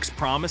looks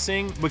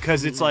promising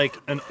because it's like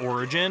an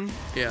origin.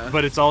 Yeah.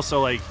 But it's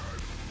also like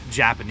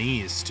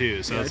Japanese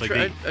too, so Yeah, it's I like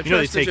trust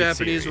they the take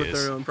Japanese it with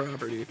serious. their own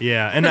property.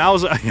 Yeah, and I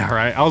was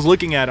I was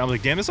looking at it. I'm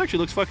like, damn, this actually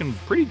looks fucking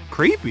pretty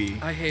creepy.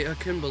 I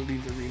couldn't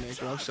believe the remake.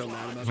 Bro. I'm so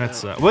mad about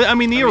That's that. well, I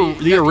mean the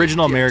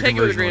original American take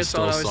it with a version grain was of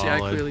still salt. Obviously, I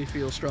solid. clearly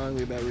feel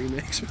strongly about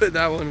remakes, but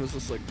that one was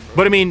just like.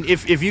 But I mean,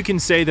 if you can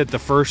say that the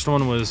first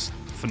one was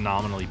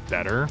phenomenally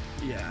better,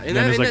 Yeah, Then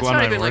and it's like, that's well, not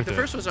not even even like worth the it.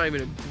 first one's not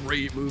even a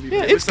great movie.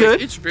 Yeah, but it's like,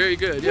 good. It's very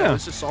good. Yeah. Yeah,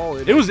 it's just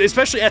solid. it was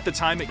especially at the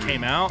time it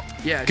came out.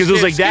 Yeah, because it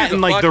was like scared that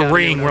and like fuck The out of me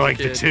Ring when I were was a like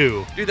the kid.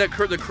 two. Dude,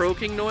 the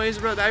croaking noise,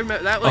 bro. I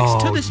remember that. Like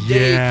Oh, to this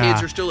day, yeah.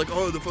 kids are still like,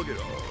 oh, the fucking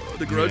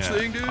the Grudge Yeah.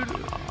 thing, dude.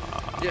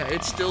 Yeah,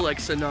 it's still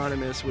like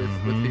synonymous with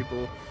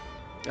people.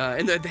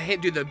 And the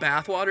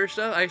bathwater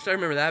stuff. I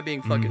remember that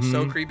being fucking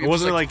so creepy.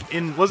 Wasn't it Just,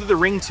 like was it The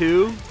Ring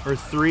 2 or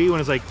 3 when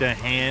it's like the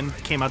hand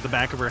came out the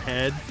back of her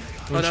head?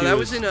 Oh when no, she that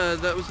was in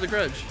that was the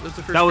Grudge. That was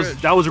the first. That was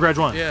Grudge. that was a Grudge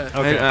 1. Yeah.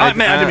 Okay. I- I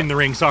didn't mean The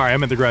Ring. Sorry, I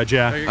meant The Grudge.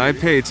 Yeah. you're I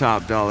good. pay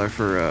top dollar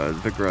for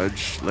the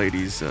Grudge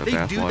ladies They do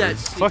bathwater. that.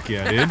 Fuck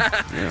yeah, dude.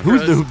 Yeah.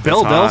 Who's the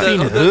Belle hot. Delphine?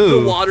 The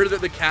Who? water that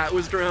the cat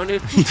was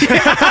drowning.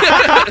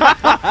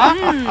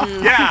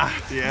 Yeah.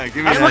 Yeah, give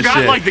me I that forgot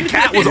shit. like the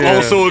cat was Yeah.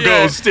 also a Yeah.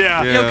 ghost.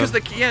 Yeah. Yeah. Yo, because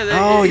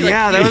Oh,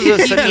 yeah, that was a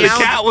he second- The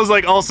meowed- cat was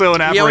like also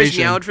an He always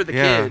apparition. meowed for the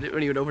Yeah. kid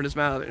when he would open his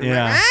mouth. And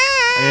Yeah. like,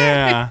 "Ah!"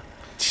 Yeah.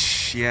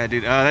 Yeah,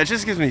 dude. That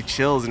just gives me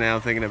chills now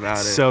thinking about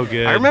it. So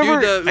good. I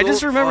remember. Dude, I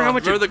just remember how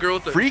much remember it the girl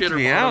with the freaked shit her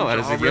me bottom out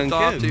as jaw a young ripped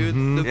off, kid. dude.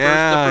 The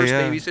Yeah, first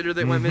yeah. babysitter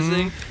that went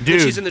missing. Dude. When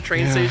she's in the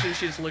train station,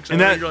 she just looks at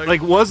And her. that And you're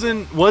like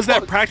was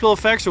that practical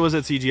effects or was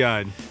that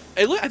CGI'd?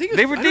 I think it was,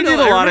 They I don't did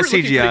know, a I lot of remember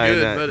it looking CGI pretty in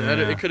good, that.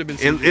 but it could have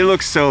been. It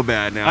looks so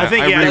bad now. I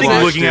think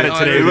rewatched looking at it it.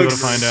 today, It we're gonna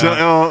looks find so. out.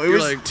 Oh, it You're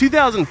was like-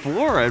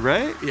 2004,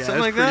 right? Yeah, Something it's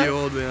like pretty that.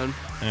 old, man.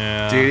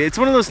 Yeah. Dude, it's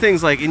one of those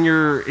things like in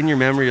your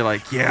memory, you're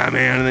like, yeah,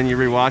 man, and then you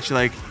rewatch, you're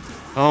like,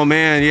 oh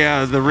man,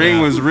 yeah, The Ring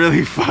Yeah. was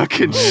really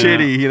fucking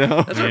shitty, you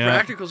know? That's why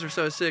Yeah. practicals are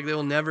so sick. They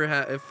will never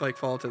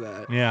fall to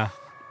that. Yeah.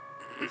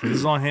 So this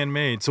is all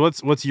handmade. So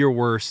what's your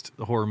worst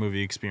horror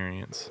movie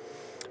experience?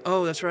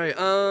 Oh, that's right.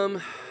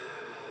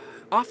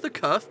 Off the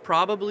cuff,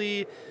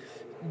 probably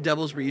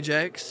Devil's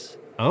Rejects.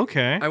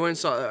 Okay. I went and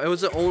saw. It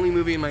was the only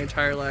movie in my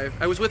entire life.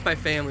 I was with my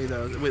family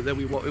though. That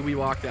we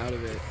walked out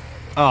of it.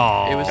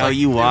 Oh. It was Oh, like,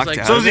 you it was walked like-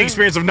 out so it of was the it?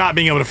 experience of not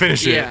being able to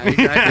finish it. Yeah,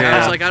 exactly. I Yeah.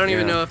 was like, I don't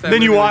even Yeah. know if that.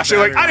 Then you movie watch was it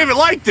like, bad or I didn't even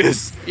not. like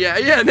this.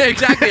 Yeah, no,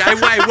 exactly.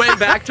 I went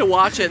back to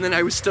watch it, and then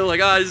I was still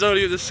like, I just don't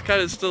even. This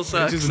kind of still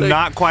sucks. It's just Like,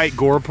 not quite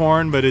gore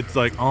porn, but it's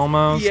like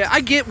almost. Yeah,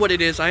 I get what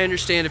it is. I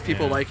understand if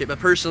people Yeah. like it, but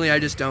personally, I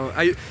just don't.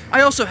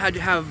 I also had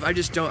to have. I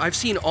just don't. I've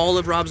seen all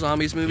of Rob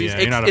Zombie's movies. Yeah,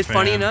 you're not a it's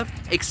funny fan. enough,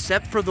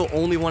 except for the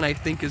only one I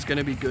think is going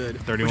to be good,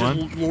 31?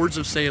 which is Lords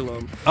of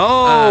Salem.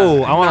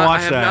 Oh, I want to watch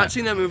I have that. not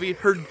seen that movie.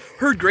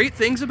 Heard great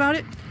things about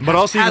it. But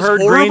also you've has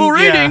heard horrible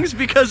green- yeah. ratings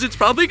because it's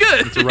probably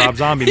good. It's a Rob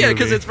Zombie yeah, movie.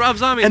 because it's Rob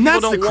Zombie. And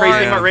people that's the don't crazy want-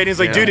 thing about ratings.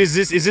 Like, Yeah. dude, is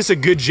this a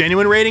good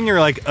genuine rating or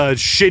like a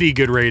shitty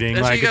good rating?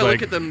 That's why Like, you gotta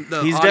it's look like at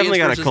the He's audience definitely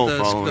got a versus cult the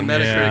following. Metacritic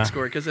Yeah.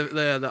 score, because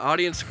the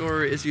audience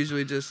score is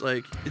usually just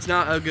like it's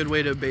not a good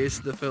way to base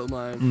the film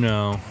on.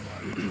 no,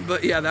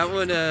 But yeah, that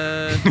one.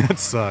 that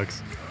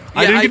sucks.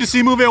 I Yeah, didn't I- get to see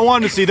a movie I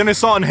wanted to see. Then I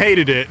saw it and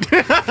hated it.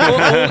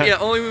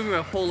 Only movie in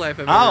my whole life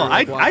I've ever. Oh,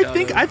 like, walked I out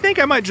think of. I think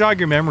I might jog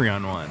your memory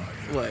on one.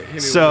 What? Hit me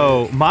with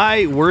So it.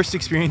 my worst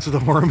experience with a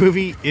horror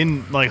movie,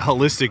 in like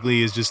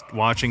holistically, is just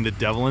watching The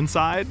Devil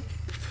Inside.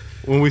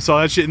 When we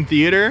saw that shit in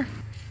theater,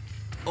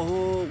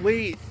 Oh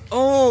wait.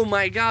 Oh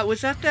my God.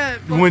 Was that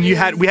when we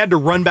fucking- had to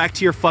run back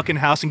to your fucking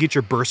house and get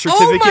your birth Oh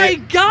certificate. my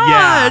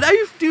God! Yeah.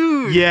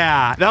 Dude.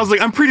 Yeah, that was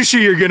like, I'm pretty sure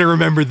you're gonna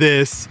remember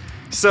this.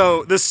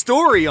 So the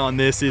story on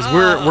this is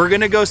we're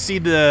gonna go see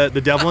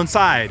the Devil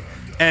Inside,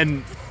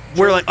 and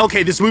we're like,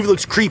 okay, this movie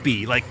looks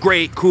creepy, like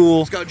great,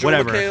 cool, It's got Joel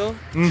whatever. McHale.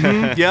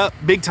 Mhm, yep,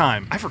 big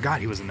time. I forgot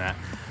he was in that.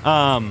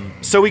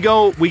 So we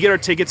get our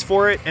tickets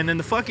for it, and then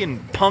the fucking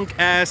punk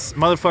ass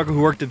motherfucker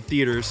who worked at the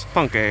theaters.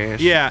 Punk ass.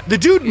 Yeah, the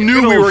dude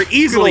knew good we old- were good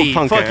easily old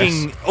punk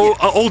fucking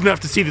old enough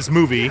to see this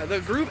movie.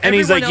 The group. And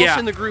he's everyone like, else yeah.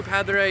 in the group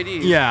had their ID.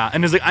 Yeah,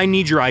 and he's like, I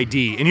need your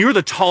ID. And you're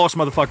the tallest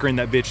motherfucker in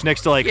that bitch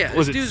next to like, Yeah.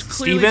 was this it dude's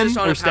clearly Steven just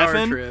on or a power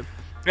Stefan? trip.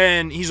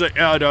 And he's like,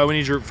 oh, no, we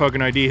need your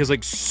fucking ID. He's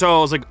like, so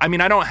I was like, I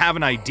mean, I don't have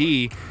an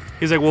ID.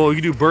 He's like, well, you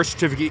do birth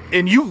certificate.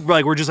 And you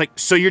like were just like,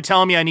 so you're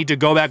telling me I need to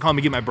go back home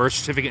and get my birth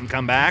certificate and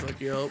come back?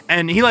 like, yup.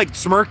 And he like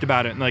smirked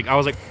about it. And like, I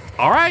was like,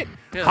 all right.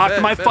 Yeah, Hopped in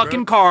bet, my bet,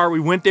 fucking bro. car. We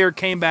went there,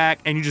 came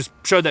back, and you just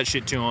showed that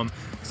shit to him.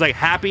 He's like,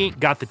 happy,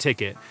 got the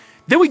ticket.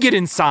 Then we get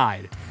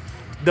inside.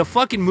 The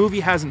fucking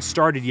movie hasn't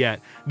started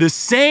yet. The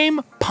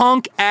same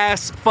punk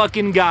ass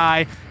fucking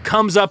guy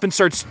comes up and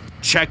starts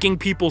checking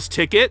people's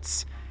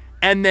tickets,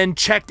 and then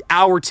checked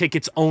our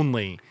tickets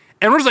only.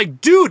 And we're just like,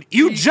 dude,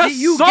 you just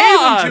you saw gave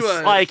them to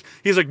us. Like,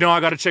 he's like, no,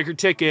 I gotta check your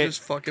ticket.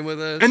 Just fucking with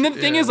us. And then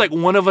the thing is, like,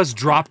 one of us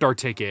dropped our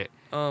ticket.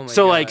 Oh my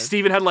so like God.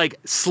 Steven had like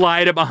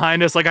slide it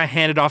behind us, like I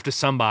handed off to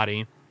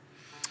somebody.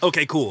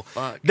 Okay, cool.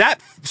 Fuck.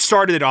 That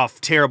started it off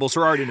terrible,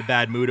 so we're already in a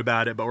bad mood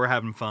about it, but we're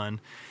having fun.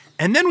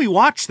 And then we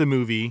watched the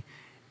movie,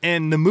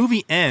 and the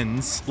movie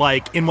ends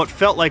like in what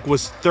felt like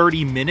was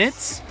 30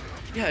 minutes.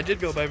 yeah, it did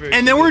go by very.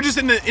 And then quickly. we're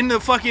just in the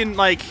fucking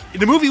like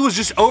the movie was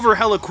just over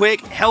hella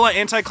quick, hella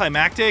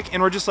anticlimactic,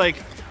 and we're just like,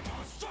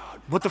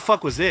 what the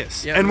fuck was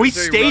this? Yeah, and it we was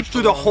very stayed rushed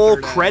through the along whole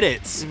third act.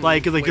 credits,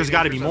 like there's Waiting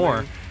got to for be more.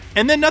 something.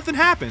 And then nothing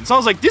happened. So I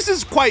was like, this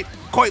is quite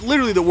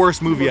literally the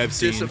worst movie Most I've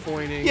seen.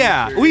 disappointing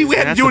Yeah, we had to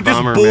That's deal a with this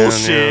bummer, man,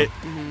 bullshit,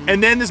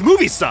 and then this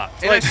movie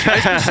sucked. And I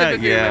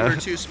specifically Yeah.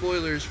 remember two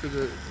spoilers for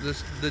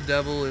the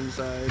Devil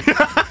Inside.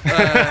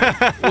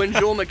 When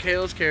Joel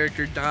McHale's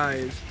character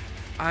dies,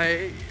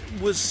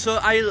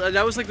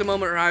 that was like the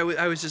moment where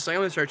I was just like,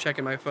 I'm gonna start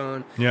checking my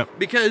phone. Yep.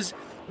 Because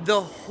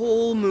the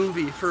whole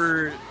movie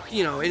for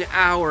an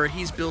hour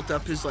he's built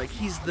up as like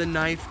he's the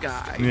knife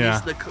guy. Yeah.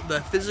 He's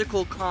the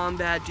physical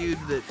combat dude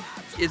that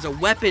is a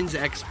weapons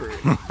expert,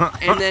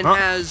 and then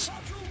has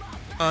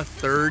a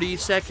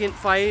 30-second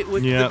fight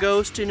with the Yep.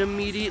 ghost and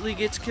immediately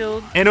gets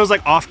killed. And it was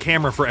like off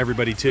camera for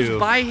everybody too.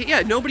 Nobody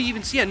Yeah.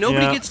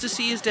 gets to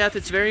see his death.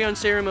 It's very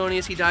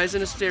unceremonious. He dies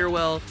in a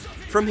stairwell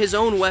from his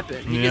own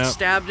weapon. He Yep. gets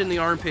stabbed in the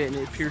armpit and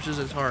it pierces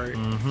his heart.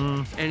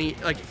 Mm-hmm. And he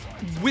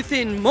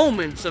within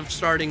moments of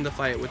starting the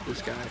fight with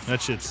this guy.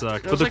 That shit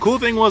sucked. I But was the like- cool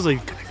thing was like,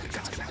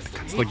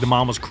 like the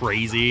mom was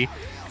crazy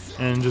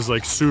and just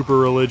like super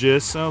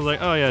religious. I was like,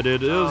 oh yeah,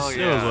 dude, it was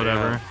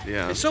whatever.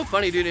 Yeah. It's so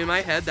funny, dude. In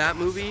my head, that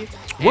movie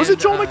Was it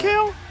Joel and,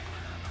 McHale?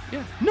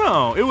 Yeah.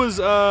 No, it was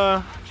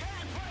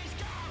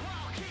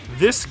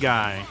this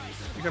guy.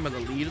 You're talking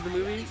about the lead of the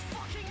movie?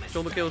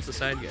 Joel McHale's the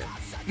side guy.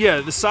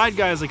 Yeah, the side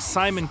guy is like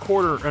Simon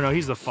Porter. Or no,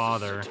 he's the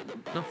father.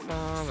 The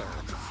father.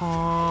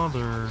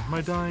 Father,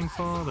 my dying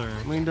father.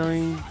 My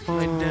dying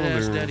father. My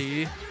dead ass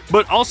daddy.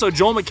 But also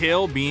Joel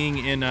McHale being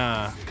in,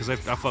 because I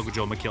fuck with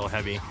Joel McHale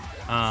heavy.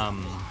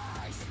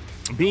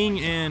 Being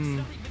in,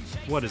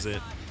 what is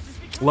it?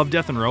 Love,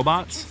 Death, and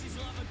Robots.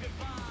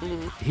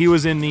 Mm-hmm. He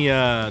was in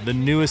the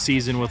newest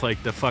season with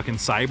like the fucking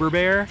Cyber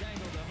Bear.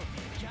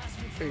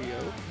 There you go.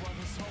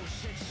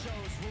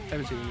 I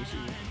haven't seen the new season.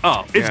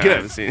 Oh, it's Yeah, I good.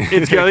 haven't seen it.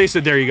 It's good. At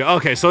least there you go.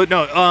 Okay, so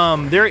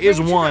no, there is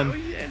one.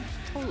 Yeah,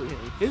 totally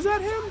him. Is that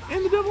him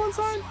in The Devil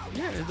Inside?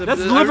 Yeah,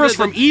 That's Deliver Us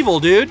from Evil,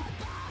 dude.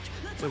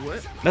 Wait,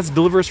 what? That's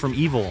Deliver Us from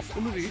Evil.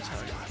 What movie are you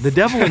talking about? The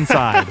Devil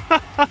Inside.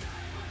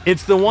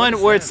 It's the one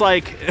is where that? it's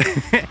like,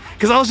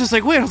 because I was just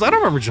like, wait, I don't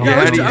remember Joel. Yeah, I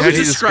how was, do you- I how was do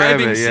you describe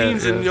describing it? Yeah,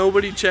 scenes yeah. and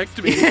nobody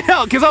checked me.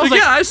 Yeah, because I was like,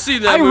 yeah, I've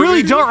seen that I really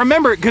movie. don't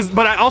remember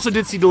but I also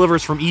did see Deliver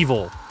Us from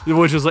Evil,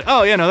 which was like,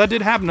 oh yeah, no, that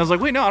did happen. I was like,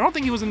 wait, no, I don't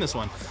think he was in this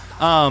one.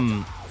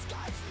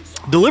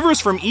 Deliver Us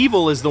from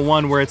Evil is the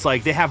one where it's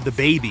like they have the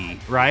baby,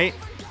 right?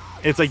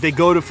 It's like they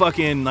go to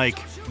fucking like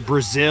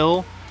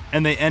Brazil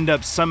and they end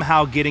up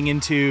somehow getting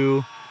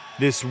into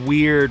this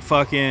weird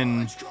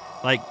fucking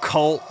like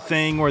cult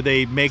thing where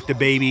they make the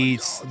baby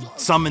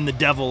summon the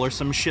devil or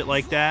some shit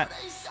like that.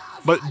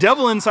 But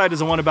Devil Inside is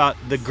the one about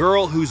the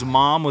girl whose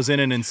mom was in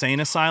an insane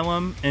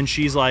asylum and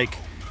she's like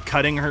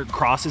cutting her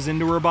crosses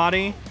into her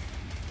body.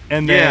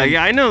 And then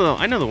Yeah, I know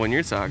the one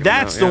you're talking about.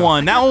 that's the yeah.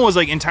 one. That one was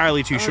like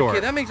entirely too short. Okay,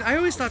 that makes. I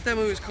always thought that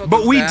movie was called.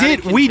 But The we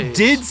Vatican Tapes.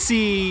 did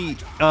see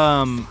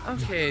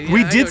Okay. Yeah,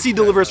 we I know did what see you're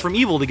Deliver Us talking from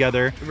Evil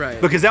together,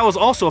 Right. Because that was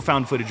also a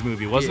found footage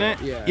movie, wasn't Yeah,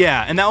 it? yeah.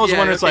 Yeah, and that was about. the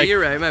one that's okay, like, you're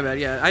right. My bad.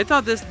 Yeah, I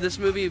thought this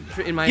movie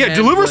in my yeah, head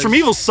Deliver Us was, from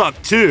Evil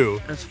sucked too.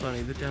 That's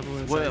funny. The Devil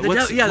Inside. What- The what's-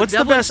 Devil- yeah, what's the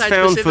the Devil best Inside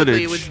found specifically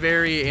footage? was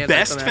very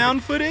Best anticlimactic.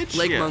 found footage?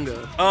 Lake Yeah.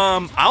 Mungo.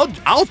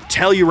 I'll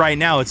tell you right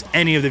now, it's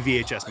any of the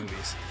VHS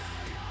movies.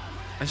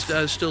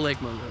 Still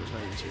Lake Mungo is my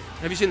answer.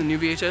 Have you seen the new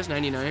VHS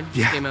 99?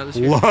 Yeah, Came out this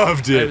year.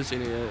 loved I it. haven't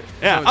seen it yet.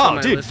 Yeah. It's on Oh,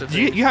 my dude, list of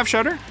do you things. have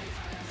Shudder?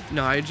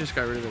 No, I just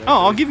got rid of it. Oh,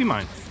 I'll actually. give you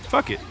mine.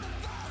 Fuck it.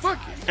 Fuck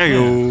it. Hey,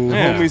 yo,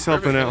 Yeah. homies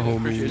helping Perfect, out, man. homies.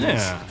 Appreciate it. Yeah.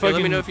 Yeah, let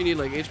fucking- me know if you need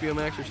like HBO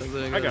Max or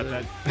something. I got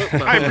that.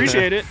 But- I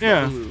appreciate it.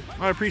 Yeah, Hulu.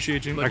 I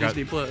appreciate you. But I got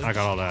Disney Plus. I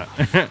got all that.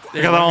 I got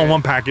that all in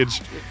one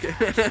package.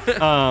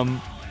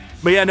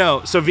 But yeah,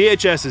 no. So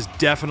VHS is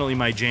definitely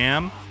my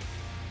jam,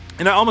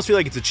 and I almost feel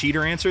like it's a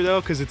cheater answer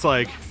though, because it's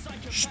like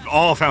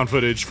all found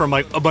footage from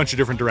like a bunch of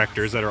different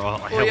directors that are all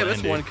Well, hella yeah,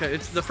 that's indie. one.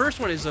 It's the first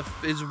one is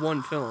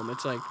one film.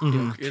 It's like you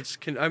know,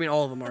 I mean,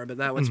 all of them are, but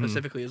that one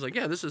specifically is like,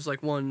 yeah, this is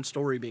like one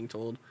story being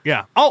told.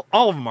 Yeah, all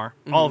of them are.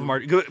 All of them are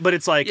good, but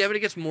it's like Yeah, but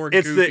it gets more.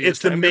 it's goofy the as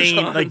time goes main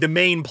on. like the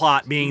main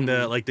plot being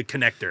the like the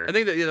connector. I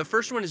think that the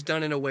first one is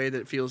done in a way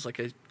that feels like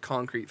a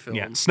concrete film.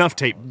 Yeah, snuff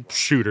tape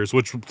shooters,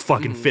 which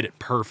fucking fit it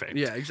perfect.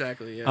 Yeah,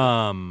 exactly.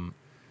 Yeah.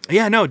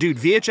 Yeah, no, dude,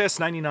 VHS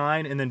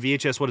 99 and then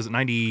VHS, what is it,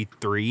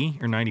 93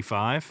 or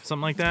 95?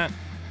 Something like that?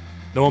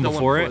 The one The one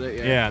before before it?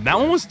 that, Yeah, yeah. that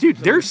one was, dude,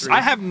 Number there's, 3.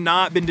 I have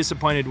not been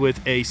disappointed with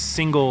a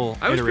single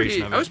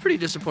iteration of it. I was pretty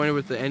disappointed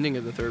with the ending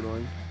of the third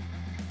one.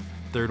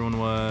 Third one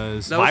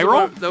was That was the Viral?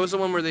 one, that was the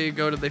one where they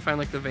find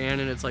like the van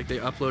and it's like they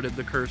uploaded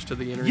the curse to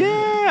the internet.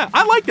 Yeah,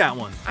 I like that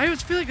one. I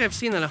always feel like I've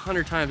seen that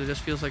 100 times. It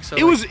just feels like so.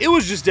 It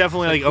was just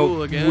definitely like,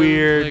 cool oh, again.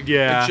 weird, Like,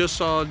 yeah. I just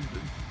saw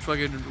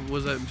fucking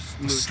was that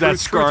That Truth or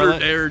Scarlet?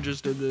 Dare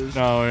just did this.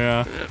 Oh,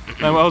 yeah.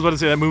 I was about to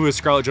say that movie with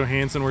Scarlett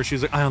Johansson where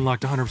she's like, I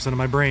unlocked 100% of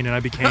my brain and I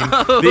became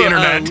the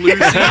internet.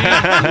 Lucy.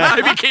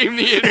 I became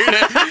the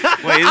internet.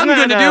 Wait, I'm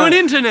gonna do an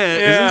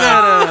internet.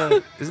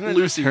 Isn't that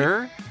Lucy? just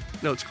her?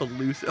 No, it's called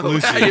Lucy. Oh,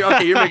 Lucy.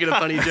 okay, you're making a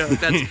funny joke.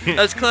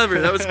 That's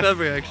clever. That was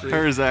clever actually.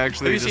 Hers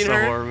actually Have you just seen a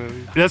her? horror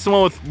movie. That's the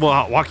one with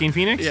Joaquin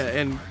Phoenix? Yeah,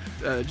 and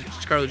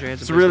Scarlett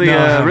Johansson. It's really,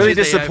 No. really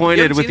She's AI.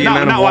 disappointed You with the haven't seen amount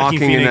that? of Not Joaquin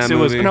walking in Phoenix. that It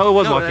was movie. no, it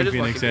was No, Joaquin that is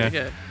Phoenix. Joaquin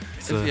Yeah.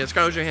 Phoenix, yeah,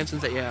 Scarlett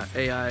Johansson's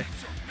AI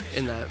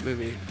in that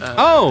movie.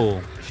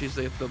 Oh, She's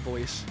the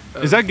voice.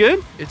 of- is that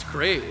good? It's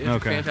great. It's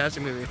Okay. a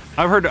fantastic movie.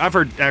 I've heard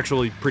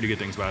actually pretty good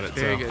things about it.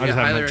 Very so good. I just yeah,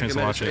 haven't highly had a chance to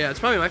recommend watch it. Yeah, it's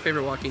probably my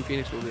favorite Joaquin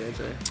Phoenix movie. I'd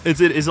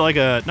say. Is it like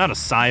a not a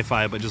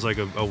sci-fi but just like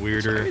a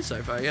weirder? It's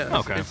sci-fi. Yeah.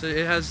 Okay.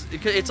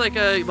 It's like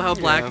how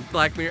Yeah.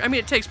 Black Mirror. I mean,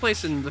 it takes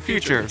place in the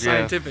future. Future, It's yeah.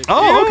 scientific.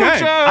 Oh, okay.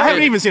 Future! I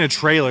haven't even seen a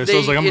trailer, so I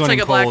was like, I'm it's going like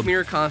in a Black cold.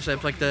 Mirror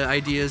concept. Like the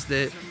idea is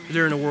that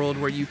they're in a world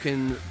where you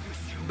can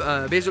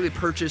basically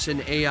purchase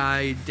an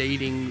AI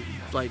dating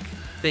like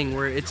thing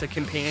where it's a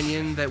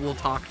companion that will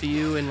talk to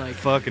you and like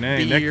Fucking A,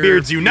 be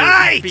neckbeards your-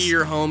 unite! be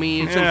your homie.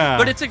 And Yeah.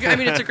 but it's a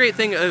great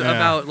thing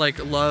about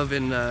like love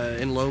and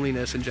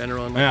loneliness in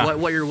general and like Yeah.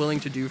 what you're willing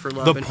to do for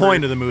love. The and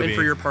point for, of the movie. and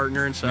for your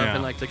partner and stuff Yeah.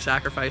 and like the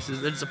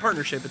sacrifices. It's a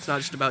partnership. It's not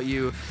just about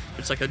you.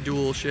 It's like a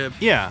dual ship.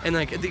 Yeah. And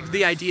like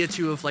the idea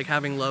too of like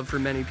having love for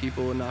many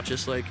people and not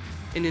just like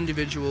an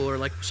individual or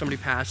like somebody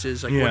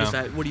passes, like Yeah.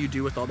 what do you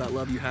do with all that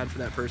love you had for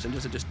that person?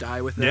 Does it just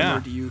die with them, Yeah.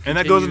 or do you And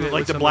that goes continue into it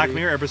like with the Black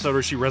somebody? Mirror episode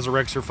where she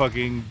resurrects her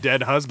fucking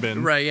dead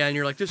husband. Right, yeah, and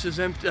you're like, this is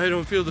empty. I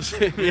don't feel the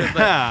same.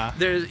 Yeah.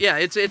 But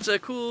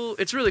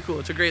it's really cool.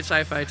 It's a great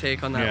sci-fi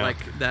take on that Yeah.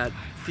 like that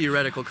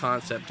theoretical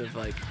concept of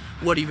like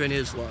what even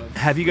is love.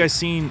 Have you guys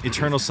seen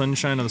Eternal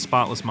Sunshine of the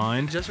Spotless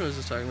Mind? Justin was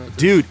just talking about this.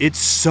 Dude, it's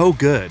so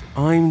good.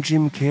 I'm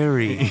Jim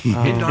Carrey.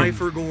 And die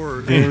for gore.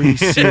 Very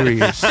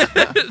serious. I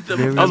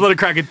was about to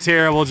crack a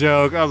terrible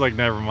joke. I was like,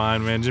 never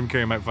mind, man. Jim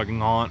Carrey might fucking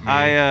haunt me.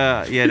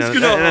 That's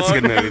a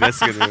good movie.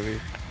 That's a good movie.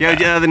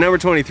 Yeah, the number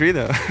 23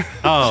 though.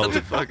 Oh,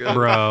 fuck up.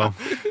 bro.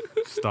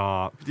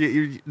 Stop.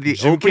 The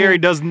Jim Carrey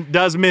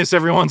does miss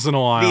every once in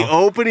a while. The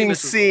opening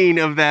scene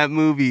of that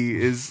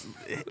movie is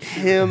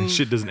him.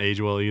 Shit doesn't age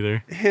well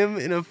either. Him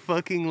in a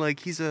fucking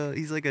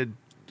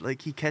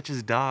he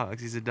catches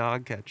dogs. He's a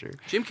dog catcher.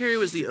 Jim Carrey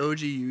was the OG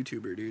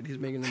YouTuber, dude. He's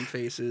making them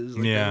faces.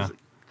 Like, Yeah. that was-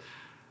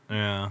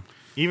 Yeah.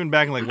 Even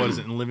back in what is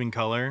it, in Living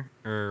Color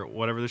or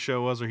whatever the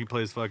show was where he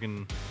plays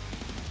fucking.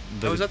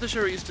 was that the show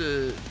where he used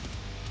to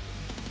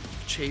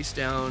chase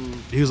down?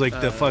 He was like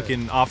the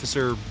fucking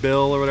Officer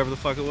Bill or whatever the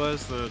fuck it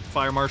was, the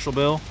Fire Marshal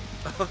Bill.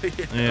 Oh yeah.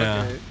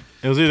 Yeah. Okay.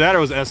 It was either that or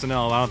it was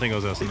SNL. I don't think it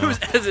was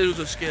SNL. It was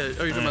a skit.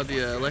 Oh, you're talking about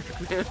the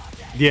Electric Man?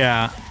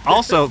 Yeah.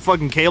 Also,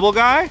 fucking Cable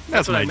Guy.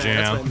 That's what my I meant,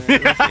 jam.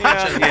 that's what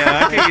I meant.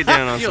 Yeah, I can get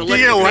down on You know,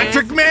 something. The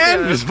Electric Man?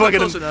 Yeah, Just that's fucking.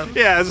 close enough.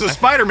 Yeah, it's a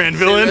Spider-Man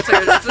villain.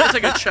 It's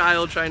like a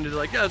child trying to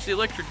it's the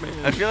Electric Man.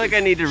 I feel like I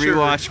need to Sure.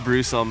 rewatch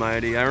Bruce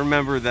Almighty. I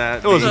remember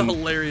that. That was a wasn't-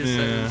 hilarious yeah.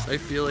 sentence. I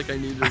feel like I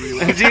need to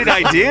rewatch. Dude,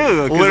 I do.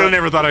 'cause Literally I-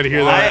 never thought I'd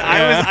hear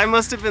that. I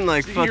must have been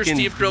like You hear fucking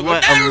Steve Carell go,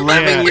 what, "Ah!"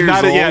 11 years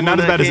not, old. not when as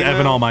that bad as came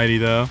Evan out? Almighty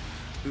though.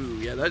 Ooh,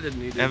 yeah, that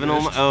didn't need to Evan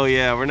exist. Almighty. Oh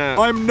yeah, we're not. I'm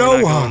we're not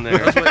Noah. going there.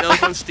 That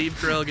was when Steve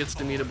Carell gets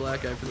to meet a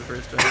black guy for the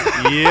first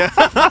time. Yeah.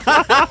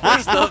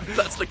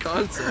 That's the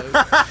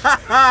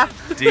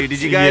concept. Dude,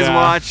 did you guys Yeah.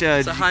 watch?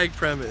 It's a high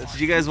premise.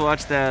 Did you guys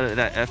watch that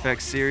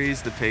FX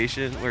series, The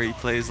Patient, where he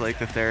plays like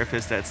the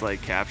therapist that's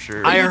like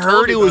captured? I you told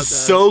heard me it about was that.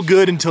 so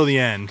good until the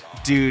end.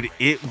 Dude,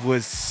 it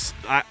was.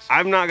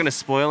 I'm not gonna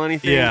spoil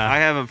anything. Yeah. I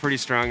have a pretty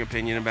strong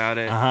opinion about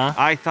it. Uh-huh.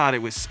 I thought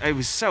it was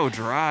so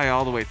dry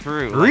all the way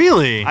through. Like,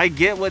 Really? I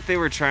get what they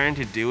were trying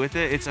to do with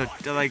it. It's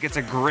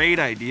a great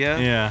idea.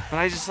 Yeah. But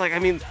I just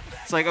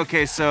it's like,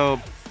 okay, so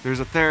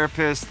there's a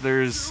therapist,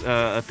 there's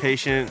a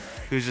patient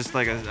who's just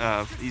like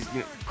he's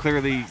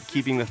clearly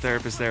keeping the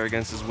therapist there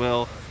against his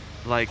will.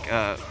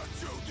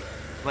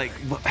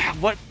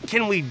 What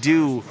can we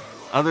do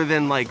other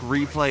than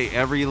replay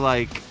every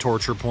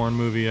Torture porn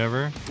movie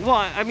ever. Well,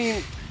 I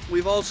mean,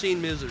 We've all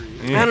seen Misery.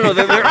 I don't know.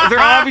 They're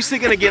obviously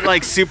gonna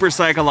get super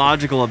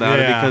psychological about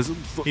Yeah. it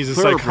because He's a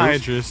therapist,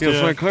 psychiatrist, yeah.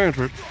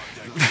 psychiatrist.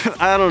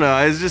 I don't know.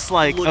 It's just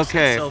Looks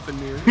okay. himself in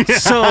mirror.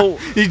 So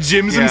He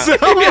gyms Yeah. himself.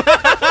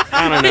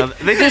 I don't know.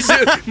 They just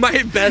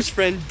My best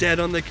friend dead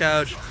on the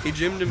couch. He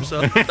gymmed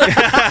himself.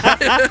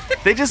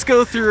 they just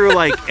go through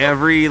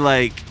every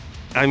Okay.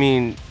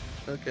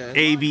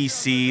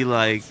 ABC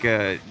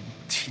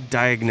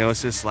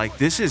diagnosis.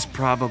 This is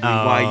probably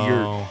why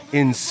Oh. you're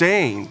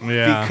insane.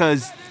 Yeah.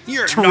 Because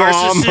You're trauma.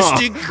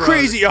 narcissistic,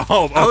 crazy.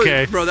 Oh,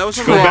 okay. bro, that was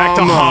Let's go back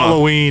to trauma.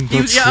 Halloween. The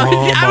I was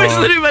trauma.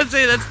 literally about to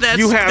say that's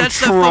You have that's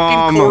the fucking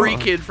trauma. Corey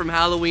kid from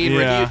Halloween Yeah.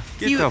 where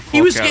Get he the was fuck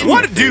out getting of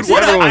What, my dude? face.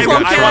 What? I Everyone's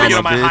want got to trauma, get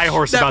on my bitch. high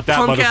horse about that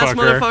punk ass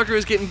motherfucker. motherfucker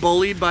was getting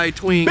bullied by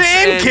twinks.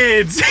 Man, and-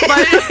 kids.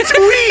 By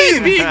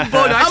Tween. being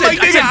bullied. I'm like,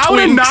 nigga, I would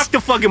have knocked the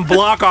fucking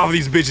block off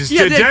these bitches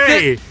Yeah,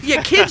 today.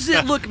 kids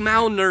that look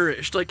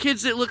malnourished,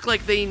 kids that look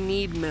like they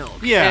need milk.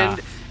 Yeah.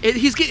 And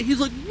he's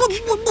like,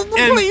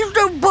 please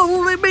don't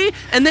bully me.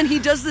 And then he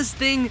does this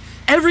thing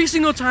every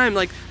single time.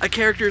 A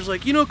character is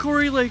like,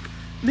 Corey,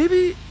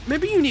 maybe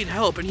you need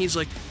help. And he's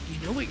like, you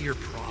know what your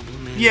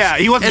problem is? Yeah,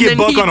 he wants to And get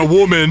then buck on a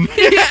woman.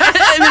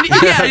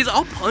 he's,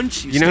 I'll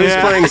punch you. You know who's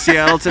Yeah. playing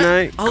Seattle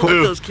tonight? I'll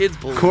let those kids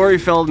bully. Corey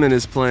Feldman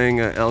is playing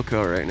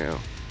Elko right now.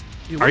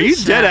 Dude, what Are a you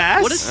sad- dead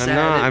ass? What a I'm sad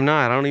not. I'm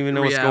not. I don't even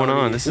know what's going on.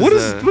 reality. This What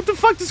is. is? What the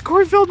fuck does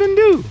Corey Feldman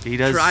do? He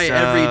does. Try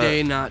every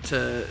day not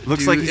to.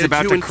 looks like he's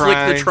about to inflict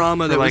cry the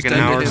trauma for that was an done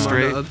to hour him onto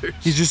straight. others.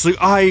 He's just like,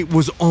 I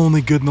was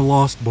only good in the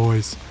Lost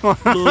Boys.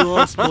 The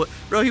Lost Boy.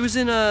 Bro, he was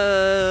in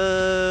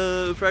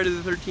Friday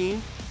the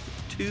 13th,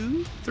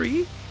 2,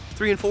 3,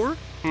 3 and 4.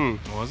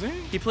 Was he?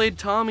 He played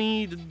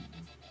Tommy,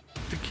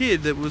 the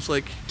kid that was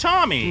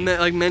Tommy.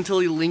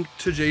 mentally linked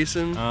to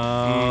Jason.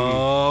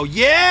 Oh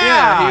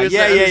yeah, he was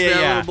yeah, that, yeah, he was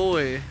that yeah. little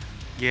boy.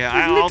 Yeah,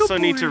 I little also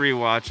need boy. to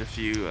rewatch a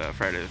few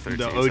Friday the 13th.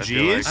 The I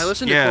feel OGs? I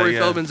listened Yeah, to Corey yeah.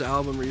 Feldman's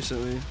album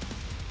recently.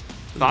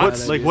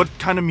 What's what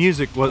kind of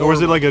music? Or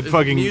is it like a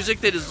fucking? music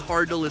that is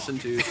hard to listen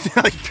to?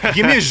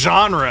 Give me a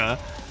genre.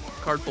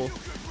 Card full.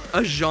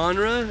 A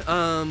genre?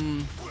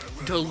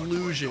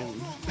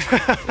 Delusion.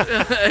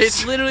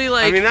 It's literally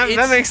like. I mean, that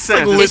it's- makes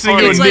sense. Like listening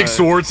to a it's Nick like-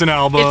 Swartzen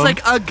album. It's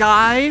like a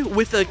guy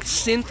with a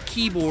synth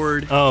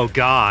keyboard oh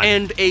god.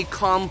 and a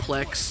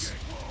complex,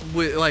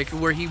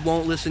 where he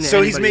won't listen to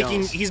so anybody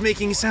else. he's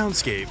making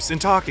soundscapes and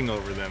talking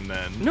over them.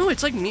 Then. No,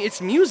 it's it's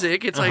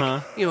music. It's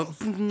Uh-huh. and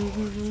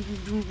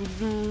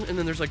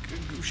then there's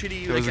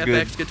shitty was a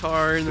FX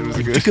guitar, and then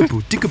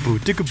Dickaboo, dickaboo,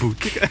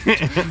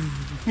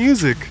 dickaboo.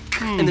 Music.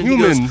 and then he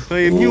Human. goes, I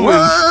am human.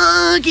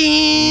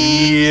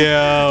 "Walking,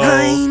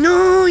 I Yo.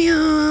 know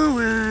you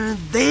were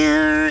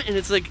there," and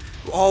it's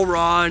all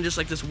raw and just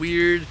this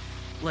weird,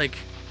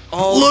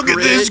 all Look at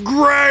grit. this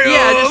Graham.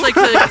 Yeah, just like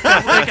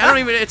I don't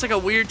even. It's like a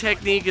weird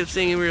technique of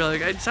singing where you're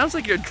like, it sounds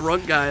like you're a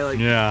drunk guy, like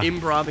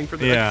improvising for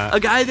the Yeah. a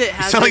guy that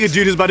has. You sound like a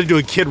dude who's about to do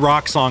a Kid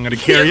Rock song at a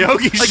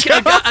karaoke show.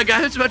 A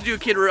guy who's about to do a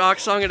Kid Rock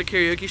song at a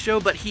karaoke show,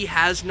 but he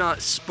has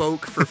not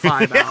spoke for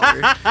 5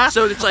 hours.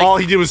 So it's like all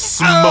he did was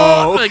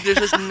smoke. like there's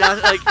just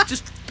nothing, like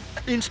just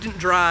instant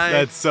dry.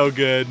 That's so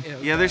good.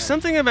 Yeah, there's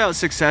something about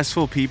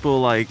successful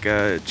people like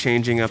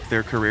changing up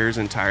their careers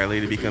entirely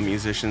to become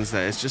musicians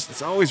that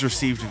it's always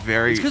received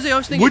very. Because they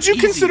always think. Would it's you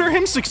easy. consider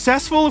him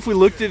successful if we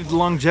looked at the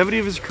longevity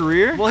of his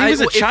career? Well, he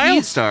was a if child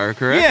he's- star,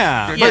 correct?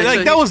 yeah, Yeah, but so like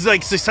that he's- was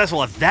like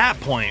successful at that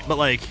point. But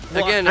like,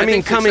 Again, I mean,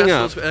 think coming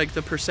successful up. is, like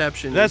the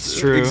perception. that's is-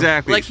 true.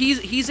 Exactly. Like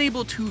he's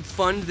able to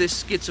fund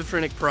this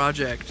schizophrenic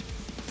project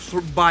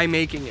by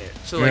making it.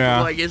 So like,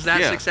 Yeah. like is that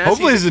Yeah. success?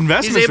 Hopefully his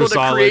investments he's able are to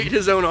solid. create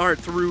his own art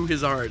through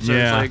his art. So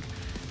Yeah. it's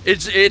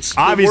like it's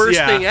the Obviously, worst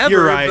yeah, thing ever,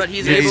 you're right. but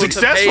he's Yeah, able he's to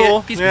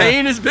successful. pay. He's Yeah.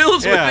 paying his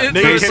bills Yeah. with it.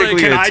 They- So can- it's like,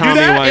 can I do Tommy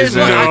that? Wiseau it's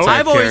like, No.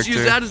 I've always character.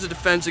 used that as a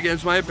defense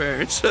against my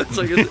parents. It's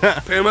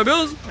like paying my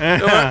bills. You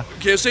know what?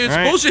 Can't say it's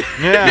Right. bullshit.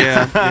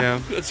 Yeah. yeah.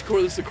 That's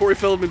the Corey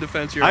Feldman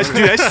defense here.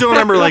 Dude, I still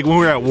remember like when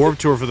we were at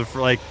Warped Tour for the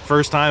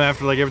first time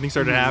after like everything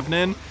started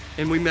happening.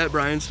 And we met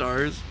Brian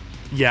Stars,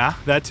 Yeah,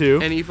 that too.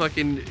 and he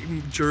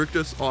fucking jerked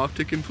us off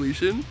to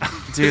completion.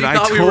 Dude, He I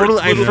thought we were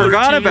totally little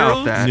forgot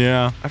about 13-year-olds. that.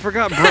 Yeah. I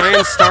forgot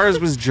Brian Stars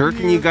was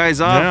jerking you guys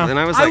off, Yeah. and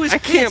I was like, I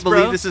can't pissed,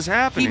 believe bro. this is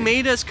happening. He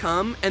made us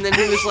come, and then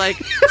he was like,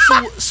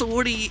 "So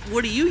what are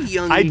you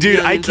young? I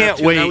youngins can't up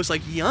to?" wait. And I was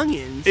like,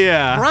 "Youngins?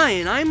 Yeah.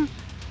 Brian, I'm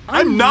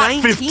not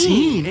 19.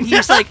 15. And he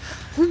was like,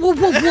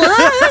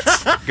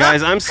 "What?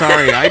 Guys, I'm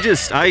sorry. I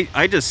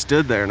just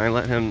stood there and I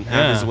let him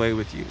have Yeah. his way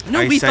with you.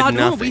 No, I we said thought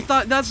nothing. we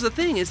thought that's the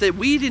thing is that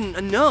we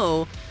didn't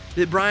know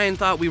that Brian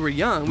thought we were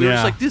young. We were Yeah.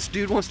 just like, this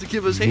dude wants to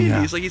give us handies.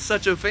 Yeah. Like he's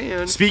such a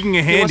fan. Speaking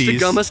of He wants to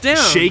handies, gum us down.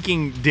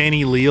 shaking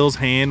Danny Leal's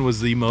hand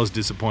was the most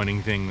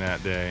disappointing thing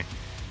that day.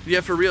 Yeah,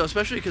 for real,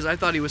 especially because I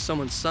thought he was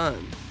someone's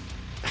son.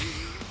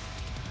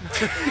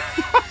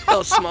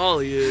 How small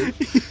he is.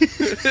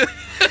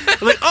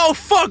 Like, oh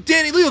fuck,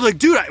 Danny Leal! Like,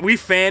 dude, we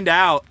fanned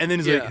out, and then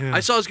he's like, I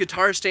saw his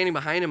guitar standing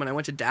behind him, and I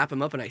went to dap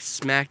him up, and I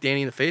smacked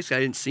Danny in the face. 'Cause I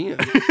didn't see him.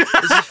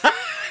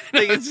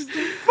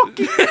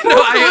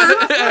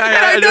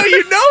 I know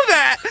you know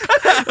that.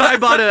 I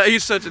bought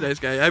he's such a nice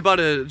guy. I bought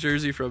a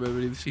jersey from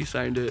him, and he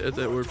signed it at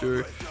that Warped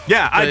Tour.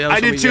 Yeah, that was I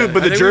did something, too, yeah.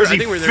 but I the think we were- I jersey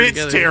think we were there fits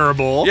together.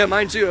 terrible. Yeah,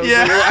 mine too. I was Yeah,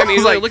 like, well, I mean,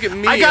 was like, look at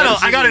me. I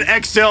got I'm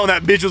an XL, and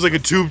that bitch was like a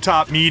tube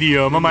top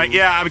medium. I'm like,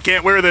 yeah, I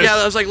can't wear this. Yeah,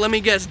 I was like, let me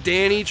guess.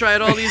 Danny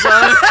tried all these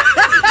on.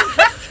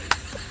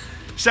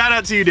 Shout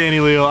out to you, Danny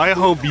Leal. I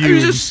hope you.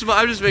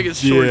 I'm just making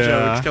short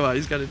Yeah. jokes. Come on,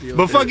 he's got to deal.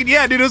 But with fucking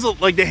yeah, dude, it was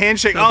like the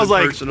handshake. I was Nothing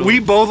like, personal. we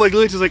both like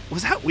literally just like,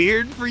 was that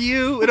weird for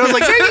you? And I was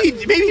like,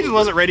 maybe he just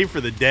wasn't ready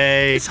for the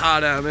day. It's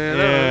hot out, man.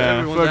 Yeah,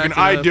 Everyone's fucking.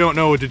 acting I up. don't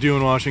know what to do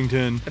in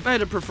Washington. If I had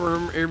to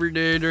perform every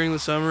day during the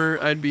summer,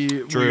 I'd be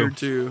True. weird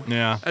too.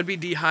 Yeah, I'd be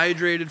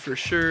dehydrated for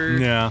sure.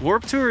 yeah,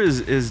 Warped Tour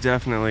is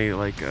definitely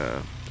like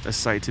a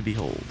sight to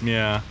behold.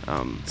 yeah.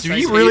 So Citation-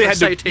 you really a had to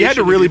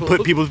citation really to put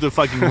people. people to the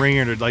fucking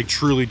ringer to like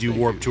truly do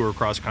Warped Tour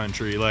cross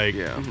country, like,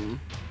 Yeah.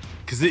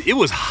 because it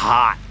was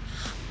hot.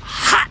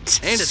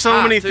 And it's so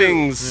hot, many too.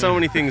 things, so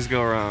many things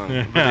go wrong.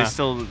 But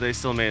Yeah. they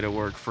still made it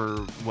work for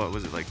what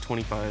was it like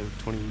 25,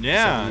 20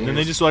 Yeah, and then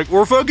they just like,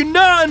 we're fucking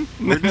done.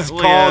 And they just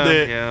called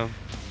it. Yeah.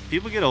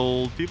 People get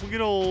old.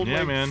 Yeah,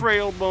 like man.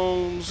 frail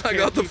bones. I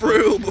got the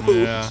frail bones.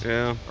 Yeah.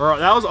 Yeah. Or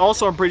that was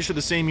also, I'm pretty sure,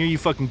 the same year you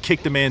fucking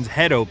kicked a man's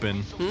head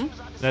open.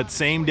 That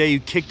same day you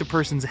kicked a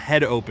person's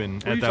head open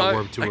What are at you that talking-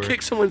 Warped Tour. I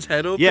kicked someone's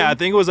head open. Yeah, I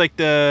think it was like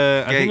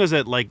I think Yeah. it was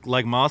at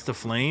like Moth to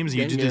Flames.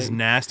 You Gang, did this gang.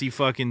 nasty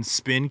fucking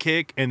spin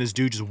kick, and this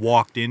dude just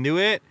walked into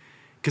it.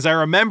 Because I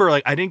remember,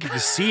 like, I didn't get to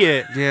see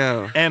it.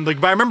 Yeah. And,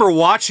 like, but I remember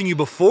watching you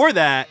before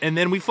that, and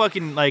then we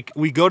fucking, like,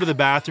 we go to the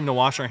bathroom to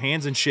wash our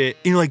hands and shit,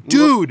 and you're like,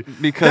 dude,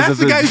 because that's of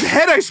the the- guy's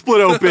head I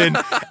split open.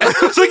 And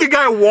it was like a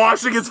guy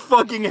washing his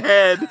fucking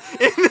head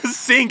in the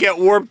sink at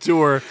Warped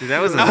Tour. Dude,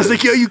 that was I was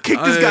like, yo, you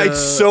kicked this guy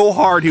so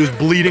hard, he was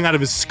bleeding out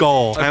of his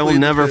skull. I will plead the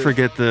never fifth.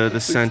 forget the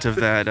scent of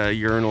that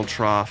urinal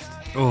trough.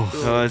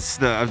 Oh. It's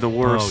the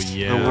worst. Oh,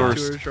 yeah. The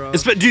worst. Tour trough.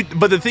 It's, dude,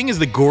 but the thing is,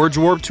 the Gorge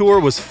Warped Tour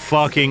was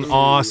fucking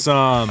awesome.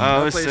 Oh, it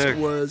That was place sick.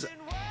 was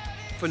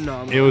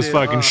phenomenal. It was dude.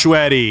 fucking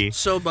sweaty.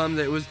 So bummed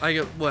that it was. I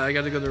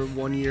got to go there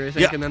 1 year, I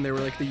think, Yeah. and then they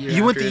were like the year.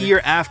 You went the after.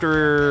 year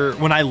after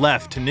when I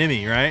left to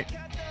Nimi, right?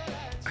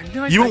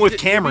 No, You went with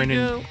did we Cameron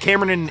go? and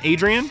Cameron and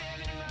Adrian.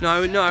 No,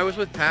 I was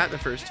with Pat the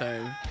first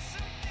time,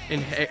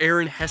 and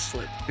Aaron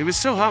Heslett. It was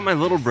so hot. My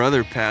little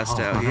brother passed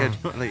out. He had.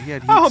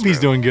 I hope heat he's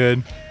stroke. doing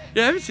good.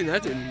 Yeah, I haven't seen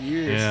that in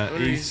years. I Yeah,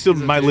 wonder he if still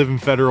he's might okay. live in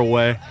Federal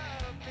Way.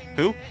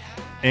 Who?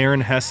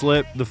 Aaron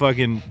Heslett, the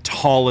fucking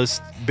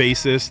tallest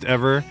bassist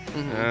ever.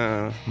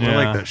 More Yeah.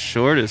 like the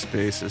shortest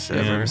bassist You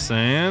know what ever. I'm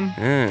saying?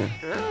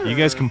 Yeah. You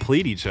guys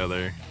complete each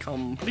other.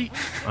 Complete.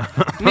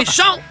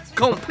 Mission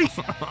complete.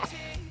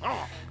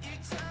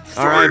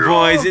 All right,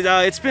 boys.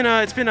 It's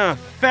been a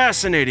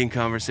fascinating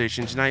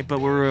conversation tonight, but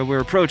we're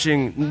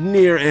approaching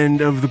near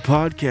end of the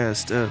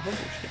podcast.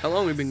 How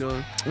long we been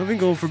going? We've been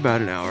going for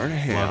about an hour and a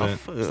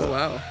half. Love Oh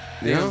wow.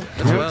 Yeah.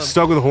 That's wild.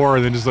 Stuck with horror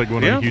and then just like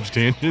going on Yeah. a huge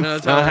tangent. No,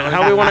 that's how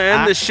How we want to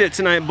end this shit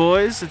tonight,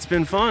 boys? It's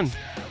been fun.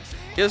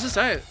 Yeah, this is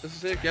tight. This is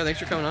sick. Yeah, thanks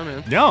for coming on,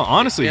 man. No,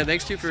 honestly. Yeah,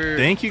 thanks too for.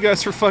 Thank you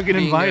guys for fucking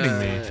being, inviting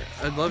me.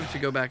 I'd love to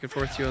go back and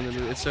forth to you on the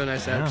movie. It's so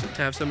nice to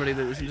have somebody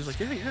that is just like,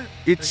 yeah.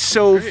 It's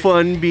so great.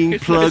 fun being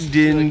It's plugged nice.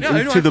 in Like, yeah, I know,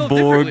 into I the felt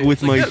board differently.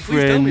 with It's like, my yeah, please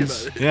tell me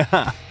friends about it.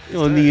 Yeah.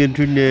 on the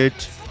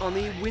internet. On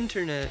the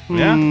winternet.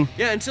 Yeah.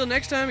 Yeah, until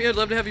next time, yeah, I'd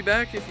love to have you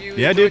back if you.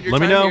 Yeah, enjoyed dude, your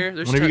let me time know here.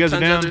 There's whenever you guys are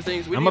tons of down. other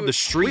things. I'm up the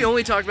street. We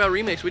only talked about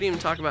remakes. We didn't even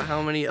talk about how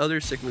many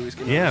other sick movies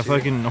came out. Yeah, this year.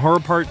 fucking horror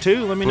part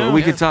 2. Let me know. Well, we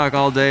Yeah. could talk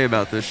all day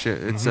about this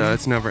shit.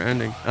 It's never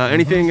ending.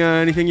 Anything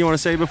you want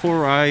to say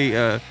before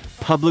I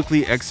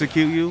publicly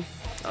execute you?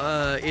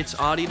 It's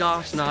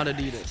Adidas, not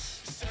Adidas.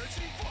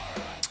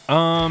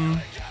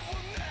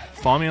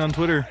 Follow me on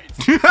Twitter.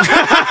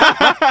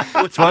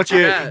 What's Fuck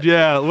your it. at?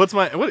 Yeah. What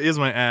is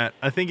my at?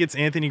 I think it's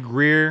Anthony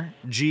Greer.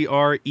 You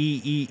wanna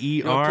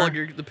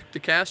GREEER. plug the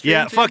cast? you're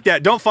Yeah, into? fuck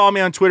that. Don't follow me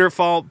on Twitter.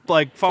 Follow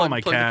Plug my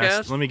the cast.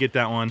 cast? Let me get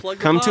that one. Plug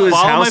the Come to pod. his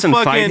Follow house and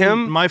my fight fucking,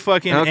 him? My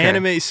fucking Okay.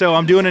 anime. So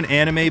I'm doing an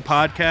anime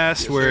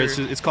podcast where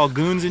sir. it's called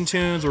Goons and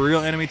Tunes, where real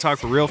anime talk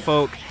for real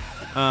folk.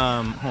 Hold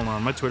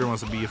on, my Twitter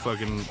wants to be a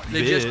fucking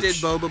They bitch. just did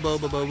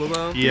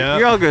Boba. Yeah,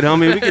 You're all good,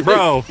 homie. We could,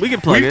 bro. we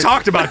could plug We've it.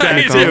 talked about that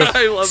I too.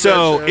 I love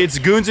So that show. it's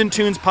Goons and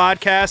Tunes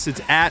podcast.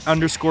 It's at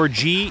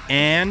 _G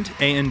and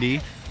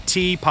AND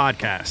T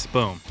podcast.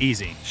 Boom,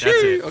 easy. That's it.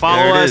 Sheesh. Okay.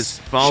 Follow There it us. is.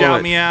 Follow Shout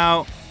it. me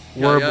out.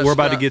 Yeah, We're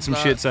about to stop, get some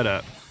stop. shit set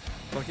up.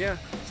 Fuck yeah.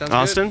 Sounds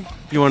Austin,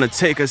 you want to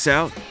take us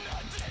out? good.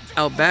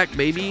 Out back,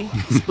 baby.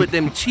 Split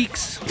them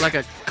cheeks like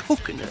a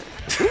coconut.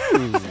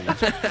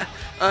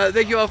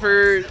 Thank you all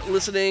for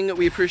listening.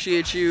 We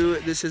appreciate you.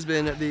 This has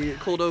been the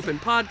Cold Open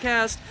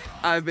Podcast.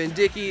 I've been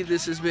Dickie.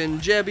 This has been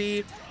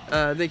Jebby.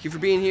 Thank you for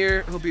being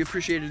here. Hope you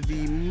appreciated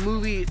the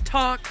movie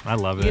talk. I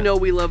love it. You know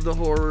we love the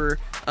horror.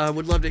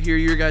 Would love to hear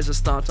your guys'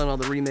 thoughts on all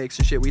the remakes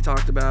and shit we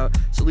talked about.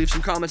 So leave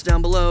some comments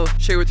down below.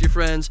 Share with your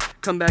friends.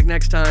 Come back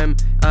next time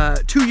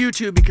to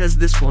YouTube because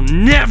this will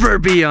never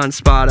be on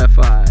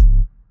Spotify.